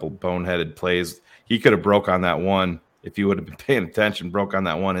 made a couple boneheaded plays. He could have broke on that one if he would have been paying attention, broke on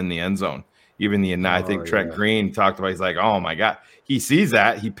that one in the end zone. Even I think Trent Green talked about, he's like, oh my God, he sees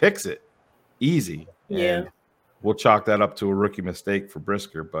that, he picks it easy. Yeah. And we'll chalk that up to a rookie mistake for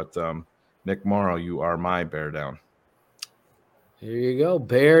Brisker. But Nick Morrow, you are my bear down. Here you go.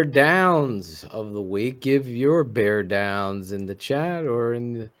 Bear downs of the week. Give your bear downs in the chat or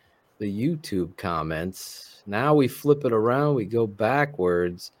in the YouTube comments. Now we flip it around. We go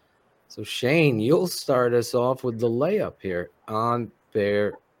backwards. So, Shane, you'll start us off with the layup here on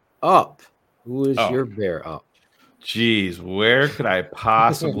Bear Up. Who is your Bear Up? Jeez, where could I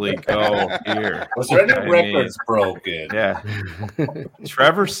possibly go here? Was there any records broken? Yeah.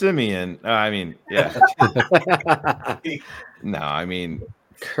 Trevor Siemian. No, I mean,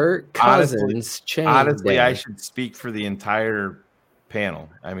 Kirk Cousins. Honestly, I should speak for the entire panel.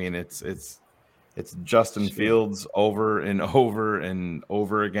 I mean, it's Justin Fields over and over and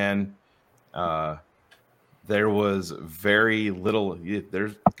over again. There was very little.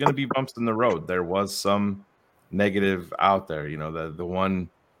 There's going to be bumps in the road. There was some negative out there. You know, the one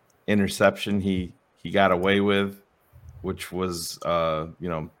interception he got away with, which was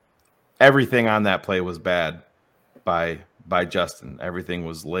everything on that play was bad by Justin. Everything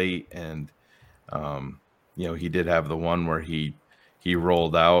was late, and he did have the one where he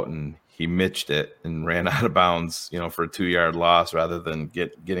rolled out and he mitched it and ran out of bounds, for a 2-yard loss rather than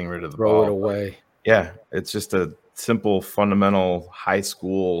getting rid of the Throw ball. it away. Yeah, it's just a simple, fundamental high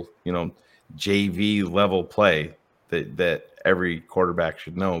school, JV level play that every quarterback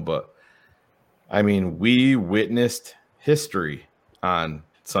should know. But I mean, we witnessed history on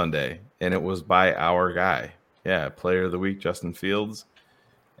Sunday, and it was by our guy. Yeah, player of the week, Justin Fields.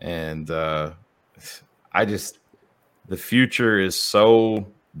 And the future is so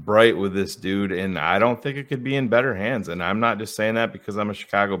bright with this dude, and I don't think it could be in better hands. And I'm not just saying that because I'm a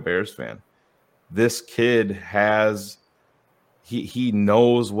Chicago Bears fan. This kid he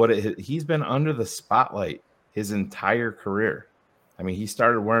knows he's been under the spotlight his entire career. I mean, he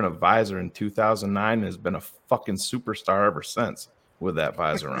started wearing a visor in 2009 and has been a fucking superstar ever since with that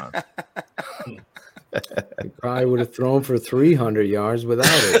visor on. He probably would have thrown for 300 yards without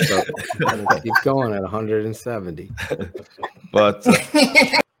it. So keep going at 170. But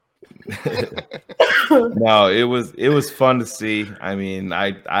no, it was fun to see. I mean,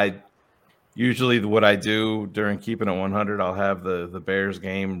 I usually what I do during Keeping It 100, I'll have the Bears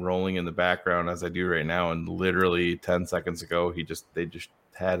game rolling in the background as I do right now. And literally 10 seconds ago, they just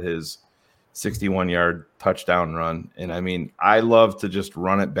had his 61-yard touchdown run. And I mean, I love to just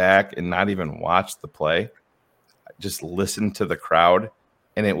run it back and not even watch the play, just listen to the crowd.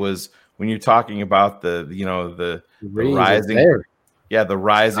 And it was when you're talking about the rising, the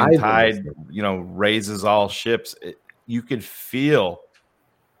rising tide, raises all ships. You could feel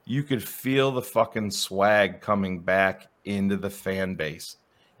the fucking swag coming back into the fan base,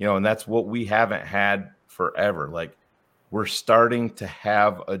 and that's what we haven't had forever. Like, we're starting to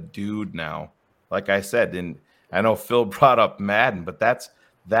have a dude now, like I said, and I know Phil brought up Madden, but that's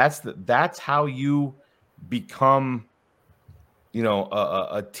how you become,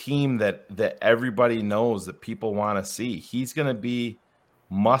 a team that everybody knows that people want to see. He's going to be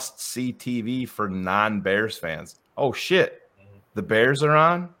must-see TV for non-Bears fans. Oh, shit. The Bears are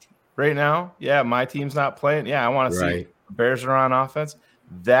on right now? Yeah, my team's not playing. Yeah, I want to see the Bears are on offense.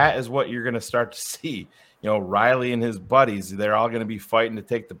 That is what you're going to start to see. Riley and his buddies, they're all going to be fighting to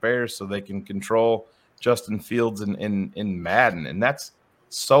take the Bears so they can control Justin Fields in Madden. And that's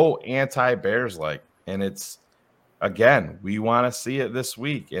so anti-Bears like. And it's, again, we want to see it this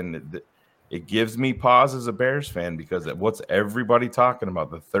week. And it gives me pause as a Bears fan because what's everybody talking about?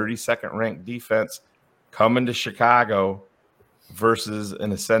 The 32nd ranked defense coming to Chicago versus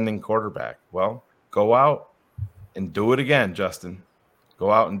an ascending quarterback. Well, go out and do it again, Justin. Go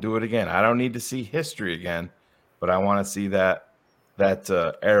out and do it again. I don't need to see history again, but I want to see that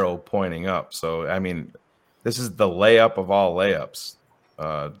arrow pointing up. So, I mean, this is the layup of all layups.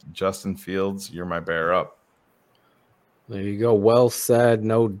 Justin Fields, you're my bear up. There you go. Well said.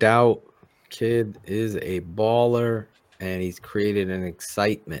 No doubt. Kid is a baller, and he's created an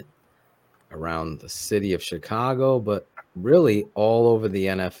excitement around the city of Chicago, but really all over the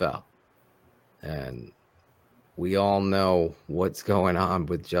NFL. And we all know what's going on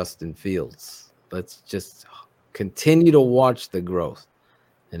with Justin Fields. Let's just continue to watch the growth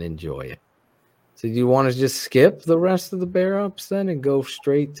and enjoy it. So do you want to just skip the rest of the bear ups then and go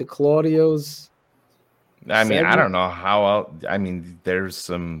straight to Claudio's? I mean, I don't know how else. I mean, there's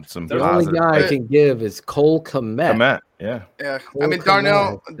some. The only guy I can give is Cole Kmet. Yeah. I mean,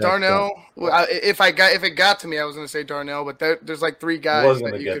 Darnell. Well, if it got to me, I was going to say Darnell, but there's like three guys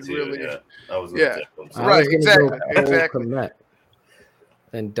that you could really. Right. Exactly.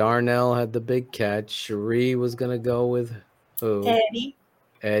 Then Darnell had the big catch. Cherie was going to go with who?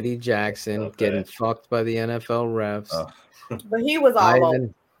 Eddie Jackson getting fucked by the NFL refs. But he was all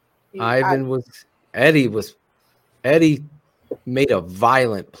over. Eddie made a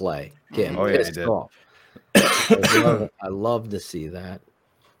violent play, getting pissed off. I love to see that.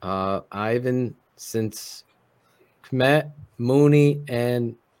 Ivan, since Kmet, Mooney,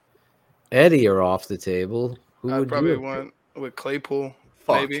 and Eddie are off the table, who would probably you went with Claypool,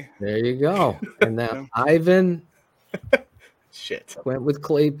 maybe. There you go. And now Ivan went with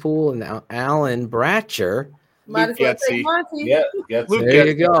Claypool, and now Alan Bratcher. Might as well take Monty. Yeah, Luke there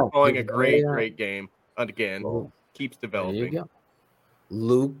you go. Playing a great game. Again, keeps developing. There you go.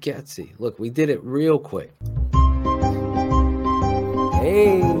 Luke Getsy. Look, we did it real quick.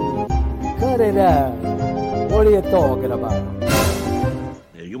 Hey, cut it out. What are you talking about?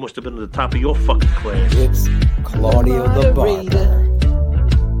 Yeah, you must have been at the top of your fucking class. It's Claudio the Barber.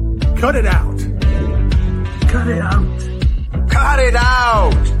 Cut it out. Cut it out. Cut it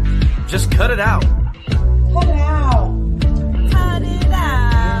out. Just cut it out. Cut it out. Cut it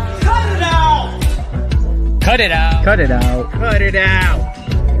out. Cut it out. Cut it out. Cut it out. Cut it out.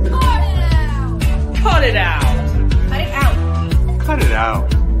 Cut it out. Cut it out. Cut it out. Cut it out.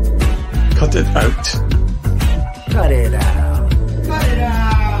 Cut it out. Cut it out. Cut it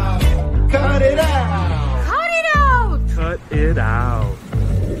out. Cut it out. Cut it out. Cut it out.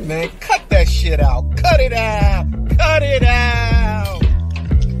 Man, cut that shit out. Cut it out. Cut it out.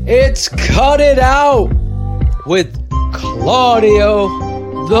 It's Cut It Out with Claudio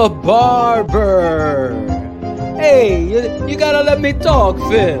the Barber. Hey, you gotta let me talk,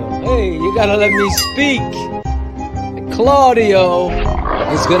 Phil. Hey, you gotta let me speak. Claudio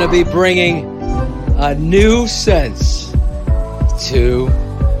is gonna be bringing a new sense to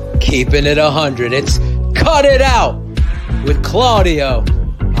keeping it 100. It's Cut It Out with Claudio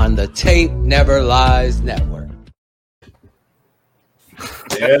on the Tape Never Lies Network.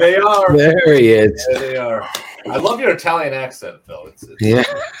 There they are. There he is. There they are. I love your Italian accent, Phil. It's Yeah.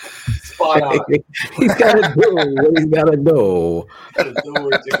 spot on. He's got to do what he's got to do. Gotta do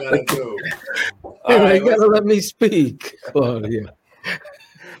what you gotta do. You got to let me speak. Claudia.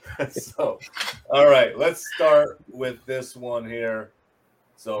 So, all right, let's start with this one here.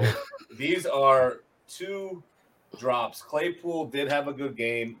 So, these are two drops. Claypool did have a good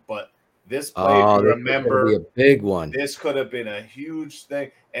game, but this play, if you remember, be a big one. This could have been a huge thing.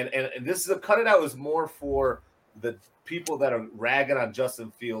 And this is a cut it out is more for the people that are ragging on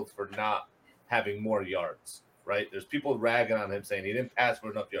Justin Fields for not having more yards, right? There's people ragging on him saying he didn't pass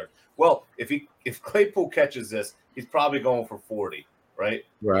for enough yards. Well, if Claypool catches this, he's probably going for 40, right?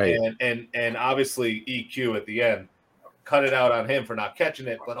 Right. And obviously EQ at the end cut it out on him for not catching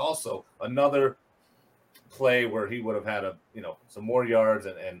it, but also another play where he would have had some more yards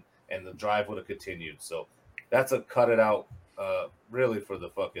and the drive would have continued. So that's a cut it out really for the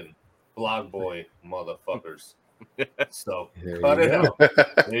fucking blog boy motherfuckers. So cut it out.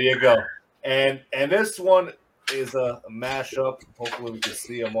 There you go. And this one is a mashup. Hopefully we can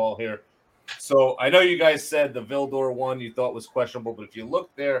see them all here. So I know you guys said the Vildor one you thought was questionable, but if you look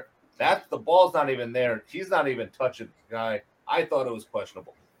there, the ball's not even there. He's not even touching the guy. I thought it was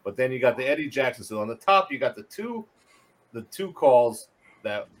questionable. But then you got the Eddie Jackson. So on the top, you got the two calls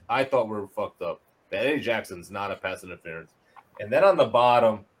that I thought were fucked up. That Eddie Jackson's not a pass interference. And then on the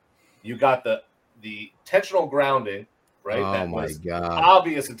bottom, you got the intentional grounding, right? Oh, that my was God.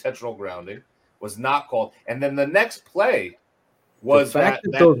 Obvious intentional grounding was not called. And then the next play was the fact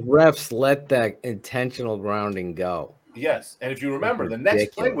that those refs let that intentional grounding go. Yes. And if you remember, the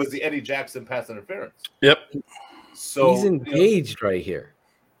next play was the Eddie Jackson pass interference. Yep. So he's engaged right here.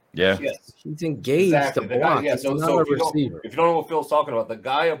 Yeah. Yes. He's engaged Exactly. to block. Yeah. He's So not a if you receiver. don't know what Phil's talking about, the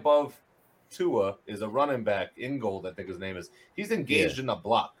guy above Tua is a running back, Ingold, I think his name is. He's engaged in the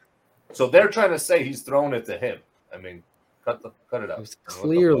block. So they're trying to say he's throwing it to him. I mean, cut it out.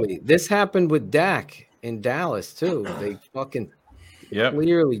 Clearly, this happened with Dak in Dallas too. They fucking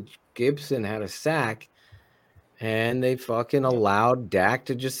clearly Gibson had a sack, and they fucking allowed Dak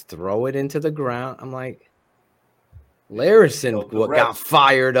to just throw it into the ground. I'm like, Larison got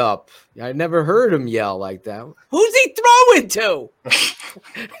fired up. I never heard him yell like that. Who's he throwing to?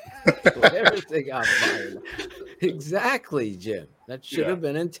 Larison got fired up. Exactly, Jim. That should have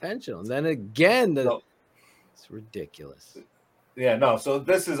been intentional. And then again, it's ridiculous. Yeah, no. So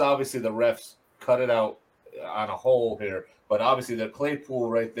this is obviously the refs cut it out on a whole here, but obviously the Claypool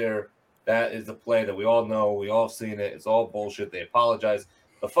right there, that is the play that we all know. We all seen it. It's all bullshit. They apologize.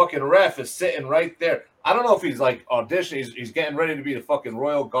 The fucking ref is sitting right there. I don't know if he's like auditioning. He's getting ready to be the fucking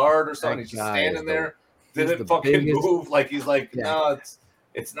royal guard or something. He's just standing there. Didn't fucking move. Like he's like, no,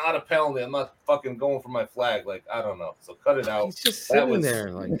 it's not a penalty. I'm not fucking going for my flag. Like, I don't know. So cut it out. He's just sitting there.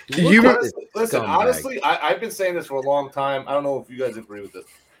 Like, listen, honestly, I've been saying this for a long time. I don't know if you guys agree with this.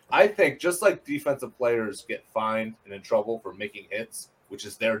 I think just like defensive players get fined and in trouble for making hits, which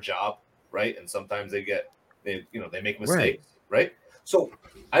is their job, right? And sometimes they make mistakes, right? So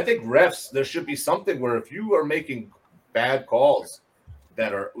I think refs, there should be something where if you are making bad calls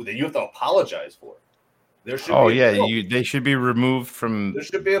that you have to apologize for. There should they should be removed from there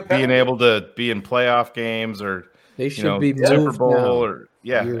should be a being able to be in playoff games or they should be Super moved Bowl now. or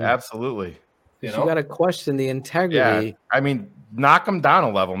absolutely. You got to question the integrity. Yeah, I mean, knock them down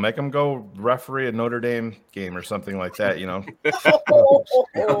a level, make them go referee a Notre Dame game or something like that.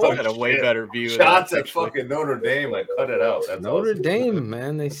 I got a way better view. Shots at fucking Notre Dame. I cut it out. That's Notre Dame,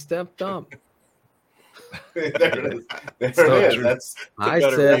 man, they stepped up. There it is. There it is. That's I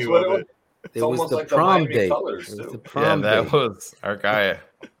said It's it was almost the like the prom Miami date. colors, It was too. the prom that date. was our guy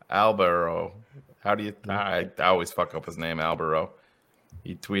Albero. How do you? I always fuck up his name, Albero.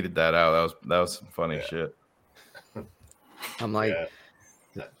 He tweeted that out. That was some funny shit. I'm like,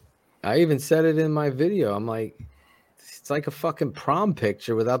 I even said it in my video. I'm like, it's like a fucking prom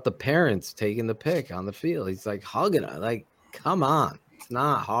picture without the parents taking the pic on the field. He's like hugging her. Like, come on, it's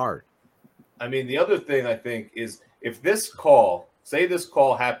not hard. I mean, the other thing I think is if this call, say this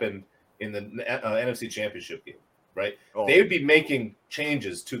call happened in the NFC Championship game, right? They would be making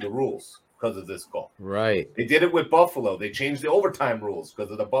changes to the rules because of this call. Right. They did it with Buffalo. They changed the overtime rules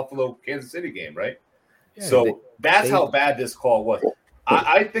because of the Buffalo-Kansas City game, right? Yeah, so that's how bad this call was.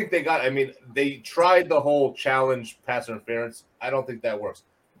 I think they tried the whole challenge pass interference. I don't think that works.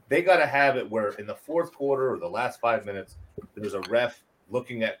 They got to have it where in the fourth quarter or the last 5 minutes, there's a ref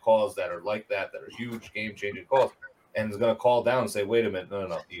looking at calls that are like that are huge game-changing calls, and is going to call down and say, wait a minute,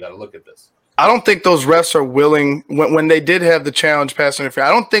 no, you got to look at this. I don't think those refs are willing when they did have the challenge pass interference.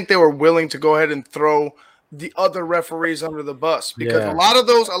 I don't think they were willing to go ahead and throw the other referees under the bus because a lot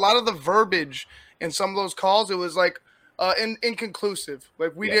of the verbiage in some of those calls, it was like inconclusive.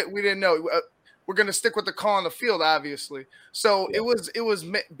 Like we didn't know. We're going to stick with the call on the field, obviously. So it was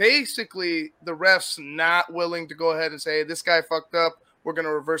basically the refs not willing to go ahead and say, this guy fucked up. We're going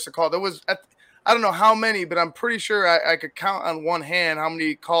to reverse the call. There was, I don't know how many, but I'm pretty sure I could count on one hand how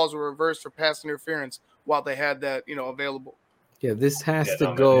many calls were reversed for pass interference while they had that, available. Yeah, this has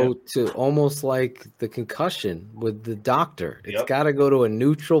to go to almost like the concussion with the doctor. It's got to go to a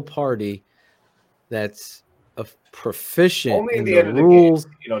neutral party that's a proficient only in the the end of the rules.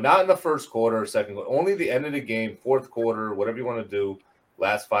 game, not in the first quarter or second quarter, only the end of the game, fourth quarter, whatever you want to do,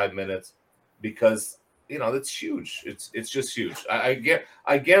 last 5 minutes, because that's huge. It's just huge. I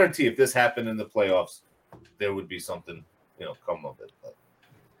guarantee if this happened in the playoffs, there would be something come of it. But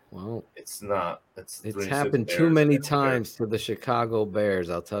well, it's not. It's happened too many times to the Chicago Bears.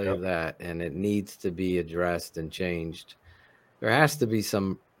 I'll tell you that, and it needs to be addressed and changed. There has to be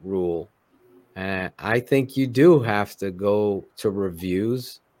some rule. And I think you do have to go to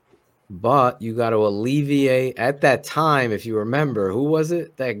reviews, but you got to alleviate at that time. If you remember, who was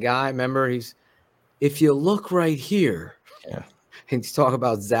it? That guy, remember, if you look right here, and he's talking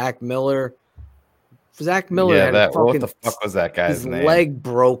about Zach Miller. Zach Miller had what the fuck was that guy's his name? leg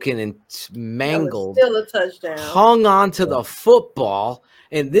broken and mangled. Still a touchdown. Hung onto the football,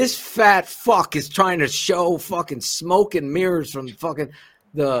 and this fat fuck is trying to show fucking smoke and mirrors from fucking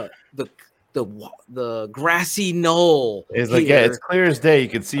the grassy knoll. It's like it's clear as day. You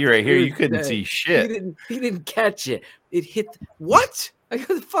can see right here. You couldn't see shit. He didn't catch it. It hit what? I got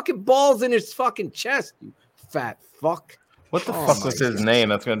the fucking balls in his fucking chest. You fat fuck. What the fuck was his name?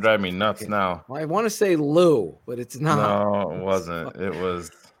 That's gonna drive me nuts now. Well, I want to say Lou, but it's not. No, it wasn't. It was.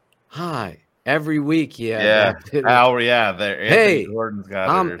 Hi. Every week, Al. Yeah, there. Hey, Gordon's got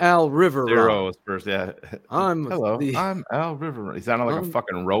I'm Al River. Zero was first. Yeah. Hello. I'm Al River. He sounded like a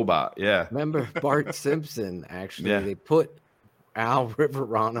fucking robot. Yeah. Remember Bart Simpson? Actually, they put Al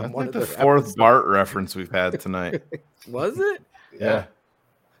River on him. That's the fourth episodes. Bart reference we've had tonight. Was it? Yeah.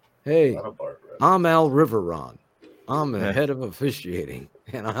 Hey, I'm Al Riveron. I'm the head of officiating,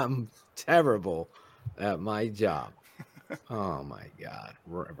 and I'm terrible at my job. Oh my God,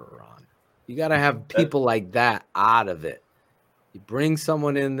 Riveron. You got to have people like that out of it. You bring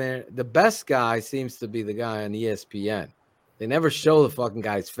someone in there. The best guy seems to be the guy on ESPN. They never show the fucking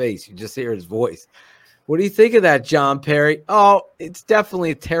guy's face. You just hear his voice. What do you think of that, John Perry? Oh, it's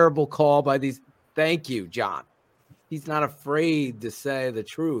definitely a terrible call by these. Thank you, John. He's not afraid to say the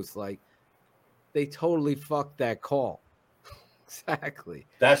truth. Like, they totally fucked that call. Exactly.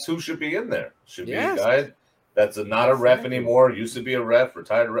 That's who should be in there. Should be a guy that's not a ref anymore. Used to be a ref,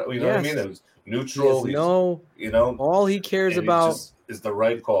 retired ref. You know what I mean? It was neutral. All he cares about is the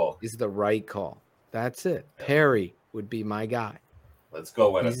right call. Is the right call. That's it. Yeah. Perry would be my guy. Let's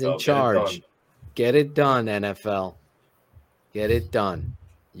go, NFL. He's in charge. Get it done, NFL. Get it done.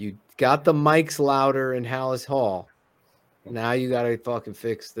 You got the mics louder in Hallis Hall. Now you got to fucking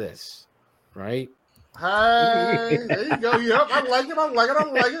fix this. Right? Hey, there you go. Yep, I like it. I'm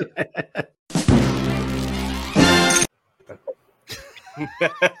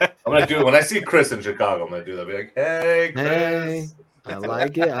gonna do it when I see Chris in Chicago. I'm gonna do that. Be like, hey, Chris.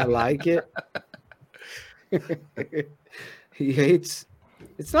 Hey, I like it. He hates.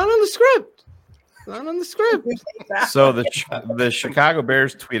 It's not on the script. It's not on the script. So the Chicago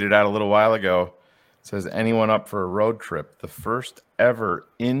Bears tweeted out a little while ago. Says, anyone up for a road trip? The first ever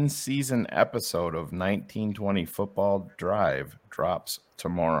in-season episode of 1920 Football Drive drops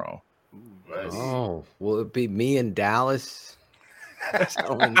tomorrow. Nice. Oh, will it be me and Dallas?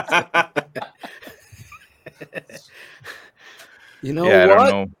 You know what? I don't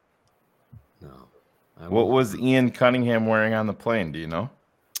know. No. What was Ian Cunningham wearing on the plane? Do you know?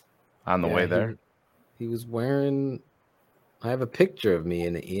 On the way there? He was wearing... I have a picture of me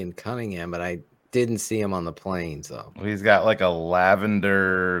and Ian Cunningham, but I didn't see him on the plane, so. Well, he's got like a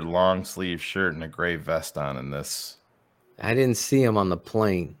lavender long sleeve shirt and a gray vest on in this. I didn't see him on the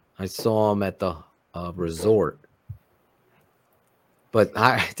plane. I saw him at the resort. But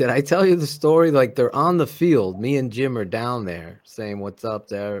did I tell you the story? Like, they're on the field. Me and Jim are down there saying what's up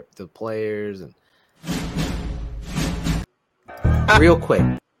there to players. And real quick.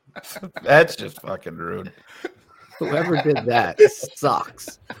 That's just fucking rude. Whoever did that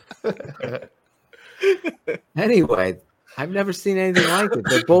sucks. Anyway, I've never seen anything like it.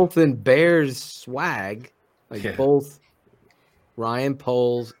 They're both in Bears swag. Like both Ryan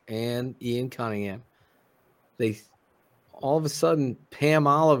Poles and Ian Cunningham. They all of a sudden, Pam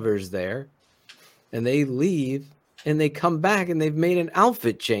Oliver's there, and they leave, and they come back, and they've made an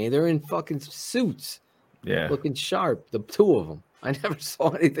outfit change. They're in fucking suits, looking sharp. The two of them. I never saw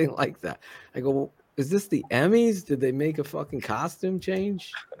anything like that. I go, well, is this the Emmys? Did they make a fucking costume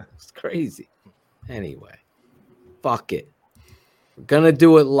change? It's crazy. Anyway, fuck it. We're gonna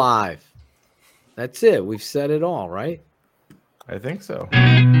do it live. That's it. We've said it all, right? I think so.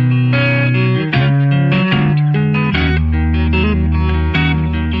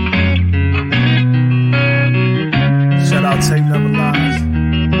 Shout out Tape Never Lies.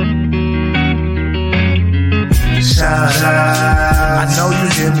 Shout out. I know you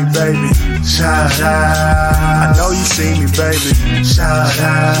hear me, baby. Shout out. I know you see me, baby. Shout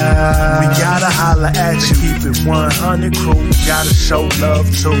out. We gotta holler at you. Keep it 100 crew. Gotta show love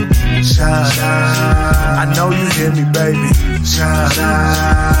too. Shout out. I know you hear me, baby. Shout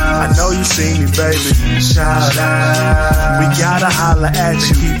out. I know you see me, baby. Shout out. We gotta holler at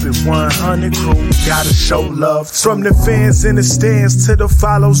you. Keep it 100 crew. Gotta show love too. From the fans in the stands to the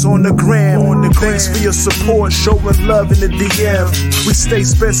follows on the gram. Thanks for your support, showing love in the DM. We stay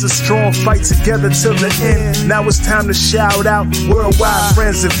Spencer strong, fight together till the end. Now it's time to shout out worldwide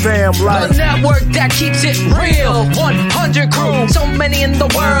friends and fam. Like the network that keeps it real, 100 crew. So many in the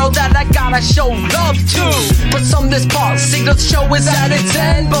world that I gotta show love to. For some this policy, the show is at its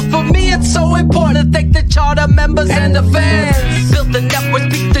end. But for me it's so important to thank the charter members and the fans. Built the network,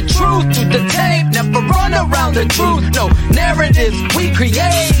 speak the truth through the tape. Never run around the truth, no narratives we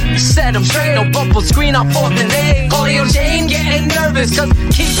create. Set them straight, no bubble screen on 4th and 8. Audio Shane getting nervous cause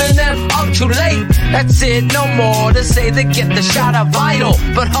keeping them up too late. That's it, no more to say to get the shot of vital.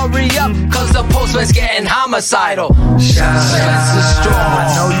 But hurry up cause the postman's getting homicidal. Shout out.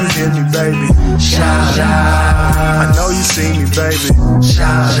 I know you hear me, baby. Shout out. I know you see me, baby.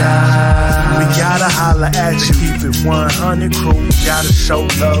 Shout out. We gotta holler at you. Keep it 100 crew. Gotta show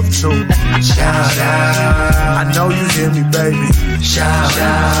love too. Shout out. I know you hear me, baby. Shout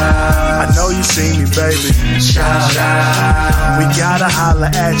out. I know you see me, baby. Shout out. We gotta holler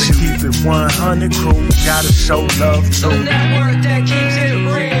at you. Keep it 100 crew. Gotta show love too. The network that keeps it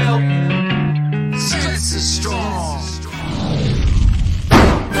real. Sense is strong.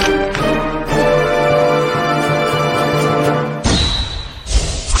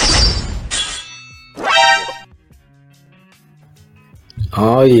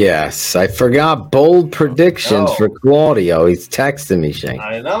 Oh, yes. I forgot bold predictions for Claudio. He's texting me, Shane.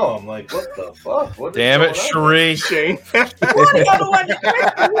 I know. I'm like, what the fuck? What damn it, Cherie. Shane. When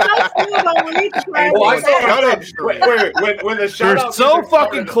the shout out, you're so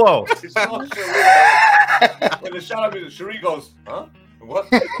fucking close. When the shout out music, Cherie goes, huh? What's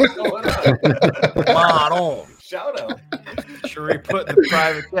going on? Shout out. Cherie put in the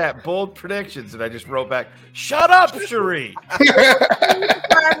private chat bold predictions, and I just wrote back, "Shut up, Cherie."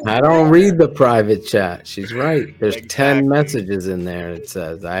 I don't read the private chat. She's right. There's 10 messages in there. It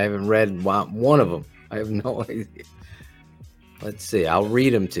says I haven't read one of them. I have no idea. Let's see. I'll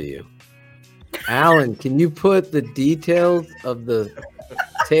read them to you. Alan, can you put the details of the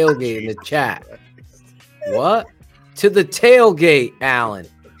tailgate in the chat? What? To the tailgate, Alan.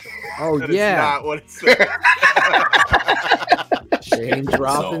 Oh, that yeah. Is not what it said. Shane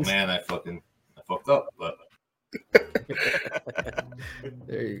dropping. So, man, I fucked up, but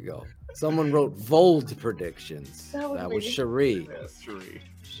there you go. Someone wrote bold predictions. That was Cherie. Yes, Cherie.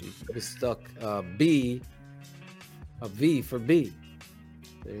 She was stuck a V for B.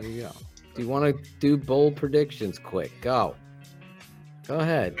 There you go. Do you want to do bold predictions quick? Go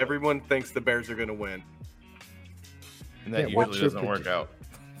ahead. Everyone thinks the Bears are going to win. And that usually doesn't work out.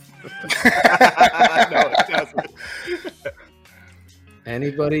 No, it doesn't.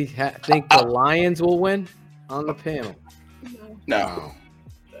 Anybody think the Lions will win on the panel? No.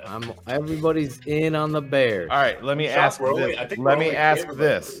 Everybody's in on the Bears. All right, let me ask this. Let me ask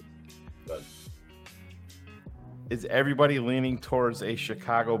this. Is everybody leaning towards a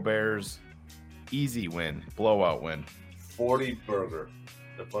Chicago Bears easy win, blowout win? 40 burger.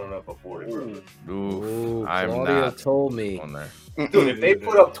 They're putting up a 40 burger. Ooh, I'm Claudio not told me on there. Dude, if they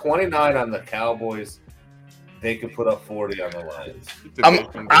put up 29 on the Cowboys, they could put up 40 on the Lions.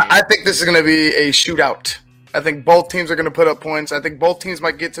 I think this is going to be a shootout. I think both teams are going to put up points. I think both teams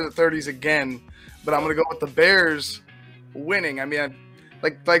might get to the 30s again, but I'm going to go with the Bears winning. I mean,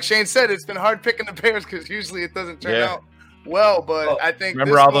 like Shane said, it's been hard picking the Bears because usually it doesn't turn out well. But I think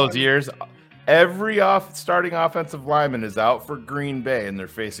remember all those years. Every starting offensive lineman is out for Green Bay, and they're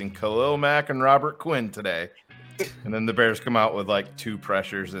facing Khalil Mack and Robert Quinn today. And then the Bears come out with like 2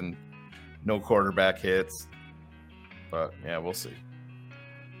 pressures and no quarterback hits. But yeah, we'll see.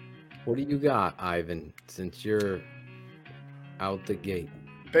 What do you got, Ivan, since you're out the gate?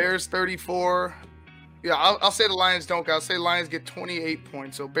 Bears 34. Yeah, I'll say the Lions don't go. I'll say Lions get 28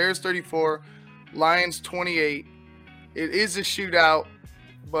 points. So Bears 34, Lions 28. It is a shootout,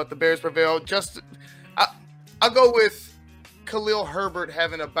 but the Bears prevail. I'll go with Khalil Herbert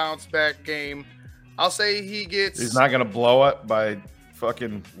having a bounce back game. I'll say he's not going to blow it by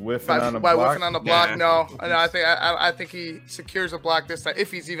fucking whiffing on the block. By whiffing on the block, no. I think he secures a block this time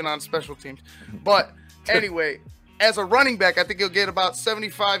if he's even on special teams. But anyway, as a running back, I think he'll get about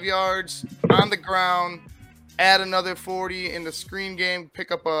 75 yards on the ground, add another 40 in the screen game,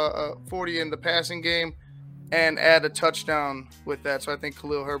 pick up a 40 in the passing game, and add a touchdown with that. So I think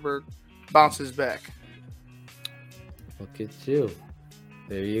Khalil Herbert bounces back. Look at you.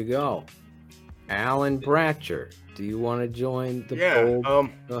 There you go. Alan Bratcher, do you want to join the bold?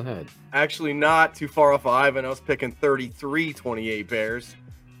 Go ahead. Actually, not too far off of Ivan. I was picking 33-28 Bears,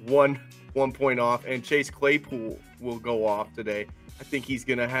 one point off, and Chase Claypool will go off today. I think he's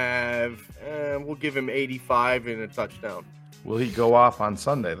gonna have. We'll give him 85 and a touchdown. Will he go off on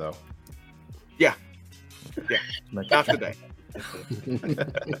Sunday though? Yeah, not today.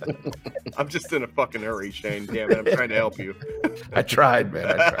 I'm just in a fucking hurry, Shane. Damn it, I'm trying to help you. I tried,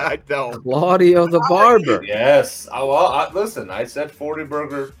 man. I don't. Claudio the Barber. Yes. Listen, I said 40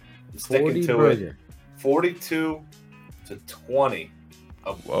 burger. I'm sticking to it. 42-20.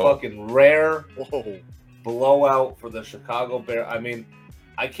 A fucking rare blowout for the Chicago Bears. I mean,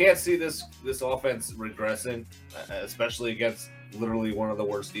 I can't see this offense regressing, especially against literally one of the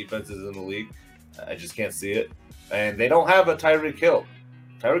worst defenses in the league. I just can't see it. And they don't have a Tyreek Hill.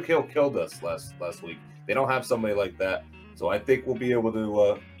 Tyreek Hill killed us last week. They don't have somebody like that. So I think we'll be able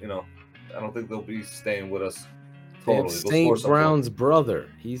to, I don't think they'll be staying with us totally. St. Brown's brother.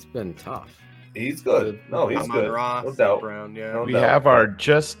 He's been tough. He's good. No, he's good. No doubt. Brown, yeah. No We doubt. have our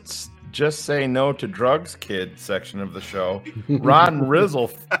just say no to drugs kid section of the show. Ron Rizzle,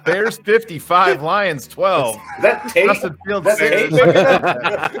 Bears 55, Lions 12. Is that Tate? Justin Fields That's Tate.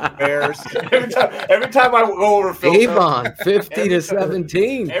 Bears. Every time I go over filter, Avon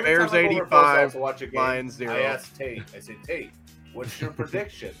 50-17. Bears 85, Lions 0. I asked Tate. I said, Tate, what's your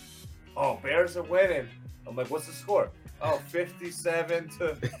prediction? Oh, Bears are winning. I'm like, what's the score? Oh,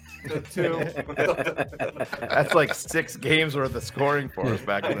 57-2. That's like 6 games worth of scoring for us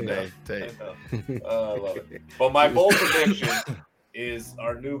back in the day. Tate. I love it. But my bold prediction is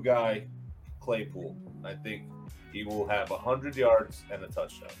our new guy, Claypool. I think he will have 100 yards and a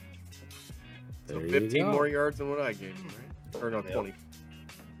touchdown. So 15 more yards than what I gave him, right? Or no, 20.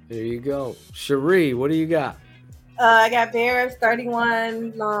 There you go. Cherie, what do you got? I got Bears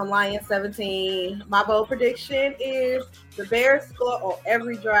 31, Lions 17. My bold prediction is the Bears score on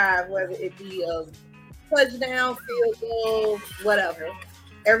every drive, whether it be a touchdown, field goal, whatever.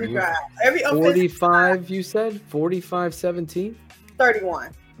 Every drive. Every 45, you said? 45-17?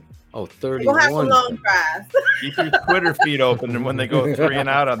 31. Oh, We'll 31. have some long drives. Keep your Twitter feed open and when they go 3 and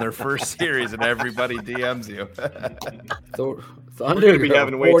out on their first series and everybody DMs you. We're going to be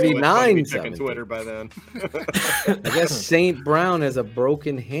having way too much fun 49 checking Twitter by then. I guess St. Brown has a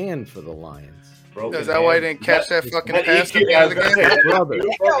broken hand for the Lions. Is that why he didn't catch that fucking pass at the end of the game? Brother. No,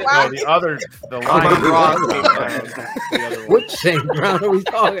 the Lions. Which St. Brown are we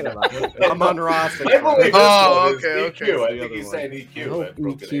talking about? I'm on Ross. Oh, okay. I think he's saying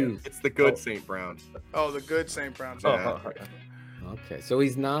EQ. It's the good St. Brown. Oh, the good St. Brown. Yeah. Okay, so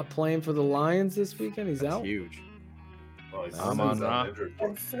he's not playing for the Lions this weekend? He's out? Huge. Oh, I'm on Ross.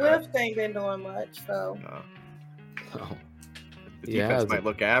 And Swift ain't been doing much, so. Oh. The defense might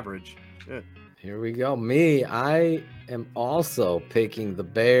look average. Shit. Here we go. I am also picking the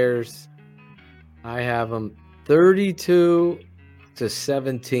Bears. I have them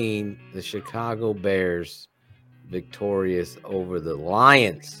 32-17. The Chicago Bears victorious over the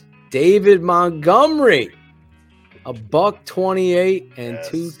Lions. David Montgomery, $128 and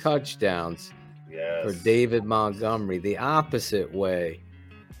 2 touchdowns for David Montgomery. The opposite way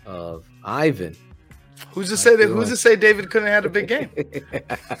of Ivan. Who's to say David couldn't have had a big game? They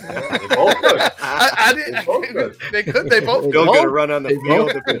both could. I didn't. They could. They both. Still gonna run on the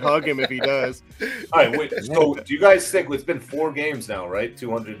field if we hug him if he does. All right, wait. So, do you guys think it's been 4 games now, right?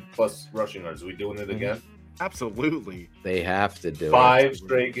 200 plus rushing yards. Are we doing it again? Absolutely. They have to do 5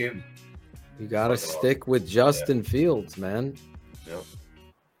 straight games. You got to stick with Justin Fields, man. Yep.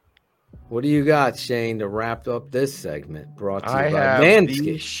 What do you got, Shane, to wrap up this segment? Brought to you by have Manscaped.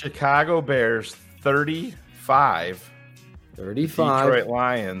 the Chicago Bears 35. 35. Detroit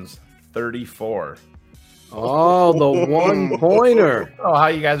Lions 34. Oh, the 1-pointer. Oh, how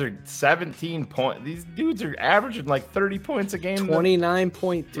you guys are 17 points. These dudes are averaging like 30 points a game.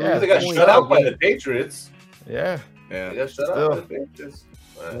 29.3. Yeah, they got shut out by the Patriots. Yeah. They got shut out by the Patriots.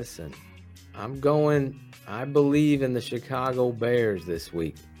 Right. Listen, I believe in the Chicago Bears this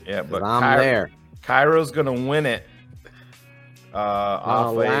week. Yeah, but I'm there. Cairo's going to win it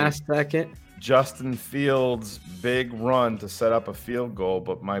off last second. Justin Fields' big run to set up a field goal.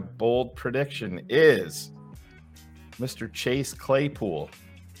 But my bold prediction is Mr. Chase Claypool,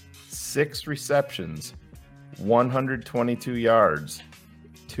 6 receptions, 122 yards,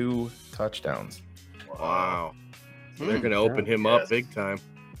 2 touchdowns. Wow. They're going to open him up big time.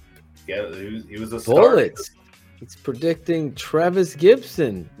 Yeah, he was a starter. Bullets. It's predicting Travis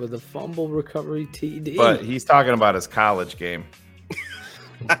Gibson with a fumble recovery TD. But he's talking about his college game.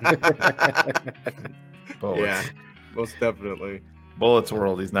 Yeah, most definitely. Bullets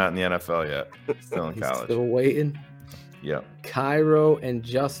World. He's not in the NFL yet. Still in college. Still waiting. Yep. Cairo and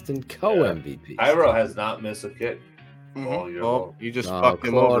Justin co-MVP. Cairo has not missed a kick. Oh, you just fucked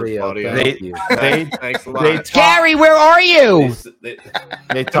him over, Claudio. Thanks a lot. Gary, where are you?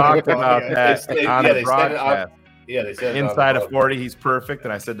 They talked about that on the broadcast. They said inside of 40, he's perfect.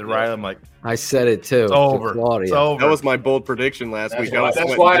 And I said to Riley, I'm like, I said it too. It's over. Claudio. It's over. That was my bold prediction last week. That's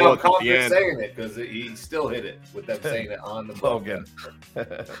why I'm confident saying it, because he still hit it with them saying it on the Logan.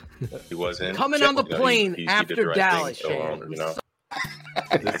 He wasn't coming on the plane after Dallas.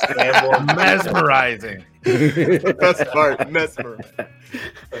 Mesmerizing. Best part, mesmerizing.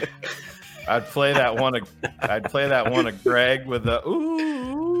 I'd play that one of Greg with the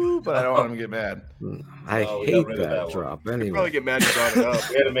ooh, but I don't want him to get mad. I hate that drop. Anyway, probably get mad you brought it up.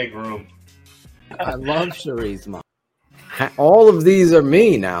 We had to make room. I love Cherie's mom. All of these are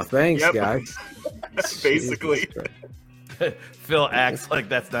me now. Thanks, guys. Basically. Phil acts like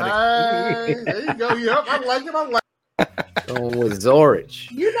that's not. There you go. Yep, I like it. Going with Zorich.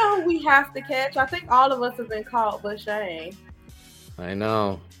 You know who we have to catch? I think all of us have been caught but Shane. I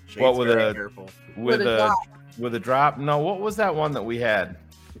know. What with a drop? No, what was that one that we had?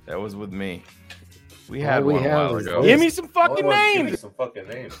 That was with me. We had one a while ago. Give me some fucking names. Some fucking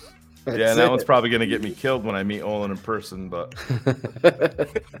names. Yeah, that one's probably gonna get me killed when I meet Olin in person. But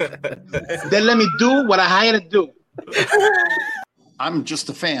then let me do what I hired to do. I'm just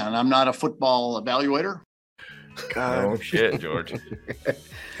a fan. I'm not a football evaluator. God. Oh shit, George.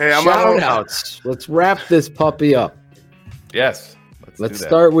 Hey, I'm shout outs. Let's wrap this puppy up. Yes. Let's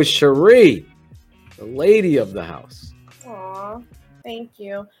start with Cherie, the lady of the house. Aw, thank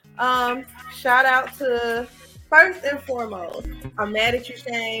you. Shout out to, first and foremost, I'm mad at you,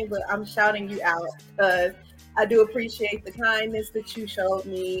 Shane, but I'm shouting you out because I do appreciate the kindness that you showed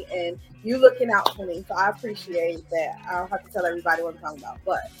me and you looking out for me. So I appreciate that. I don't have to tell everybody what I'm talking about,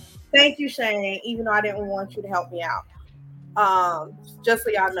 but thank you, Shane, even though I didn't want you to help me out. Just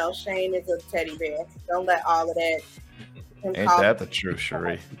so y'all know, Shane is a teddy bear. Don't let all of that. Ain't that the truth,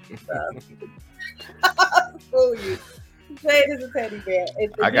 Cherie? Fool you. Shane is a teddy bear.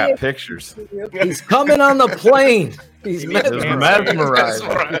 I got pictures. He's coming on the plane. He's mesmerized.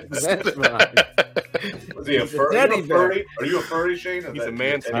 Was he a furry? Are you a furry, Shane? He's a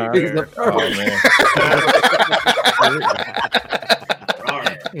man. He's a furry. Oh,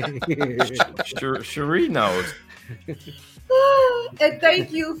 man. Cherie knows. And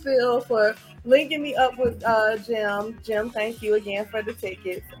thank you, Phil, for linking me up with Jim. Jim, thank you again for the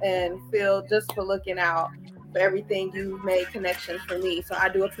tickets. And Phil, just for looking out for everything you've made connections for me. So I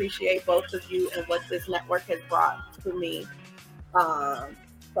do appreciate both of you and what this network has brought to me.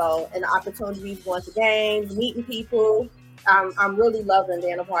 So, and the opportunities going to games, meeting people. I'm really loving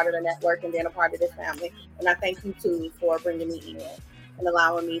being a part of the network and being a part of this family. And I thank you, too, for bringing me in and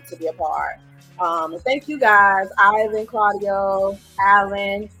allowing me to be a part. And thank you guys, Ivan, Claudio,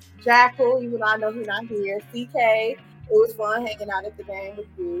 Alan, Jackal, even though I know he's not here, CK. It was fun hanging out at the game with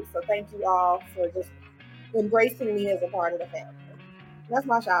you. So thank you all for just embracing me as a part of the family. That's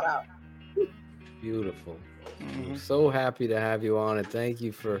my shout out. Beautiful. I'm so happy to have you on, and thank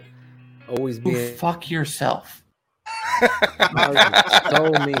you for always being. Fuck yourself.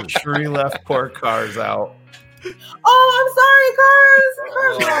 So mean. Sheree left poor Cars out. Oh, I'm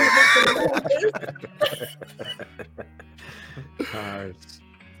sorry, Cars.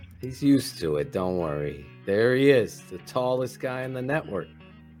 He's used to it. Don't worry. There he is, the tallest guy in the network.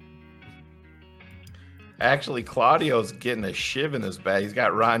 Actually, Claudio's getting a shiv in his bag. He's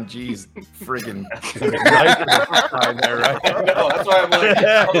got Ron G's friggin' knife behind there, right? No, that's why I'm like,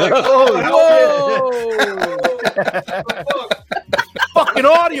 whoa! Fucking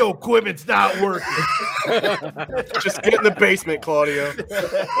audio equipment's not working. Just get in the basement, Claudio.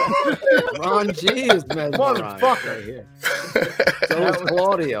 Ron G is mesmerized right here. So is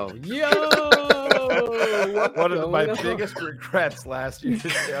Claudio. Yo! One of my biggest regrets last year's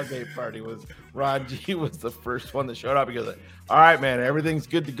tailgate party was Ron G was the first one that showed up. He goes, all right, man, everything's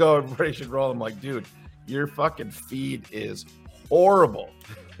good to go. Everybody should roll. I'm like, dude, your fucking feed is horrible.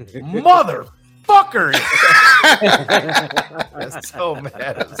 Motherfucker. I was so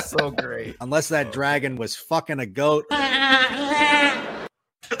mad. It was so great. Unless that dragon was fucking a goat.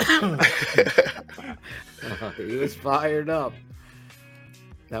 He was fired up.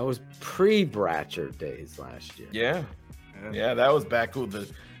 That was pre-Bratcher days last year. Yeah, that was back when the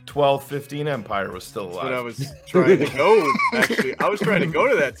 12-15 Empire was still alive. But I was trying to go. Actually, I was trying to go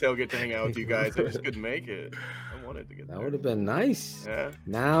to that tailgate to hang out with you guys. I just couldn't make it. I wanted to get there. That would have been nice. Yeah.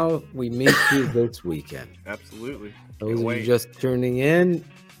 Now we meet you this weekend. Absolutely. Those of you just tuning in,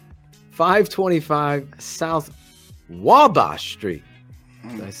 525 South Wabash Street.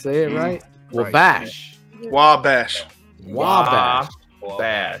 Did I say it right? Wabash. Wabash. Wabash.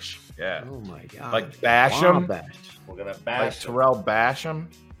 Bash. Yeah. Oh my God. Like Basham. Wabash. We're gonna Like bash Terrell Basham.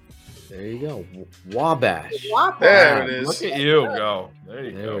 There you go. Wabash. There it is. Look at you go. There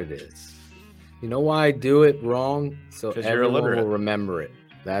you go. There it is. You know why I do it wrong? So 'Cause you're everyone illiterate. will remember it.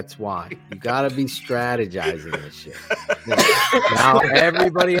 That's why. You got to be strategizing this shit. Now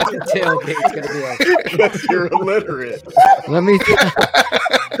everybody at the tailgate's going to be like, you're illiterate. Let me.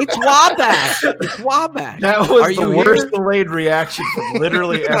 It's Wabash. It's Wabash. That was Are the you worst here? delayed reaction from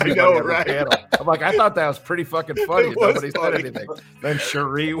literally everybody know, on the right? panel. I'm like, I thought that was pretty fucking funny. It was Nobody funny. said anything. Then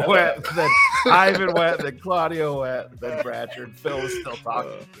Cherie went, then Ivan went, then Claudio went, then Bratcher and Phil was still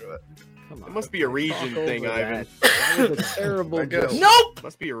talking through it. Come on, It must be a region talk thing, over Ivan. That was a terrible joke. Nope.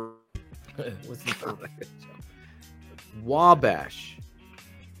 Must be a. What's the Wabash.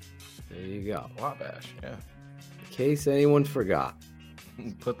 There you go. Wabash, yeah. In case anyone forgot.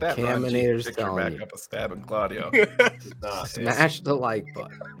 Put that Caminator's picture telling back you. up a stabbing Claudio. Smash the like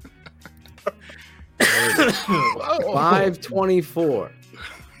button. 524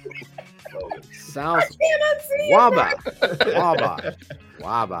 South Wabash.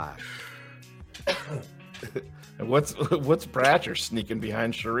 Wabash. And what's Bratcher sneaking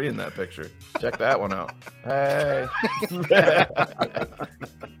behind Cherie in that picture? Check that one out. Hey.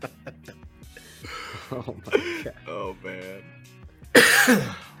 Oh my God. Oh man.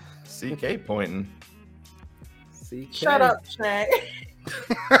 CK pointing. CK. Shut up, Snag.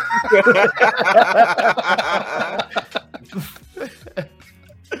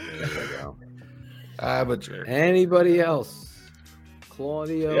 I'm a jerk. Anybody else?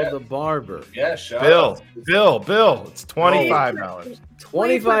 Claudio the barber. Yeah, shout Bill, out. Bill, it's $25.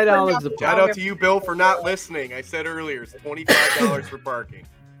 $25 a Shout out to you, Bill, for not listening. I said earlier, it's $25 for parking.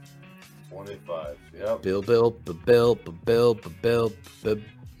 25. Yep. Bill.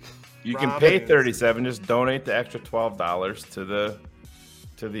 You can pay $37. Just donate the extra $12 to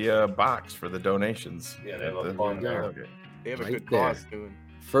the box for the donations. Yeah, they have a fun there. They have a Right good there. cause doing.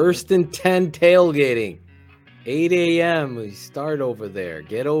 First and 10 tailgating. 8 a.m. We start over there.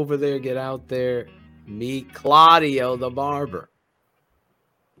 Get over there. Get out there. Meet Claudio the barber.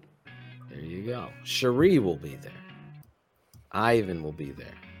 There you go. Cherie will be there. Ivan will be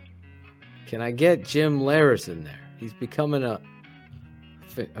there. Can I get Jim Laris in there? He's becoming a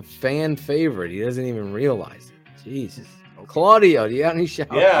fan favorite. He doesn't even realize it. Jesus. Claudio, do you have any shout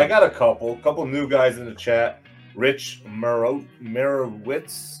Yeah, I got a couple new guys in the chat. Rich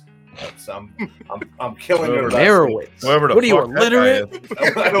Merowitz. I'm killing your Merowitz. What are you, illiterate?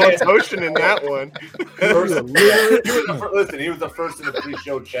 I know what's ocean in that one. Listen, he was the first in the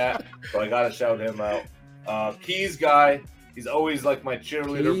pre-show chat, so I gotta shout him out. Keys guy, he's always like my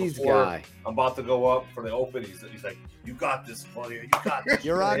cheerleader Keys before guy. I'm about to go up for the open. He's like, "You got this, Claudio. You got this."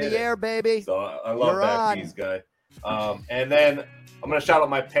 You're on the air, baby. So I love You're that on. Keys guy. And then I'm gonna shout out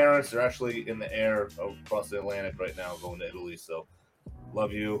my parents. They're actually in the air across the Atlantic right now, going to Italy. So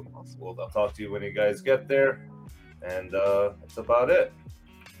love you. I'll talk to you when you guys get there. And that's about it.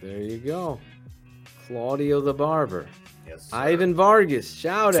 There you go. Claudio the barber. Yes, sir. Ivan Vargas,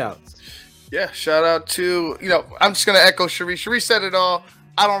 shout outs. Yeah, shout out to, I'm just going to echo Sharice. Sharice said it all.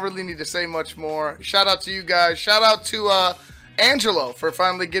 I don't really need to say much more. Shout out to you guys. Shout out to Angelo for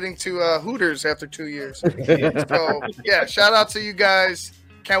finally getting to Hooters after 2 years. So, yeah, shout out to you guys.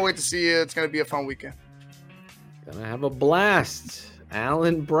 Can't wait to see you. It's going to be a fun weekend. Gonna have a blast.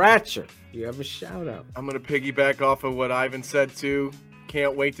 Alan Bratcher, you have a shout out. I'm going to piggyback off of what Ivan said too.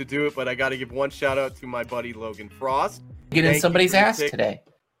 Can't wait to do it, but I got to give one shout out to my buddy Logan Frost. Get in somebody's ass today.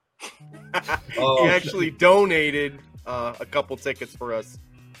 He actually donated a couple tickets for us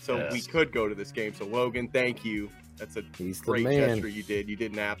so we could go to this game. So Logan, thank you. That's a great gesture you did. You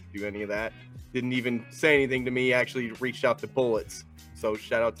didn't have to do any of that. Didn't even say anything to me. Actually reached out to Bullets. So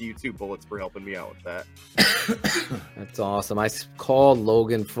shout out to you too, Bullets, for helping me out with that. That's awesome. I called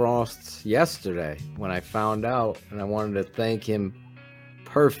Logan Frost yesterday when I found out, and I wanted to thank him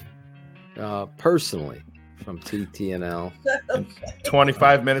personally from TTNL. And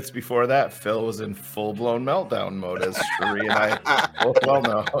 25 minutes before that, Phil was in full-blown meltdown mode, as Sheree and I both well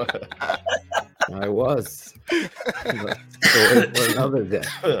know. I was. For another day.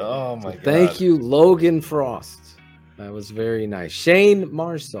 Oh, my God. Thank you, Logan Frost. That was very nice. Shane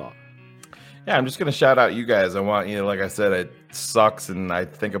Marsaw. Yeah, I'm just going to shout out you guys. I want, like I said, it sucks, and I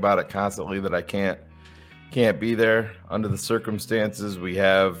think about it constantly that I can't be there under the circumstances. We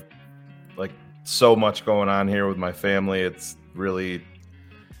have, so much going on here with my family. It's really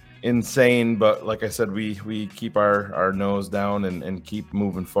insane, but like I said, we keep our nose down and keep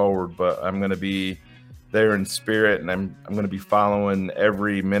moving forward. But I'm going to be there in spirit, and I'm going to be following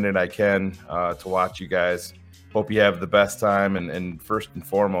every minute I can to watch you guys. Hope you have the best time, and first and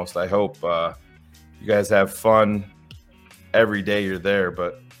foremost, I hope you guys have fun every day you're there.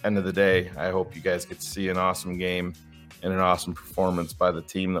 But end of the day, I hope you guys get to see an awesome game and an awesome performance by the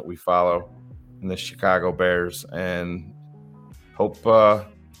team that we follow in the Chicago Bears, and hope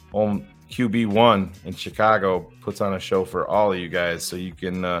QB1 in Chicago puts on a show for all of you guys so you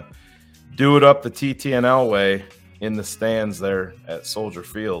can do it up the TTNL way in the stands there at Soldier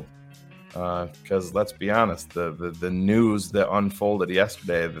Field. Because let's be honest, the news that unfolded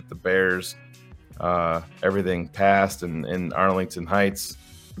yesterday that the Bears, everything passed in Arlington Heights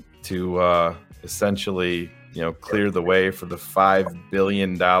to essentially clear the way for the $5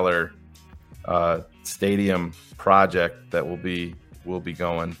 billion stadium project that will be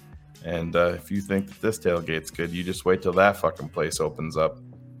going. And if you think that this tailgate's good, you just wait till that fucking place opens up,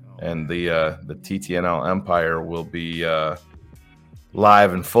 and the TTNL empire will be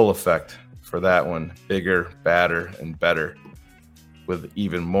live in full effect for that one. Bigger, badder, and better, with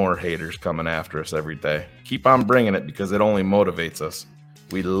even more haters coming after us every day. Keep on bringing it, because it only motivates us.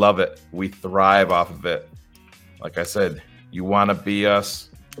 We love it. We thrive off of it. Like I said, you want to be us,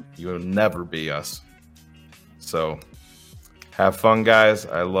 you will never be us. So have fun, guys.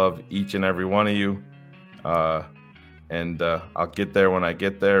 I love each and every one of you. And I'll get there when I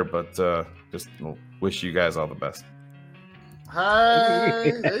get there, but just wish you guys all the best.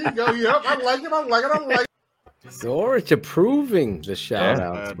 Hey, there you go. Yep, I like it. Zorich approving the shout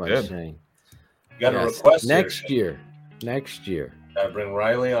outs by good. Shane. You got a request next here, year. Next year. Gotta bring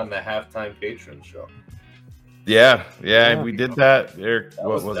Riley on the halftime patron show. Yeah, we did that. Eric,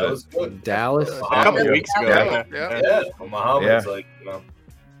 what was it? Good. Dallas? A couple weeks ago. Yeah. Well, Muhammad's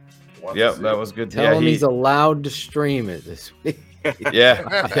Yep, that was good. Tell him he's allowed to stream it this week.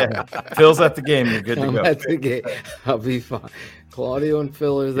 Yeah. Phil's at the game. You're good to go. At the game. I'll be fine. Claudio and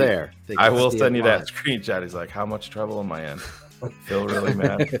Phil are there. They I can will see send it you live. that screenshot. He's like, how much trouble am I in? Phil really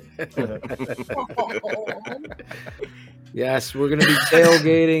mad. Yes, we're going to be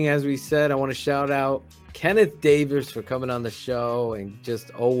tailgating, as we said. I want to shout out Kenneth Davis for coming on the show and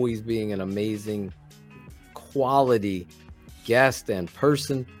just always being an amazing quality guest and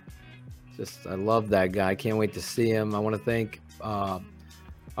person. I love that guy. Can't wait to see him. I want to thank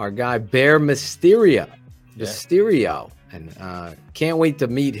our guy Bear Mysterio, and can't wait to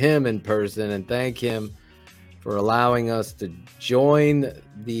meet him in person and thank him for allowing us to join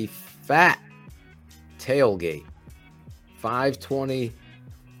the Fat Tailgate,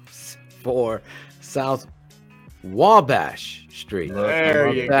 524 South Wabash Street.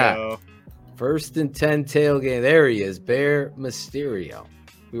 There you go. First and 10 tailgate. There he is, Bear Mysterio.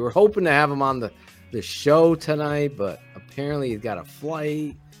 We were hoping to have him on the show tonight, but apparently he's got a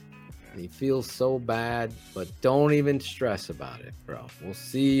flight and he feels so bad. But don't even stress about it, bro. We'll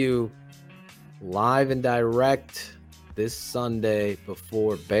see you live and direct this Sunday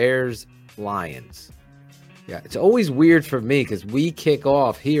before Bears Lions. Yeah, it's always weird for me because we kick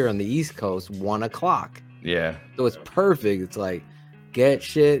off here on the East Coast 1 o'clock. Yeah. So it's perfect. It's like get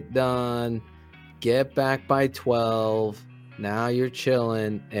shit done, get back by 12. Now you're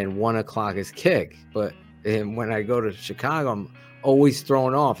chilling, and 1 o'clock is kick. But when I go to Chicago, I'm always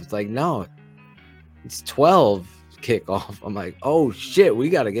thrown off. It's like, no, it's 12 kickoff. I'm like, oh shit, we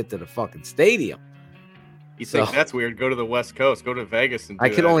got to get to the fucking stadium. You think that's weird? Go to the West Coast, go to Vegas, and do I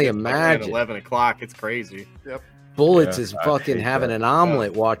can only It's like imagine. 11 o'clock. It's crazy. Yep. Bullets is fucking having an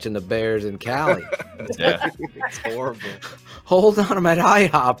omelet watching the Bears in Cali. Yeah. It's horrible. Hold on, I'm at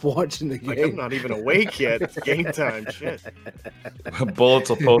IHOP watching the game. Like, I'm not even awake yet. It's game time. Shit. Bullets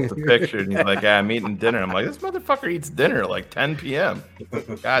will post a picture and he's like, I'm eating dinner. I'm like, this motherfucker eats dinner at like 10 p.m.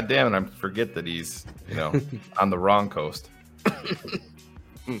 God damn it, I forget that he's, on the wrong coast.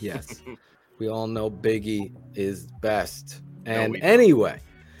 Yes. We all know Biggie is best. And anyway,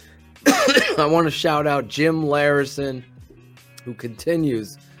 I want to shout out Jim Larison, who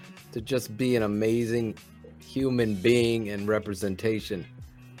continues to just be an amazing human being and representation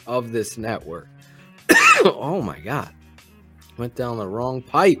of this network. Oh my God. Went down the wrong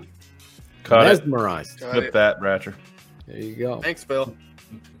pipe. Cut Mesmerized. Flip that, Ratcher. There you go. Thanks, Phil.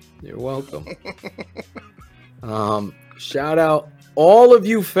 You're welcome. Shout out all of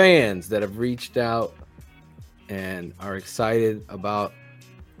you fans that have reached out and are excited about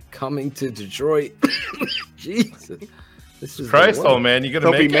coming to Detroit. Jesus. This is Christ, oh man, you gonna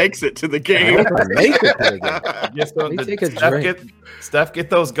Hope he makes it to the game. Make it to the game. Steph get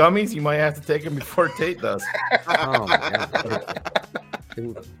those gummies? You might have to take them before Tate does. Oh my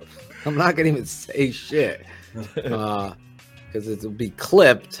God. I'm not gonna even say shit because it'll be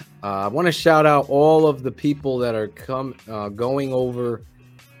clipped. I want to shout out all of the people that are going over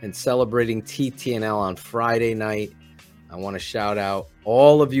and celebrating TTNL on Friday night. I want to shout out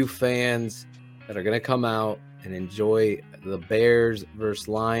all of you fans that are going to come out and enjoy the Bears versus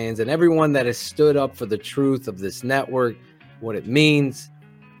Lions, and everyone that has stood up for the truth of this network, what it means.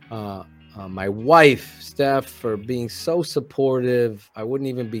 My wife, Steph, for being so supportive. I wouldn't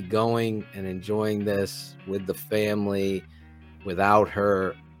even be going and enjoying this with the family without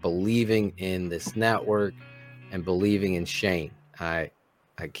her believing in this network and believing in Shane. I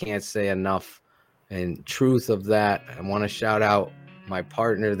can't say enough in truth of that. I want to shout out my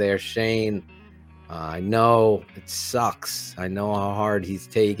partner there, Shane. I know it sucks. I know how hard he's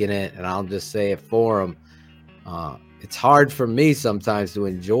taking it, and I'll just say it for him. It's hard for me sometimes to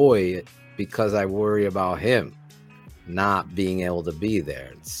enjoy it because I worry about him not being able to be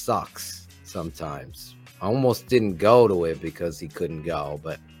there. It sucks sometimes. I almost didn't go to it because he couldn't go,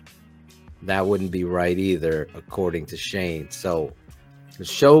 but that wouldn't be right either, according to Shane. So the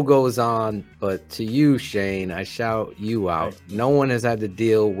show goes on, but to you, Shane, I shout you out. No one has had to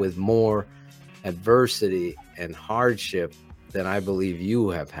deal with more adversity and hardship than I believe you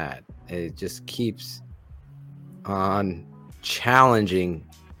have had. And it just keeps on challenging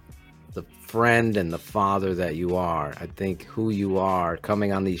the friend and the father that you are. I think who you are,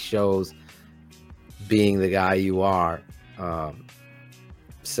 coming on these shows, being the guy you are,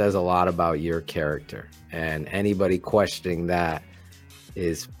 says a lot about your character. And anybody questioning that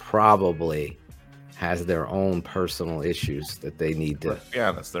is probably has their own personal issues that they need to. Let's be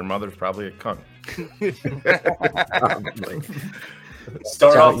honest, their mother's probably a cunt.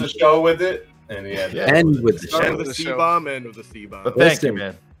 Start off the show with it, and end with the show. End with the C-bomb, end with the C-bomb. But thank you,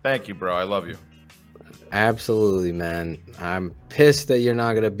 man. Thank you, bro. I love you. Absolutely, man. I'm pissed that you're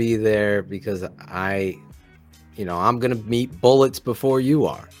not going to be there because I'm going to meet Bullets before you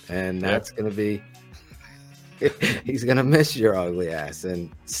are. And that's going to be, he's going to miss your ugly ass.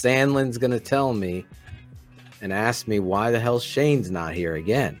 And Sandlin's going to tell me and ask me why the hell Shane's not here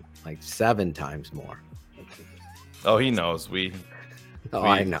again, like 7 times more. Oh, he knows.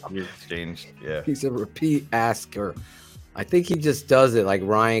 I know. We changed. Yeah. He's a repeat asker. I think he just does it like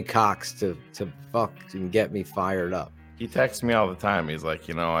Ryan Cox to fucking get me fired up. He texts me all the time. He's like,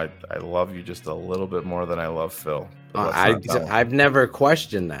 I love you just a little bit more than I love Phil. I've never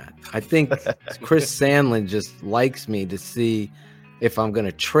questioned that. I think Chris Sandlin just likes me to see if I'm going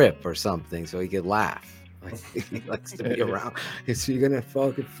to trip or something so he could laugh. Like, he likes to be around. Is he going to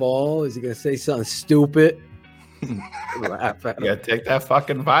fucking fall? Is he going to say something stupid? Laugh at him. Yeah, take that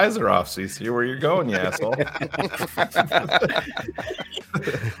fucking visor off so you see where you're going, you asshole.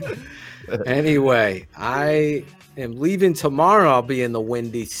 Anyway, I am leaving tomorrow. I'll be in the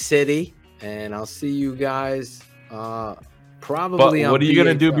Windy City, and I'll see you guys probably. But what are you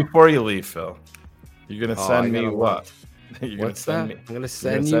gonna do before you leave, Phil? You're gonna send me what? What's that? I'm gonna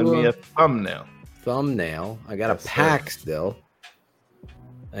send me a thumbnail. I got a pack still,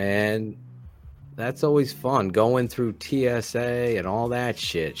 and that's always fun going through TSA and all that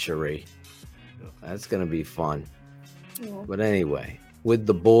shit, Cherie. That's gonna be fun. Yeah. But anyway, with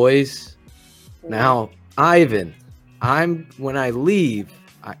the boys now, Ivan, when I leave,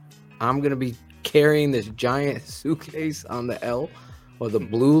 I'm gonna be carrying this giant suitcase on the L or the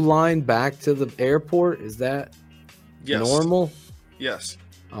blue line back to the airport. Is that normal? Yes.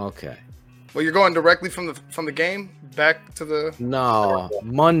 Okay. Well, you're going directly from the game back to the. No,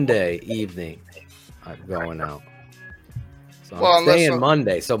 Monday evening, I'm going out. So Well, I'm unless staying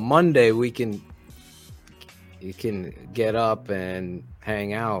Monday. So Monday you can get up and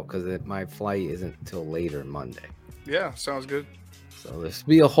hang out because my flight isn't until later Monday. Yeah, sounds good. So there's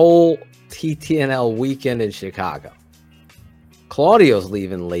be a whole TTNL weekend in Chicago. Claudio's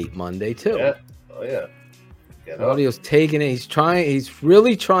leaving late Monday too. Yeah. Oh yeah. Claudio's taking it. He's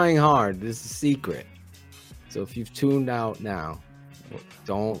really trying hard. This is a secret. So if you've tuned out now,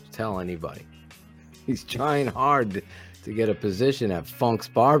 don't tell anybody. He's trying hard to get a position at Funk's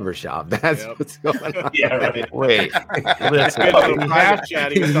Barbershop. That's what's going on. Yeah, right. Wait, listen. We have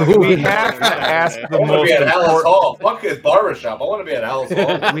to ask the I want to most be at Alice important. Hall. Fuck his barbershop. I want to be at Alice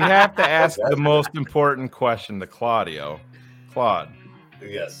Hall. We have to ask the most important question to Claudio. Claude.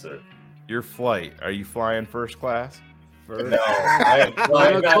 Yes, sir. Your flight. Are you flying first class? No, I am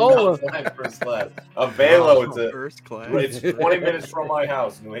flying not flying first class. A Velo, first class. It's 20 minutes from my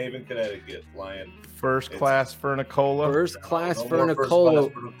house, New Haven, Connecticut. Flying first class for Nicola. First class no for more Nicola.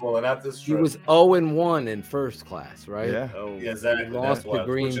 First class for Nicola, not this He trip. was 0-1 in first class, right? Yeah. Oh, yeah, exactly. He lost That's why to I'm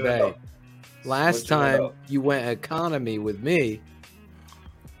Green switching it Bay. up. Last Switching it time up. you went economy with me,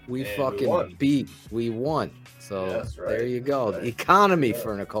 we And fucking won. we won. So That's right. there you go. Right. The economy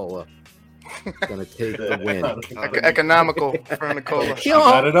for Nicola. Gonna take the win. Economical for Nicola. Yo,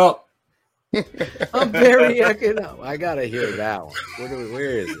 Got it up. I'm very economic. I gotta hear that one.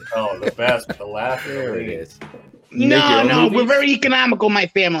 Where is it? Oh, the best, the laugh. There it is. No, we're very economical, my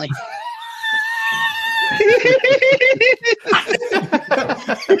family.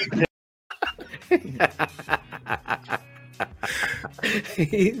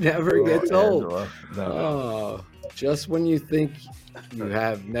 He never gets old. Angela. No. Oh, just when you think you've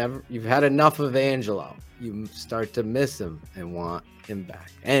had enough of Angelo, you start to miss him and want him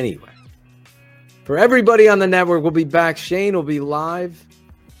back. Anyway, for everybody on the network, we'll be back. Shane will be live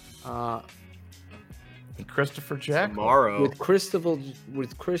Christopher Jack tomorrow with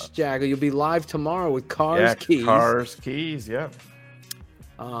Chris Jagger. You'll be live tomorrow with Cars Keys. Cars Keys. Yep.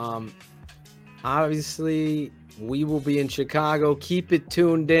 Obviously, we will be in Chicago. Keep it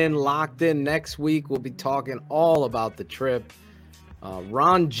tuned in, locked in. Next week, we'll be talking all about the trip.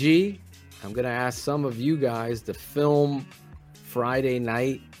 Ron G, I'm going to ask some of you guys to film Friday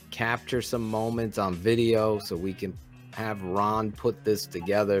night, capture some moments on video so we can have Ron put this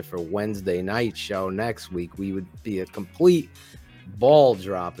together for Wednesday night show next week. We would be a complete ball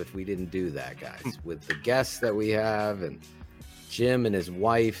drop if we didn't do that, guys, with the guests that we have and Jim and his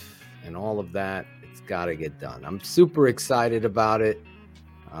wife and all of that. It's got to get done. I'm super excited about it.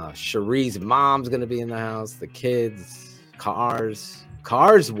 Cherie's mom's going to be in the house, the kids, Cars'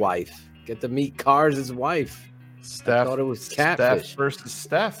 wife. Get to meet Cars' wife. Steph. I thought it was catfish. Steph versus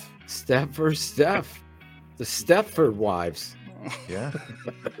Steph. Steph versus Steph. The Stepford wives. Yeah.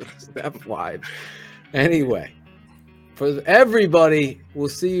 Steph wives. Anyway, for everybody, we'll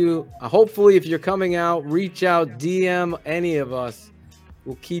see you. Hopefully, if you're coming out, reach out, DM any of us.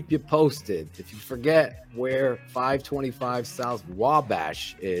 We'll keep you posted. If you forget where 525 South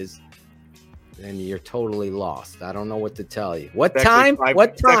Wabash is, then you're totally lost. I don't know what to tell you. What time?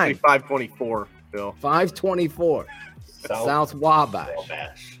 What time? 524, Bill. 524 South Wabash.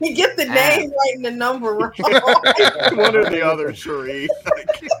 You get the name right and the number wrong. One or the other, Cherie.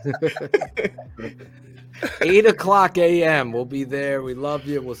 8:00 a.m. We'll be there. We love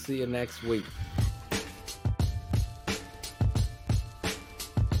you. We'll see you next week.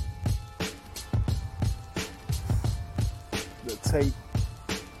 The tape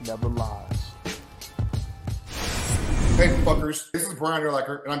never lies. Hey, fuckers. This is Brian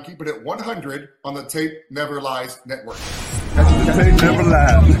Urlacher, and I'm keeping it 100 on the Tape Never Lies Network. The tape never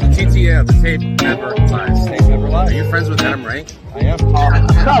lies. TTL, the tape never lies. Tape never lies. Are you friends with Adam Rank? I am.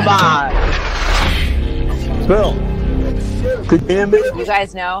 Come on. Bill. Could you hear me? You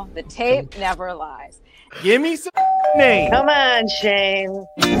guys know the tape never lies. Give me some name. Come on, Shane.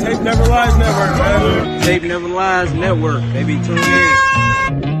 Tape Never Lies Network, man. Tape Never Lies Network. Baby, tune in.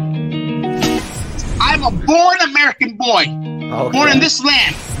 I'm a born American boy. Okay. Born in this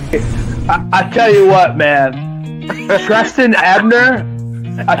land. I tell you what, man. Tristan Abner,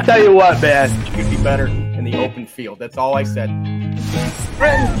 I tell you what, man. You'd be better in the open field. That's all I said.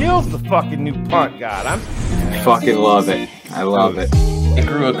 Brenton Gill's the fucking new punt god. I fucking love it. I love it. I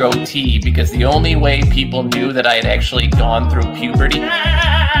grew a goatee because the only way people knew that I had actually gone through puberty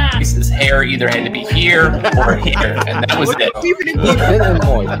His hair either had to be here or here, and that was it.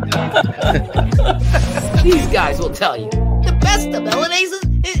 These guys will tell you the best abilities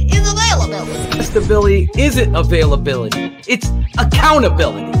is availability. Best ability isn't availability. It's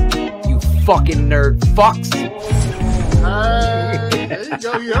accountability. You fucking nerd fucks. There you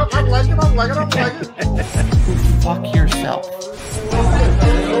go. Yep, I like it. Fuck yourself.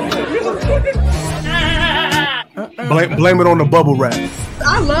 Blame it on the bubble wrap.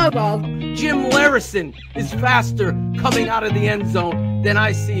 I love all. Jim Larison is faster coming out of the end zone than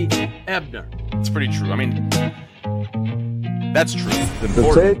I see Ebner. It's pretty true. I mean, that's true.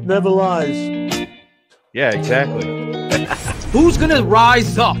 The tape never lies. Yeah, exactly. Who's gonna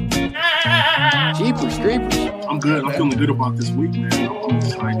rise up? Jeepers creepers. I'm good. I'm feeling good about this week, man. I'm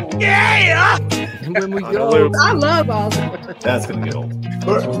excited. Yeah! And when we go, I love all. That's gonna get old.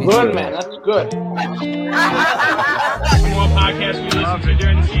 Good, man. That's good. More podcasts we listen to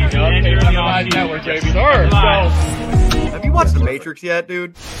during the season. And during the off-season. Network, baby. Sure. Have you watched The Matrix yet,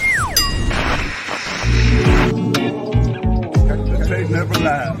 dude? Never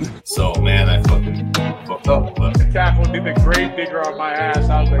lied. So, man, I fucking fucked up. But Tackle did the grave digger on my ass.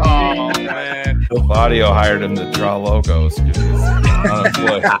 I was like, oh, man. Claudio hired him to draw logos because he's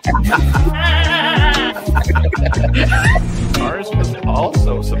unemployed. Ours was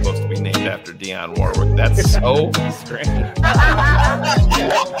also supposed to be named after Dionne Warwick. That's so strange.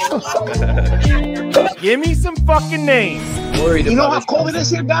 Give me some fucking names. You know how cold it is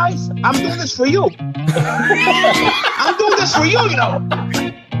here, guys? I'm doing this for you. I'm doing this for you, you know.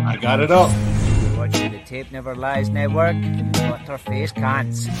 I got it up. Watching the Tape Never Lies Network, but her face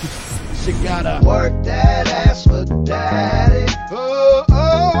can't. She gotta work that ass for daddy. Oh,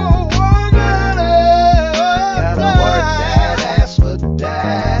 oh, work that ass. Gotta work that ass for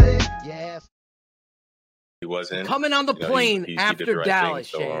daddy. Yes. He wasn't coming on the plane he after did the right Dallas,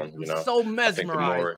 thing, Shane. you Was know, so I think the mesmerized. more